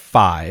part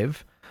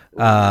 5.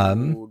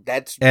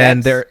 That's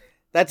a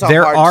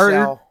hard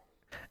sell.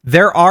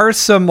 There are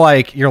some,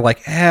 like, you're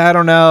like, I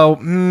don't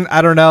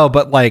know,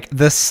 but like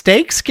the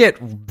stakes get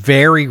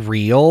very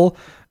real.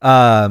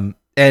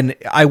 And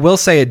I will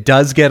say it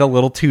does get a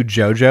little too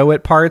JoJo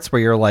at parts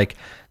where you're like,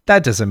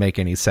 that doesn't make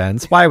any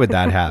sense. Why would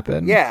that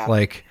happen? Yeah.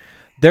 Like,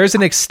 there's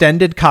an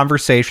extended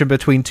conversation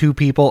between two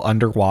people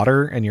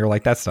underwater, and you're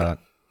like,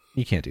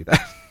 you can't do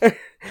that.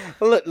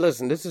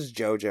 Listen, this is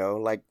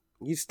JoJo. Like,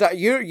 you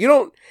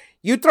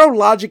throw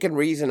logic and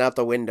reason out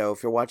the window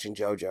if you're watching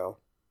JoJo.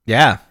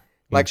 Yeah.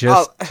 Like,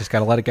 just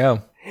gotta let it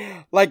go.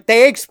 Like,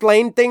 they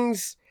explain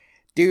things.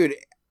 Dude,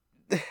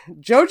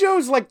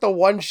 JoJo's like the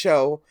one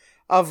show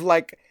of,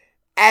 like,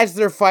 as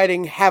they're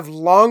fighting, have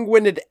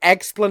long-winded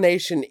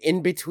explanation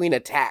in between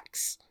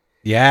attacks.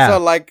 Yeah. So,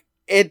 like,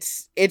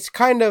 it's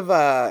kind of,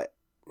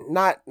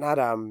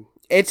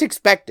 it's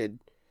expected.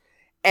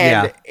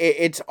 And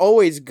it's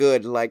always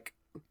good. Like,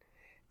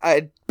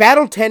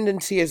 Battle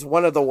Tendency is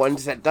one of the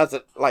ones that does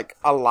it, like,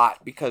 a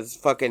lot, because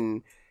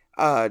fucking,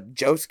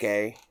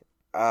 Josuke,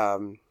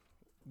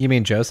 you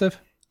mean Joseph?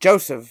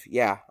 Joseph,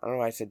 yeah. I don't know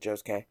why I said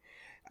Josuke.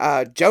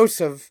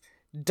 Joseph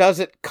does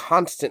it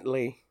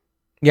constantly.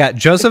 Yeah,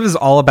 Joseph is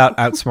all about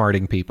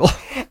outsmarting people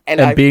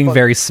and being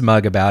very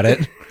smug about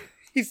it.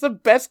 He's the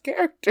best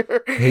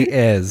character. He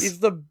is. He's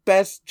the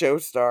best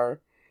Joestar.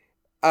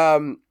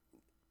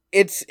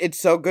 It's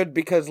so good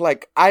because,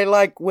 like, I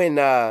like when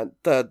the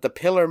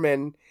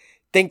Pillarmen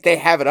think they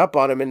have it up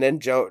on him, and then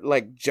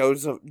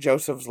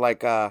Joseph's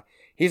like,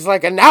 he's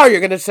like, and now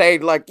you're gonna say,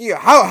 like,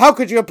 how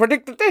could you have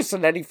predicted this?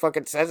 And then he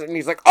fucking says it, and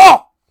he's like,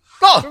 oh!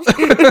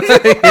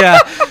 Yeah,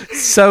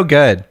 so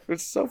good.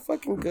 It's so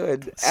fucking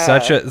good.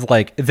 Such a,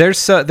 like,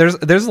 there's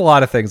a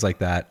lot of things like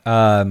that.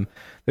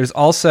 There's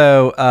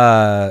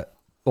also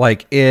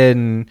like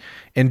in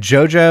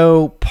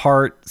JoJo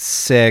Part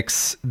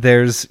 6,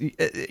 there's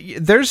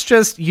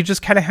just, you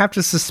just kind of have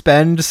to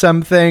suspend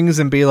some things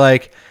and be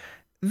like,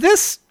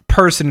 this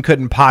person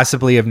couldn't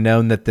possibly have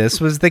known that this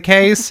was the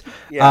case.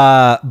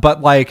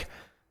 But like,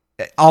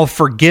 I'll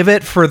forgive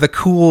it for the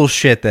cool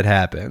shit that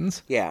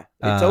happens. Yeah.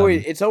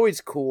 It's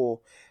always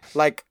cool.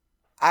 Like,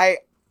 I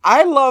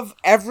love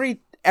every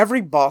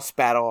boss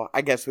battle,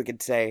 I guess we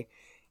could say,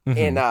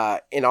 in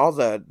all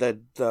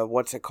the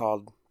what's it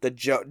called? The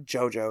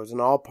JoJo's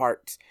and all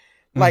parts.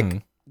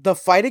 Like, the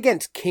fight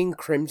against King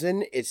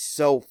Crimson is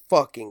so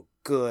fucking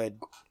good.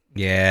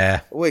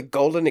 Yeah. With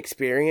Golden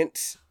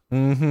Experience.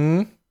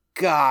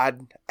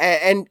 God.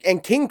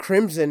 And King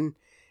Crimson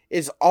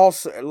is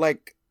also,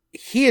 like,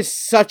 he is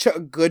such a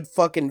good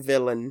fucking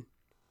villain.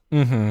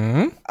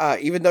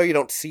 Even though you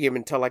don't see him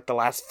until, like, the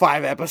last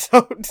 5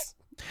 episodes.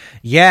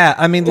 Yeah,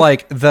 I mean,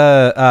 like,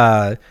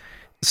 so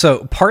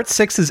part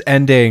 6's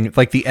ending,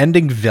 like, the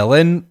ending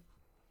villain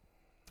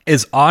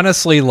is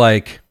honestly,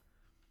 like,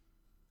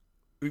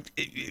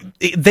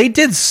 they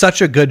did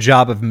such a good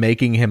job of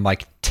making him,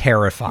 like,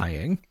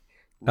 terrifying.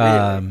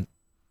 Really?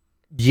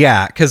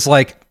 Yeah, because,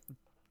 like,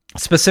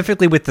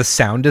 specifically with the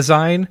sound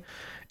design,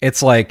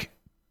 it's like,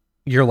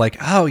 you're like,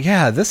 oh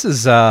yeah, this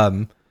is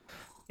this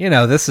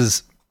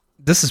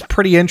is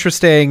pretty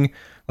interesting.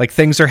 Like,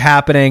 things are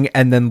happening,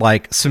 and then,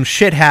 like, some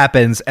shit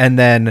happens, and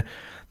then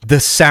the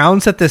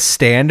sounds that this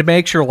stand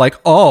makes, you're like,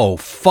 oh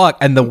fuck.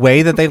 And the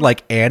way that they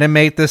like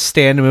animate this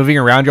stand moving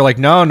around, you're like,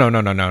 no.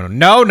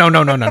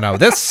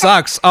 This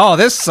sucks. Oh,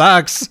 this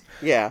sucks.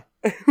 Yeah.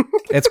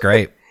 It's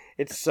great.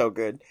 It's so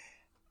good.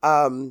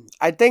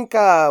 I think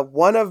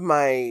one of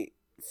my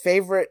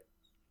favorite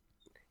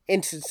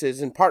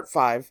instances in part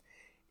 5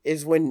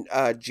 is when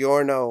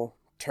Giorno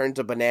turns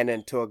a banana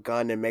into a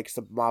gun and makes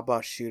the mob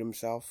boss shoot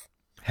himself.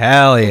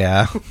 Hell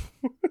yeah.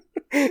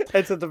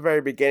 That's at the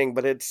very beginning,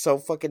 but it's so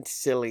fucking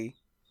silly.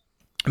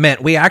 Man,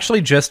 we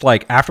actually just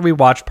like after we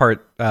watched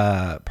part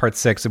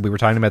 6 and we were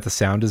talking about the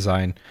sound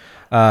design,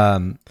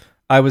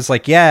 I was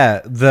like,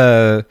 yeah,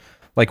 the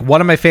like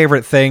one of my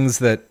favorite things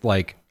that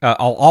like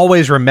I'll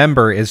always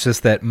remember is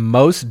just that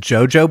most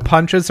JoJo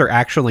punches are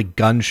actually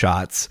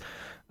gunshots.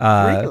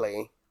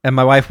 Really? And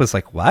my wife was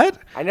like, "What?"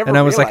 And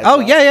I was like, "Oh,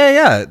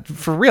 yeah,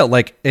 for real."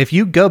 Like, if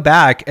you go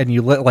back and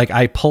you like,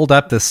 I pulled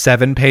up the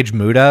 7-page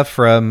Muda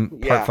from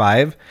part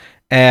 5,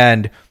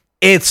 and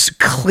it's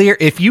clear.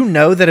 If you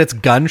know that it's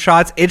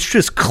gunshots, it's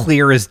just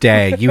clear as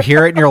day. You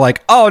hear it and you're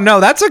like, "Oh no,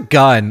 that's a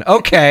gun."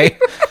 Okay.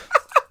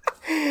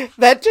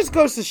 That just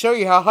goes to show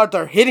you how hard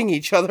they're hitting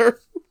each other.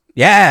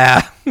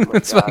 Yeah,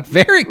 it's like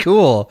very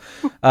cool.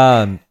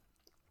 But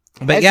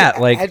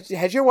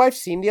has your wife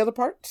seen the other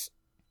parts?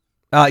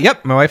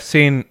 Yep, my wife's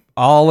seen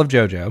all of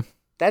JoJo.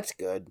 That's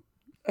good.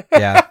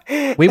 Yeah,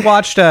 we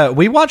watched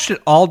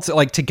it all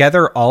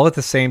together, all at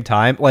the same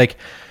time. Like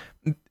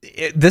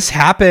this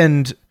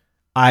happened,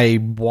 I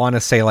want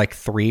to say like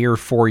 3 or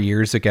 4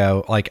 years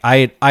ago. Like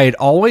I had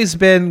always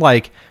been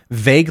like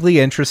vaguely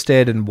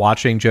interested in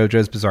watching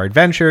JoJo's Bizarre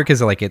Adventure because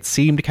like it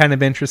seemed kind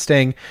of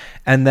interesting,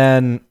 and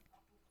then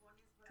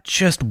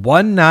just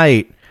one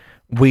night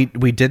we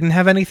didn't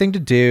have anything to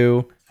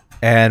do.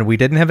 And we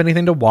didn't have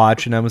anything to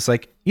watch, and I was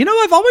like,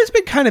 I've always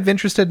been kind of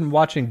interested in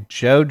watching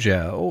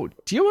JoJo.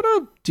 Do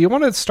you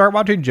want to start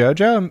watching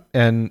JoJo?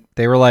 And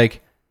they were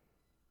like,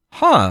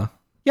 huh?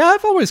 Yeah,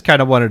 I've always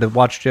kind of wanted to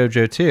watch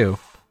JoJo too.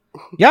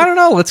 Yeah, I don't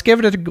know. Let's give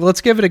it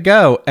a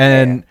go.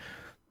 And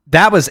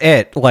that was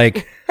it.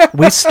 Like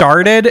we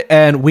started,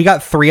 and we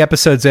got 3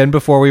 episodes in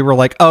before we were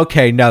like,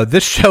 okay, no,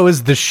 this show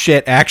is the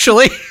shit.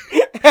 Actually,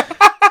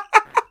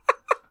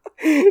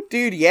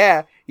 dude,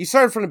 yeah, you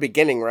started from the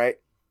beginning, right?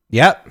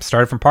 Yep,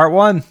 started from part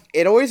 1.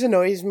 It always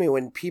annoys me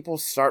when people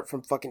start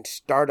from fucking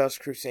Stardust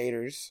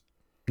Crusaders.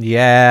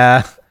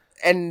 Yeah.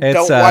 And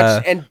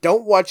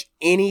don't watch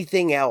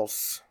anything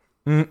else.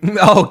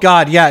 Oh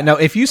god, yeah. No,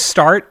 if you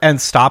start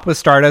and stop with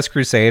Stardust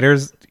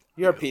Crusaders,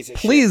 you're a piece of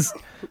shit.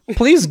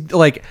 Please,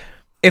 like,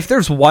 if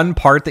there's one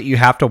part that you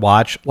have to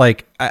watch,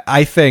 like,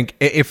 I think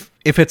if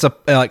it's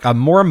a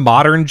more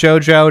modern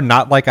JoJo,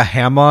 not like a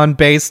Hamon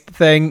based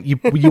thing,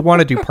 you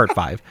want to do part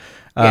 5.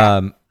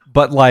 Yeah.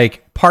 But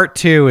like part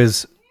 2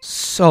 is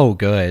so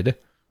good.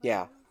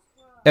 Yeah.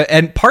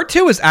 And part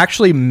 2 is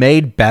actually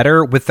made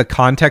better with the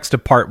context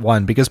of part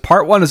 1, because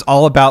part 1 is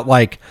all about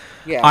like,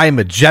 I'm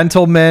a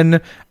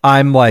gentleman.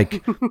 I'm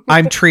like,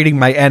 I'm treating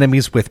my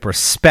enemies with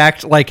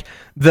respect. Like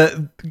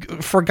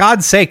for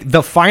God's sake,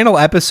 the final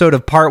episode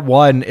of part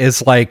 1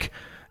 is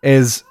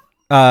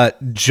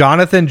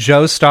Jonathan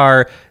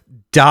Joestar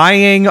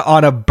dying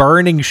on a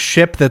burning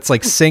ship that's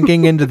like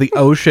sinking into the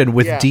ocean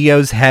with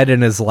Dio's head in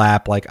his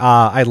lap. Like,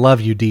 I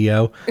love you,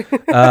 Dio.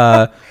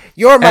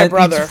 You're my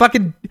brother.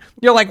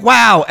 You're like,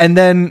 wow. And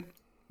then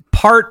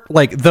for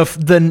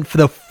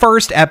the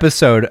first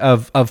episode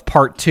of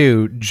part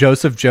 2,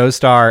 Joseph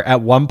Joestar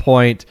at one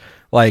point,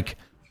 like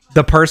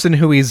the person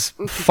who he's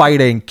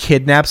fighting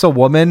kidnaps a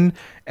woman,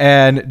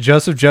 and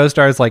Joseph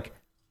Joestar is like,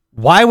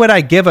 why would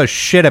I give a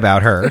shit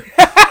about her?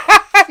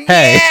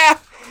 Hey. Yeah.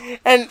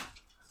 And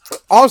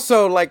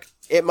also, like,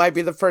 it might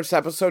be the first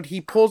episode, he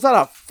pulls out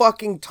a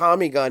fucking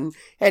Tommy gun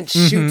and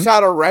shoots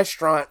out a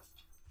restaurant.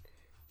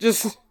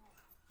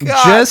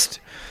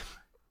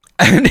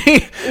 And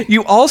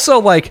you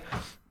also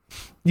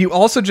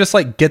just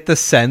like get the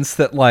sense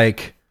that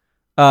like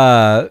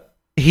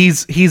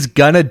he's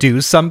gonna do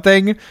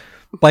something.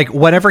 Like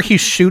whenever he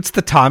shoots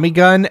the Tommy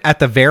gun at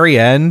the very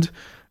end,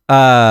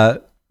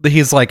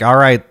 he's like, all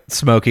right,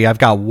 Smokey, I've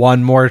got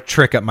one more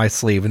trick up my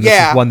sleeve, and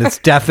this is one that's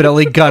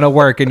definitely gonna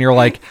work. And you're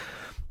like,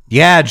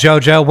 yeah,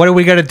 JoJo, what are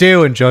we gonna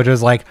do? And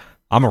JoJo's like,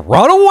 I'm gonna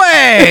run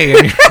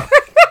away.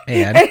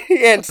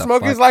 And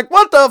Smokey's like,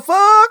 what the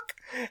fuck?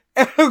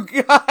 Oh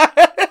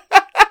god.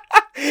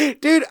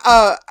 Dude,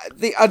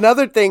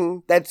 another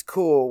thing that's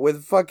cool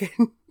with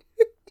fucking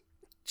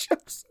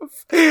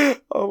Joseph.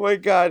 Oh my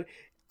god.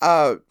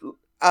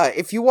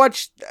 If you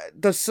watch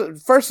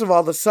first of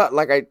all, the sub,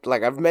 like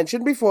I've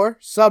mentioned before,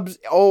 subs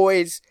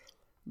always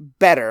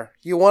better.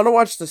 You want to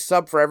watch the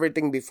sub for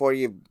everything before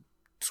you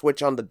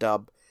switch on the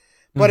dub.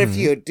 But if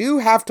you do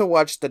have to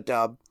watch the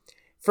dub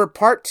for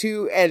part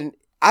 2, and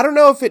I don't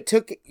know if it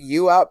took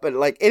you out, but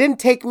like it didn't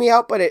take me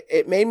out, but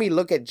it made me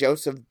look at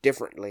Joseph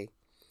differently.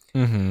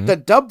 The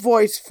dub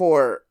voice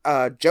for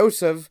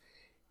Joseph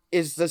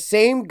is the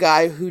same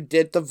guy who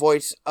did the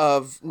voice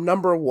of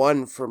number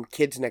 1 from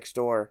Kids Next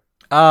Door.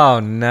 Oh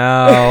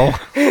no.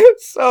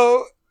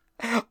 So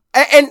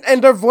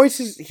And their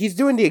voices, he's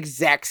doing the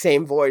exact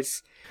same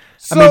voice.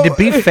 So, I mean, to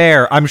be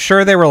fair, I'm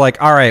sure they were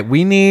like, all right,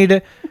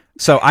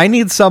 I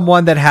need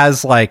someone that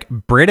has like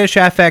British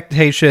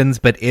affectations,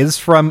 but is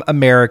from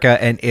America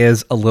and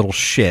is a little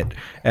shit.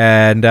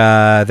 And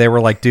they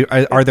were like,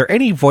 are there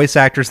any voice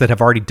actors that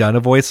have already done a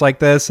voice like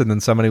this? And then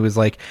somebody was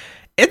like,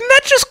 isn't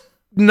that just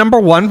number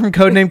one from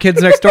Codename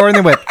Kids Next Door? And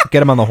they went,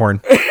 get him on the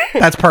horn.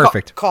 That's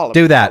perfect. Call him.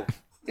 Do that.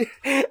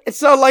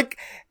 So like,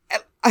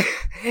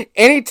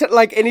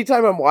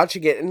 anytime I'm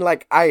watching it and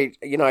like I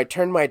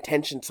turn my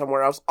attention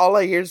somewhere else, all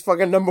I hear is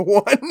fucking number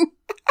one.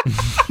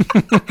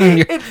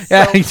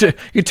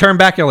 You turn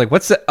back, you're like,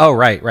 what's that? Oh,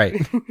 right.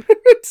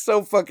 It's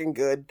so fucking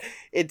good.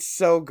 It's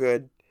so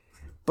good.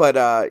 But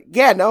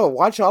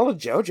watch all of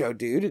JoJo,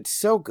 dude. It's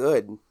so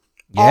good.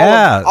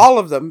 Yeah, all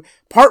of them.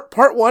 Part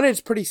one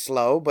is pretty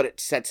slow, but it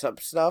sets up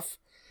stuff.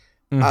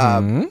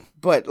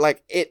 But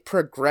like it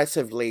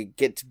progressively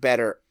gets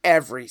better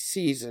every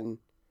season.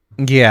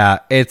 Yeah,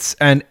 it's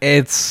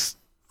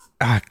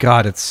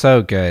God, it's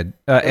so good.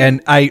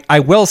 And I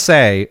will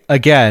say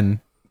again,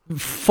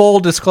 full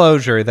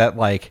disclosure that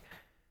like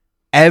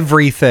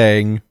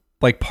everything,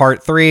 like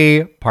part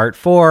 3, part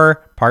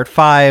 4, part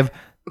 5,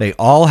 they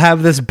all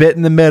have this bit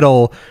in the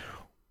middle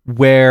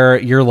where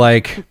you're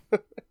like,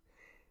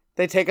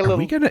 they take a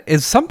little.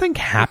 Is something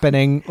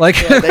happening? Like,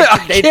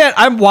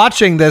 I'm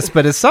watching this,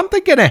 but is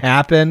something gonna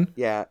happen?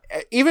 Yeah,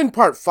 even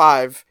part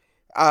 5.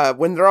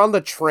 When they're on the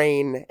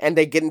train and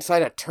they get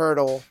inside a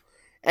turtle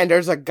and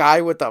there's a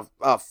guy with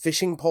a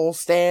fishing pole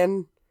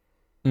stand.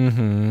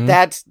 Mm-hmm.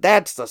 That's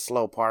the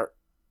slow part.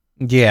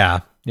 Yeah.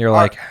 You're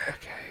like,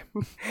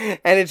 okay.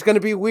 And it's going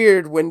to be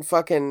weird when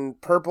fucking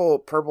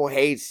Purple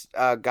Haze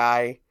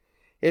guy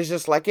is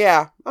just like,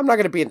 yeah, I'm not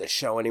going to be in the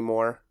show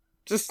anymore.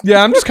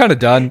 I'm just kind of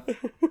done.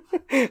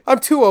 I'm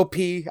too OP.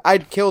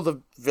 I'd kill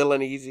the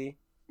villain easy.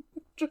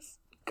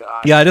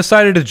 God. Yeah, I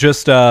decided to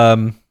just,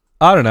 I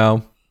don't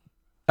know.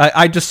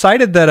 I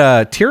decided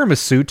that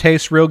tiramisu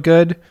tastes real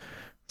good,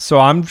 so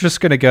I'm just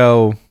going to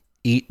go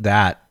eat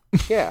that.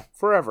 Yeah,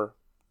 forever.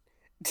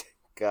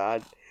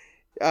 God.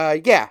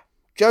 Yeah,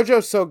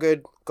 JoJo's so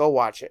good. Go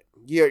watch it.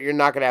 You're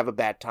not going to have a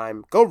bad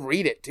time. Go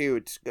read it, too.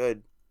 It's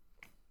good.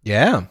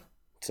 Yeah.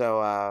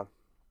 So,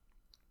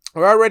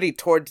 we're already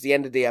towards the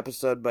end of the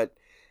episode, but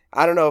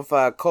I don't know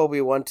if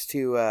Colby wants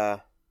to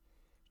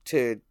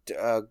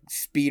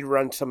speed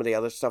run some of the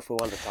other stuff we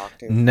want to talk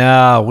to.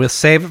 No, we'll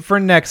save it for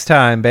next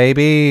time,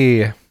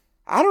 baby.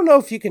 I don't know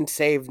if you can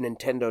save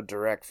Nintendo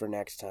Direct for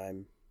next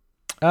time.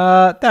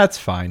 That's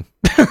fine.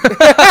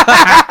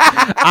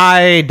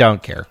 I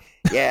don't care.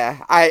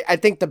 Yeah, I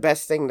think the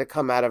best thing to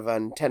come out of a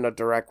Nintendo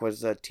Direct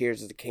was the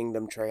Tears of the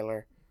Kingdom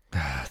trailer.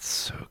 That's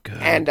so good.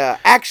 And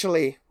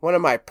actually, one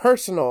of my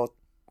personal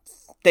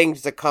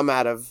things to come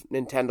out of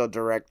Nintendo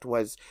Direct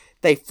was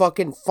they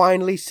fucking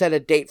finally set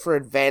a date for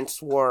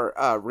Advance War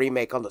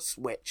remake on the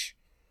Switch.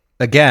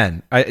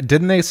 Again,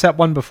 didn't they set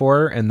one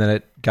before and then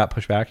it got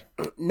pushed back?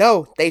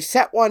 No, they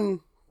set one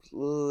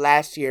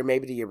last year,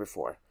 maybe the year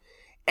before.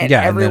 And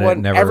yeah,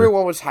 everyone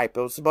was hyped.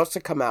 It was supposed to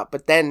come out,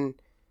 but then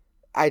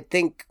I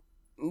think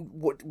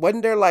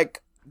wasn't there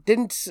like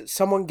didn't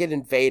someone get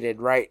invaded?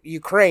 Right,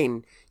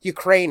 Ukraine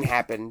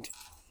happened.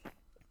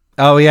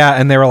 Oh yeah,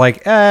 and they were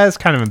like, it's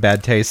kind of in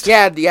bad taste.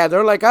 Yeah,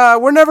 they're like,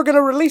 we're never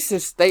gonna release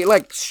this. They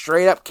like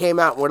straight up came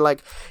out and were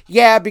like,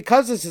 yeah,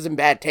 because this is in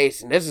bad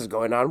taste and this is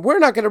going on, we're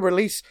not gonna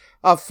release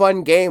a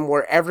fun game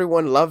where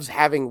everyone loves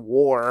having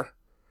war.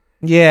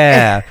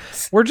 Yeah,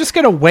 we're just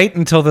gonna wait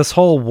until this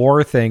whole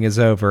war thing is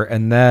over,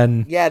 and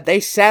then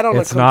they sat on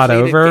it's not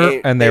over,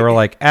 game. And they were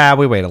like,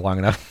 we waited long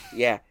enough.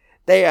 Yeah,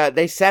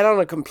 they sat on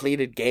a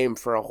completed game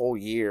for a whole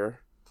year.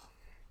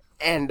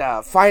 And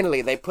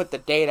finally, they put the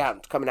date out.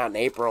 It's coming out in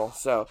April.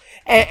 So,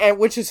 and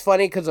which is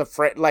funny because a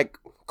friend like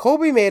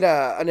Colby made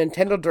a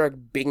Nintendo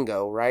Direct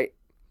bingo, right?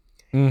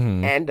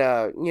 Mm-hmm. And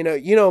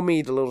you know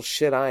me, the little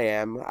shit I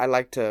am. I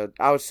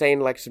was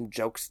saying like some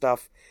joke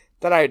stuff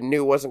that I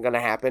knew wasn't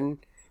gonna happen.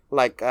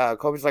 Like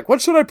Colby's like,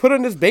 "What should I put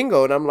in this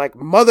bingo?" And I'm like,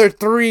 "Mother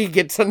 3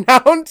 gets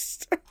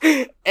announced."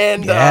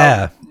 And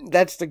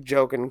that's the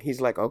joke. And he's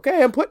like,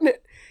 "Okay, I'm putting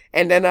it."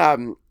 And then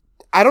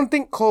I don't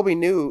think Colby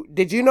knew.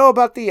 Did you know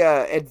about the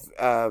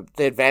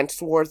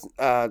Advanced Wars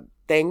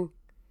thing?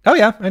 Oh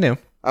yeah, I knew.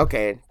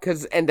 Okay,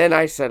 and then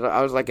I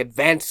was like,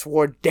 Advanced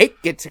War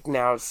date gets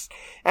announced,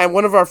 and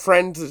one of our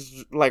friends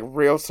is like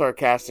real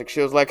sarcastic.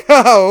 She was like,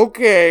 "Oh,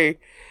 okay,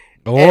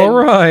 all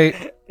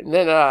right." And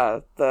then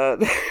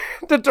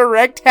the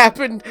Direct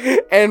happened,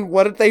 and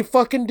what did they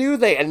fucking do?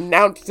 They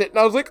announced it, and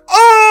I was like,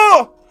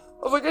 "Oh!"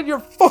 I was like, "In your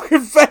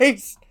fucking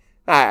face!"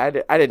 I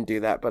didn't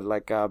do that, but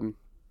like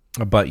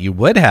But you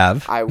would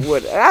have. I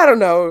would. I don't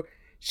know.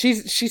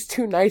 She's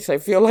too nice. I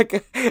feel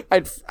like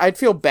I'd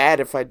feel bad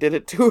if I did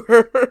it to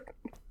her.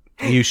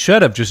 You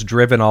should have just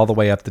driven all the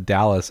way up to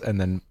Dallas and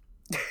then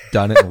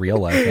done it in real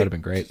life. That would have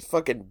been great. Just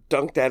fucking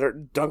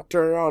dunked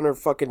her on her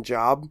fucking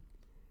job.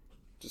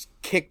 Just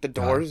kick the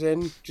doors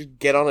in. Just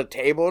get on a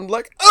table and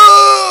like,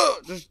 oh,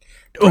 just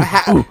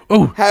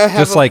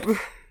just like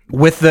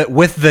with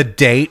the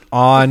date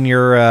on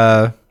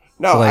your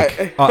No,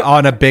 like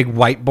on a big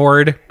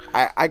whiteboard.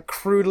 I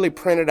crudely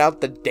printed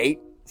out the date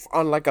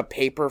on like a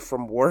paper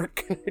from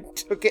work and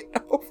took it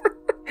over.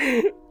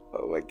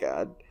 Oh my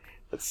god,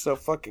 that's so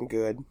fucking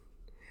good.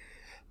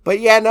 But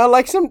yeah, no,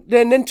 like the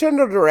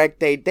Nintendo Direct,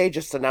 they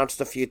just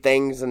announced a few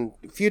things, and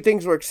a few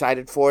things we're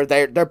excited for.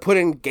 They're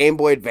putting Game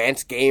Boy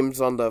Advance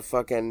games on the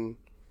fucking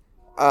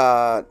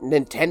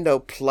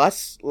Nintendo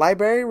Plus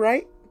library,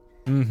 right?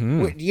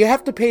 Mm-hmm. You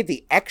have to pay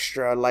the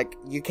extra. Like,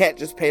 you can't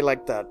just pay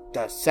like the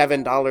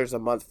 $7 a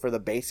month for the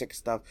basic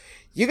stuff.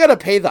 You gotta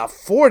pay the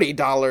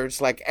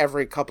 $40 like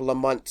every couple of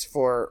months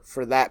for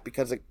that,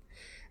 because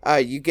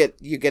you get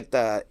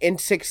the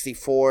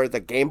N64, the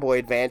Game Boy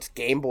Advance,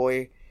 Game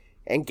Boy,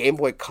 and Game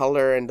Boy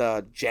Color, and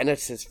the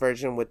Genesis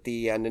version with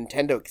the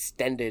Nintendo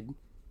Extended,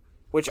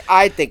 which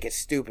I think is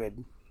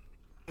stupid.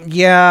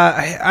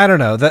 Yeah, I don't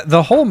know.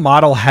 The whole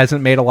model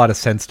hasn't made a lot of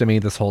sense to me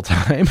this whole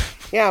time.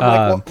 Yeah,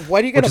 I'm like,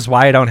 what are you gonna? Which is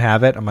why I don't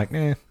have it. I'm like,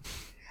 eh.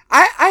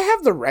 I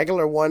have the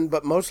regular one,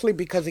 but mostly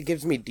because it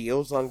gives me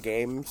deals on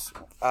games,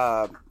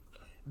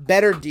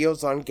 better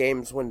deals on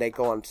games when they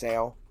go on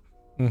sale.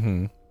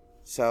 Mm-hmm.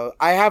 So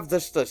I have the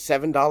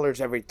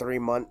 $7 every 3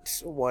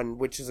 months one,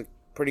 which is a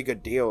pretty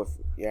good deal if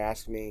you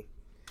ask me.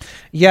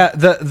 Yeah,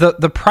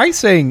 the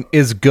pricing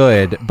is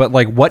good, but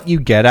like what you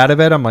get out of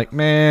it, I'm like,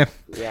 meh.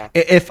 Yeah.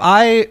 If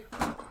I,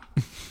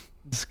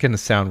 this is gonna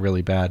sound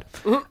really bad.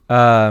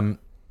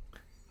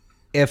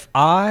 If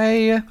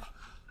I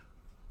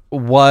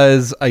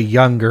was a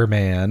younger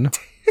man,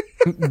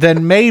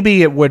 then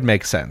maybe it would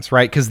make sense,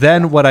 right? Because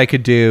then what I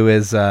could do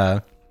is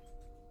I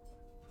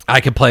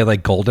could play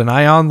like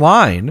GoldenEye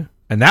online,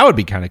 and that would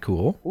be kind of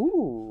cool.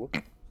 Ooh.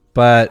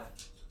 But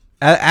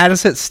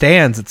as it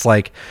stands, it's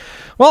like,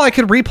 well, I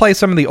could replay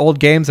some of the old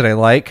games that I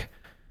like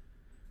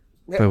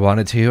if I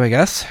wanted to, I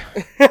guess.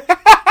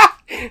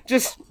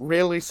 Just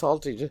really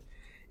salty. Just,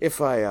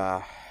 if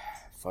I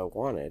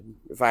wanted,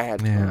 if I had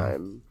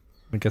time.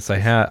 I guess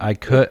I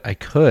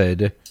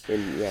could.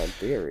 In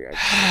theory,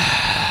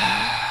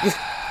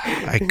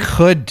 I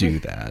could do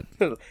that.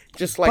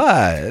 Just like,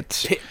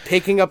 but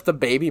picking up the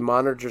baby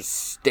monitor, just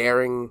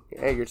staring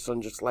at your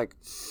son, just like,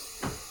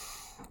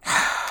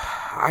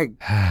 I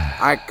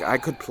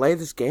could play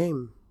this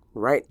game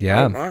right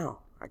now.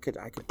 I could.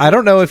 I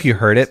don't know if you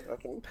heard it.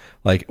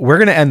 Like, we're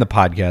going to end the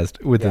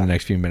podcast within the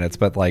next few minutes,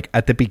 but like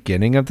at the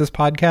beginning of this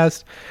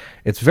podcast,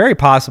 it's very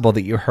possible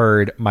that you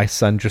heard my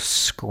son just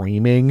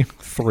screaming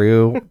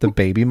through the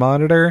baby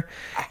monitor.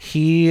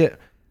 For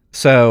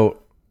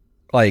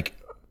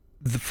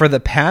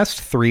the past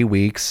 3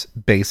 weeks,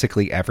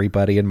 basically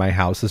everybody in my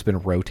house has been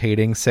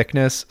rotating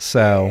sickness.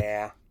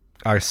 So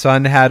our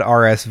son had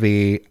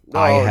RSV.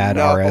 I had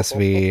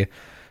RSV.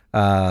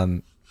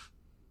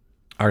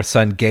 Our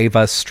son gave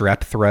us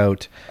strep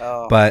throat.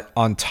 But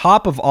on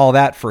top of all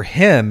that, for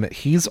him,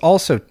 he's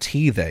also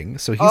teething.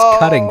 So he's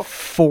cutting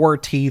 4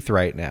 teeth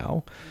right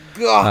now.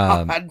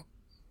 God.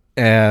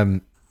 And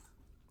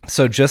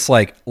so just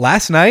like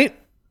last night,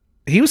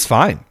 he was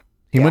fine.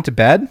 He went to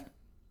bed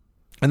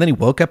and then he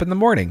woke up in the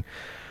morning.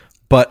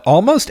 But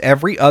almost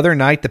every other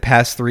night the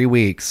past 3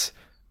 weeks,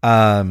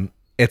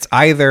 it's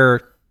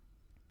either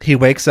he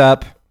wakes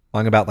up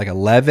on about like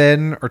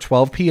 11 or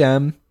 12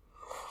 p.m.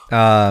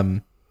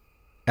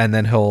 And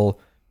then he'll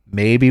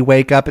maybe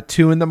wake up at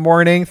 2 in the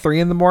morning, 3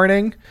 in the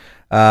morning.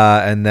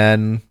 And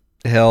then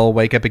he'll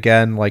wake up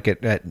again like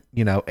at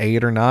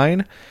 8 or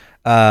 9.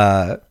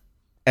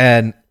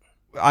 And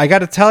I got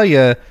to tell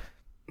you,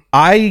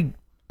 I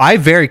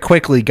very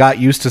quickly got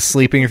used to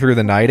sleeping through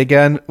the night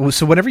again.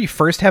 So whenever you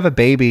first have a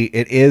baby,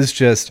 it is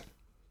just,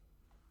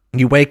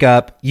 you wake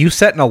up, you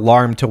set an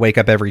alarm to wake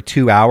up every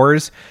 2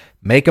 hours,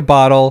 make a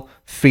bottle,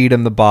 feed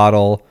him the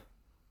bottle,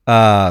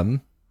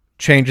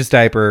 change his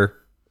diaper,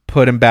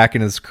 put him back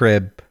in his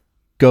crib,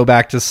 go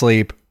back to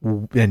sleep,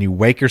 and you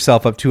wake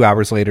yourself up 2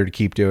 hours later to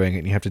keep doing it.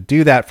 And you have to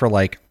do that for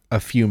like a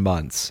few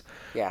months.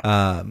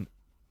 Yeah.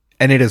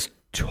 And it is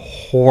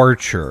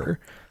torture.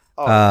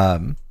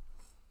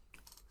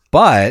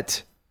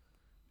 But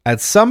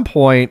at some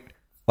point,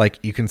 like,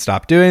 you can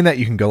stop doing that.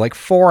 You can go like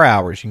 4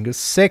 hours. You can go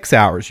 6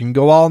 hours. You can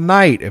go all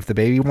night. If the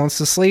baby wants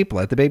to sleep,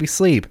 let the baby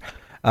sleep.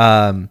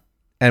 And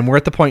we're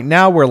at the point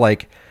now where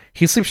like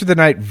he sleeps through the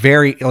night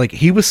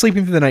he was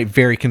sleeping through the night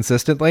very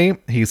consistently.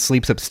 He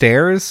sleeps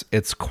upstairs.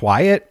 It's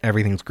quiet.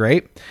 Everything's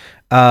great.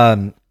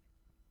 But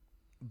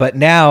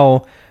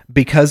now,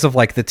 because of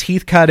like the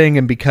teeth cutting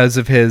and because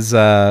of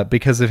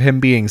him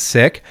being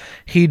sick,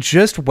 he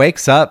just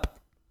wakes up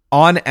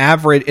on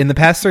average. In the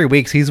past 3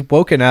 weeks, he's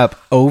woken up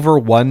over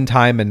 1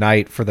 time a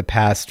night for the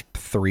past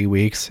 3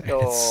 weeks. And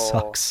it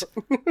sucks.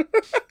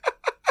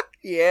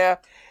 Yeah.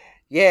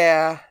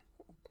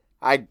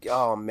 I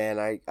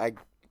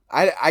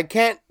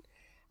can't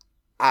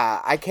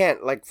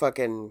like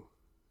fucking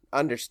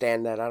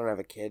understand that. I don't have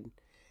a kid.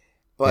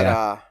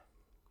 But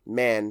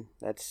man,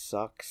 that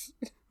sucks.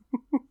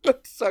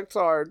 That sucks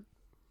hard.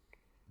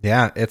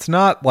 Yeah, it's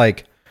not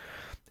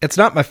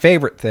my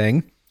favorite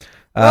thing.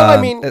 Well,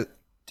 I mean,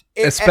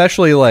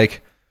 especially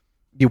like,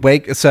 You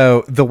wake.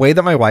 So the way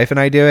that my wife and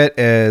I do it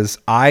is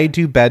I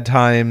do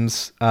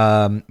bedtimes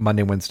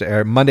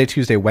Monday,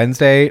 Tuesday,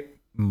 Wednesday.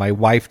 My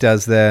wife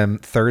does them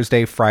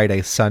Thursday,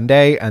 Friday,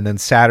 Sunday, and then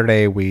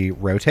Saturday we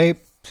rotate.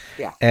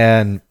 Yeah.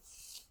 And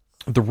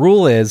the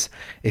rule is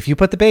if you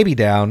put the baby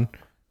down,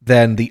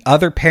 then the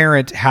other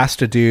parent has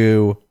to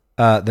do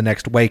the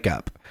next wake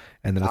up.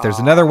 And then if there's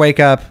another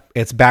wake up,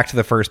 it's back to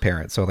the first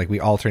parent. So like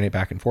we alternate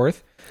back and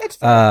forth.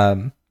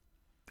 And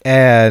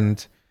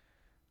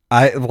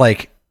I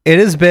like, it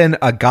has been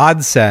a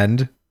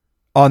godsend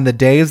on the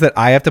days that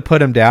I have to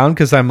put him down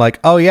because I'm like,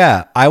 oh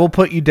yeah, I will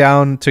put you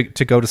down to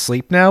go to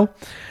sleep now.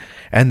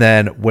 And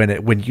then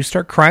when you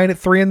start crying at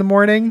 3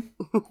 a.m,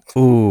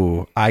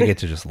 ooh, I get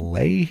to just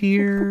lay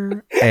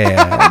here.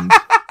 And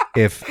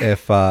if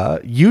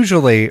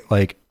usually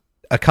like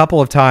a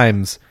couple of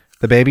times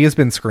the baby has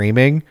been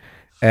screaming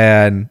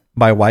and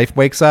my wife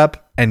wakes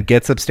up and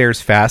gets upstairs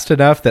fast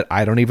enough that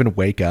I don't even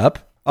wake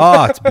up.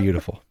 Oh, it's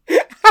beautiful.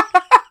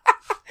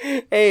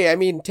 Hey, I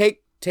mean,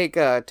 take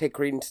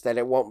credence that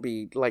it won't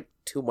be like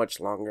too much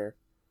longer.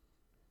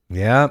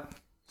 Yeah.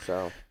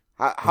 So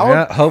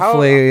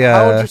hopefully.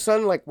 How old's your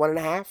son? Like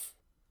 1.5?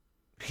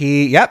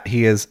 He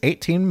is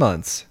 18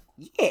 months.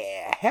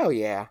 Yeah, hell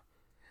yeah.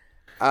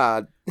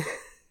 God,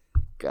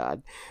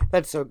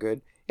 that's so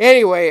good.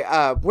 Anyway,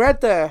 we're at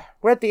the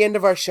end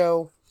of our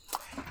show,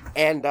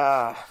 and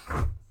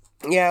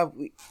yeah,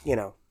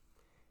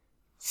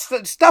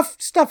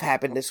 stuff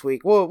happened this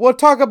week. We'll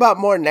talk about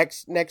more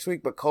next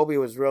week. But Kobe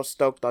was real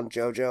stoked on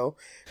JoJo.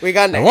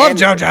 I love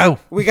JoJo.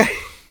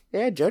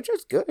 Yeah,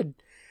 JoJo's good.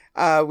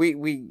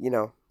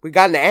 We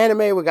got into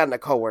anime. We got into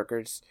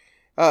coworkers.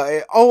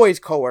 Always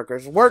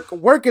coworkers.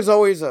 Work is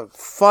always a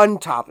fun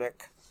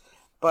topic.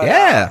 But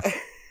yeah.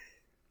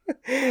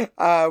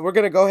 We're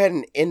gonna go ahead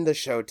and end the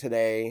show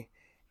today.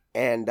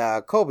 And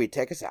Kobe,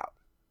 take us out.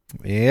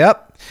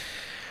 Yep.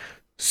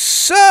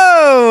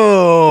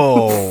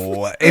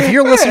 So, if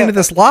you're listening to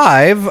this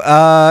live,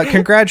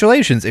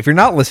 congratulations. If you're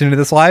not listening to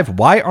this live,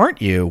 why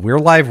aren't you? We're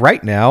live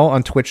right now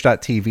on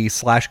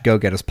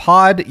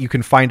twitch.tv/GoGetUsPod. You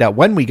can find out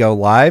when we go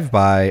live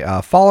by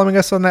following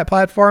us on that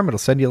platform. It'll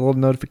send you a little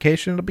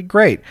notification. It'll be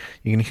great.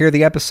 You can hear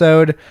the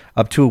episode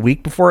up to a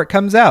week before it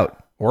comes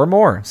out, or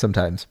more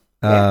sometimes.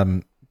 Yeah.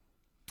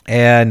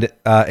 And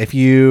if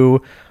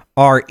you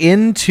are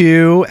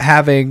into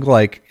having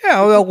like,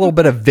 a little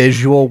bit of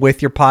visual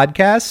with your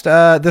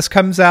podcast, this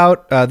comes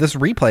out, this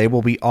replay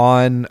will be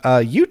on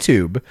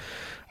YouTube.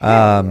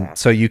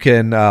 So you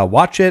can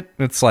watch it.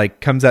 It's like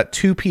comes at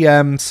 2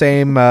 p.m.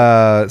 same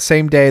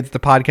day that the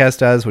podcast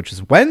does, which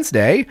is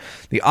Wednesday.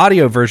 The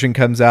audio version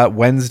comes out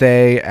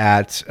Wednesday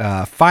at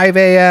 5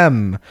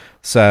 a.m.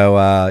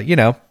 So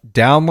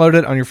download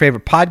it on your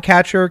favorite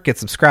podcatcher, get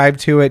subscribed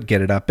to it,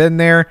 get it up in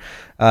there,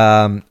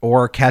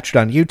 or catch it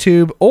on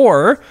YouTube.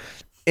 Or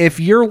if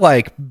you're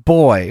like,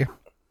 boy,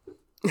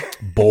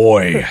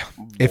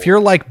 if you're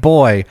like,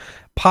 boy,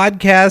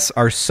 podcasts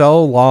are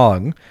so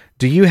long.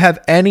 Do you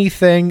have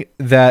anything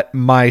that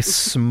my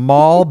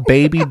small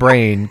baby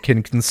brain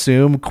can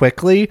consume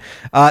quickly?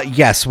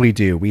 Yes, we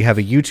do. We have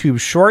a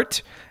YouTube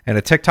short and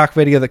a TikTok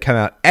video that come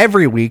out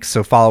every week.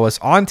 So follow us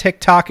on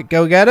TikTok at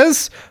Go Get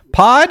Us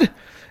Pod,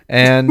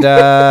 and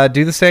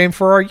do the same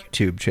for our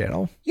YouTube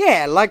channel.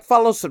 Yeah, like,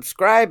 follow,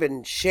 subscribe,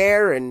 and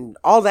share, and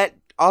all that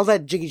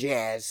jiggy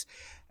jazz.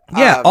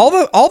 Yeah,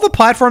 all the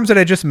platforms that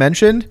I just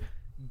mentioned,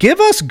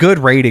 give us good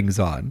ratings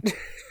on.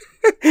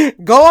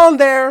 Go on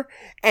there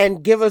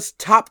and give us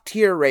top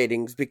tier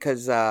ratings,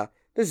 because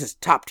this is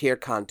top tier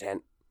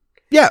content.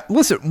 Yeah,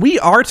 listen, we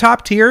are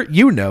top tier.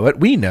 You know it.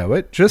 We know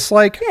it. Just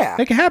make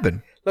it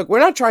happen. Look, we're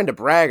not trying to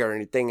brag or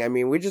anything. I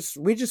mean, we just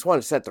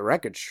want to set the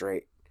record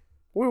straight.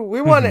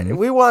 We want it.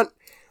 We want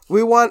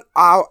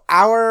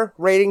our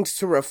ratings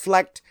to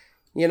reflect,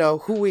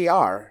 who we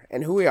are,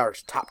 and who we are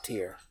is top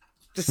tier.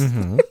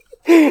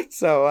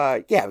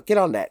 So get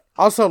on that.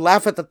 Also,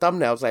 laugh at the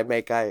thumbnails I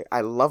make. I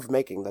love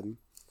making them.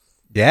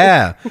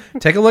 Yeah,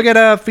 take a look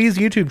at Fee's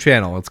YouTube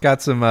channel. It's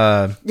got some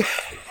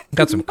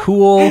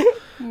cool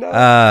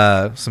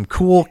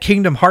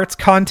Kingdom Hearts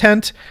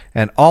content,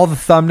 and all the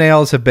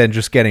thumbnails have been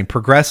just getting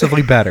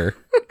progressively better.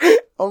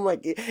 Oh my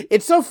god,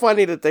 it's so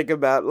funny to think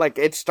about. Like,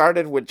 it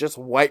started with just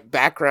white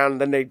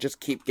background, then they just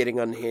keep getting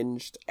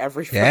unhinged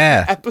every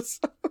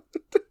episode.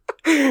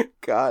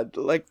 God,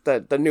 like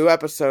the new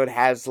episode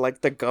has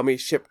like the gummy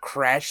ship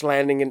crash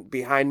landing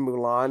behind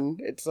Mulan.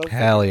 It's so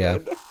hell yeah.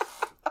 Good.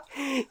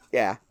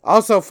 Yeah.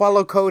 Also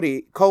follow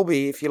Kobe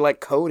if you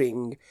like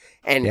coding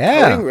and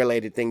coding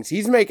related things.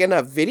 He's making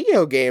a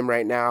video game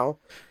right now.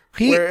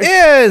 He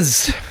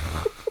is.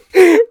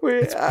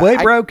 It's way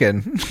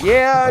broken.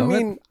 Yeah, I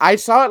mean, I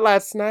saw it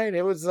last night.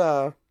 It was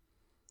oh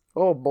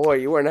boy,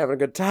 you weren't having a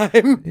good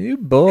time. You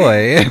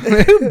boy.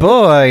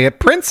 It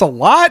prints a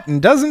lot and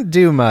doesn't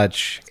do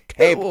much.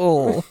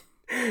 Cool.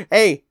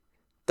 Hey,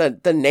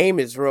 the name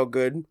is real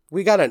good.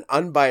 We got an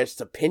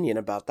unbiased opinion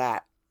about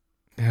that.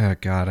 Oh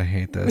God, I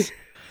hate this.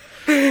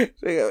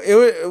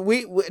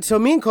 So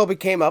me and Kobe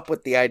came up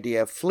with the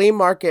idea, flea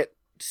market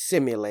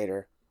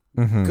simulator.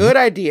 Mm-hmm. Good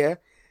idea.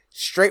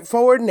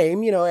 straightforward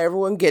name.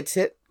 Everyone gets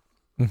it.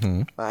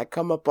 Mm-hmm. I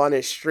come up on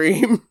his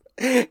stream,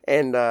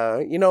 and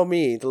you know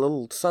me, the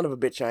little son of a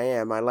bitch I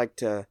am. I like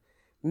to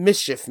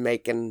mischief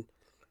make, and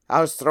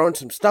I was throwing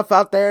some stuff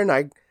out there, and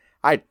I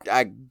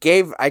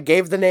gave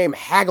the name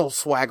Haggle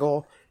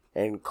Swaggle,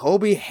 and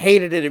Kobe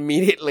hated it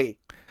immediately.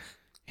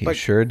 He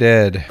sure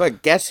did.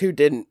 But guess who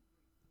didn't?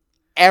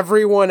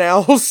 Everyone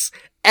else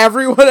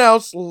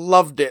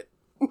loved it.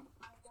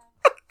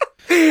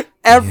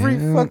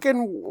 Everyone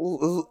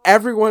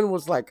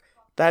was like,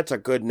 "That's a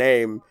good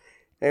name."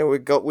 And we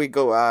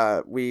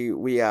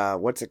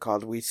what's it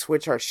called? We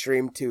switch our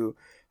stream to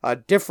a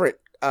different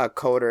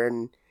coder,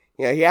 and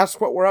he asks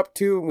what we're up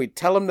to, and we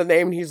tell him the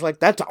name, and he's like,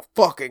 "That's a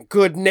fucking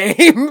good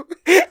name."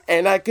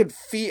 And I could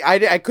feel,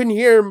 I couldn't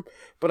hear him,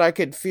 but I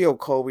could feel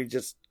Colby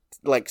just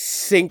like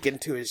sink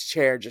into his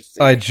chair.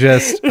 I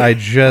just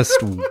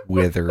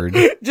withered.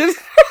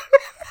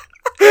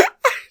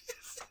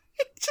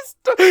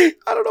 I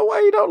don't know why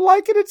you don't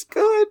like it. It's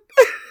good.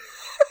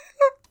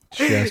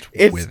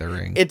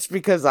 Withering. It's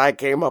because I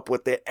came up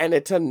with it, and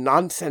it's a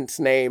nonsense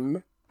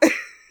name.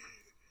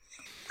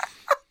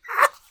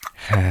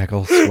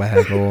 Haggle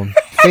Swaggle.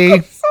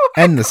 Hey,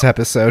 end this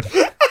episode.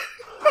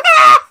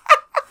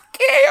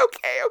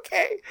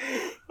 Okay.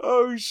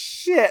 Oh,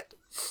 shit.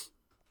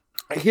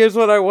 Here's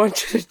what I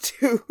want you to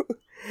do.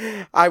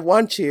 I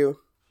want you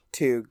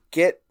to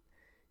get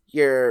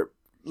your,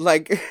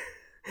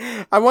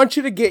 I want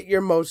you to get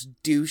your most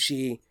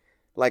douchey,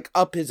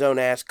 up his own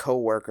ass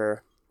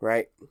coworker,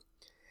 right?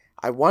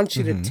 I want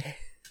you to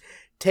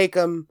take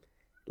him,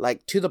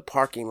 to the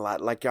parking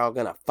lot, like y'all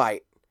gonna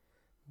fight.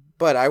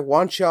 But I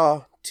want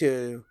y'all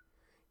to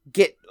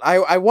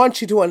I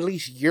want you to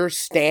unleash your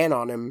stand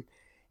on him.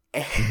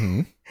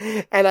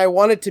 And I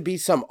want it to be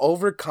some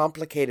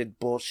overcomplicated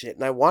bullshit.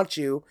 And I want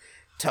you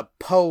to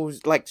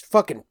pose,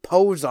 fucking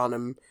pose on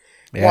him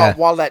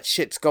while that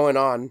shit's going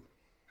on.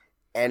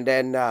 And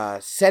then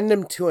send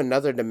him to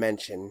another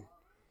dimension.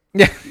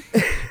 Yeah.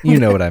 You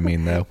know what I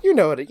mean, though. You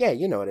know what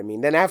I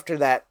mean. Then after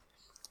that,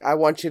 I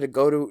want you to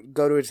go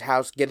to his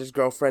house, get his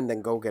girlfriend,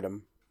 then go get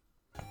him.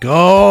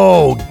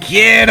 Go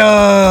get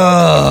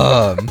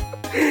him!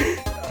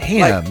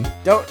 Damn.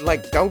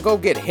 Don't go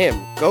get him.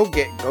 Go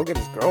get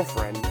his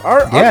girlfriend.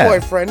 Our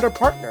boyfriend or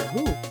partner.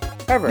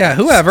 Whoever. Yeah,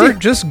 whoever.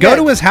 Just go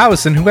to his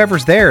house, and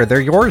whoever's there,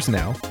 they're yours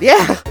now.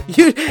 Yeah.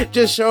 You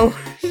just show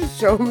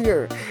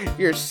him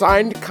your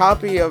signed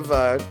copy of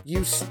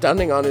you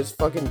stunning on his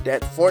fucking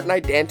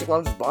Fortnite dancing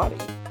on his body.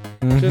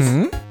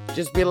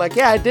 Just be like,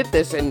 yeah, I did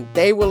this, and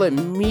they will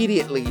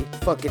immediately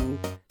fucking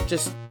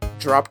just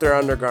drop their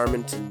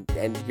undergarments,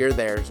 and you're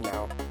theirs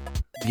now.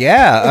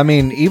 Yeah, I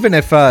mean, even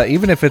if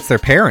it's their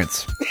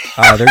parents,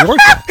 they're yours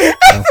now. So,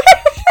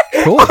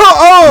 cool.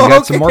 You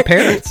got some more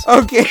parents.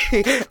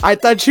 Okay, I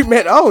thought you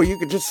meant you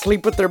could just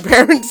sleep with their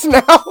parents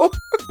now.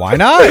 Why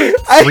not?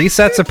 3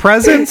 sets of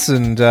presents,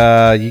 and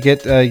you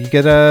get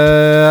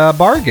a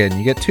bargain.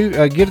 You get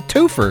a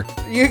twofer.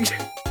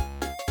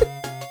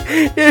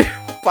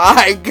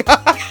 Bye,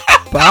 God.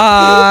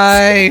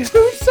 Bye.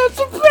 2 sets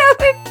of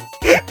parents.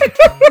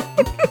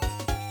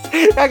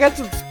 I got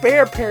some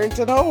spare parents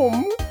at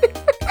home.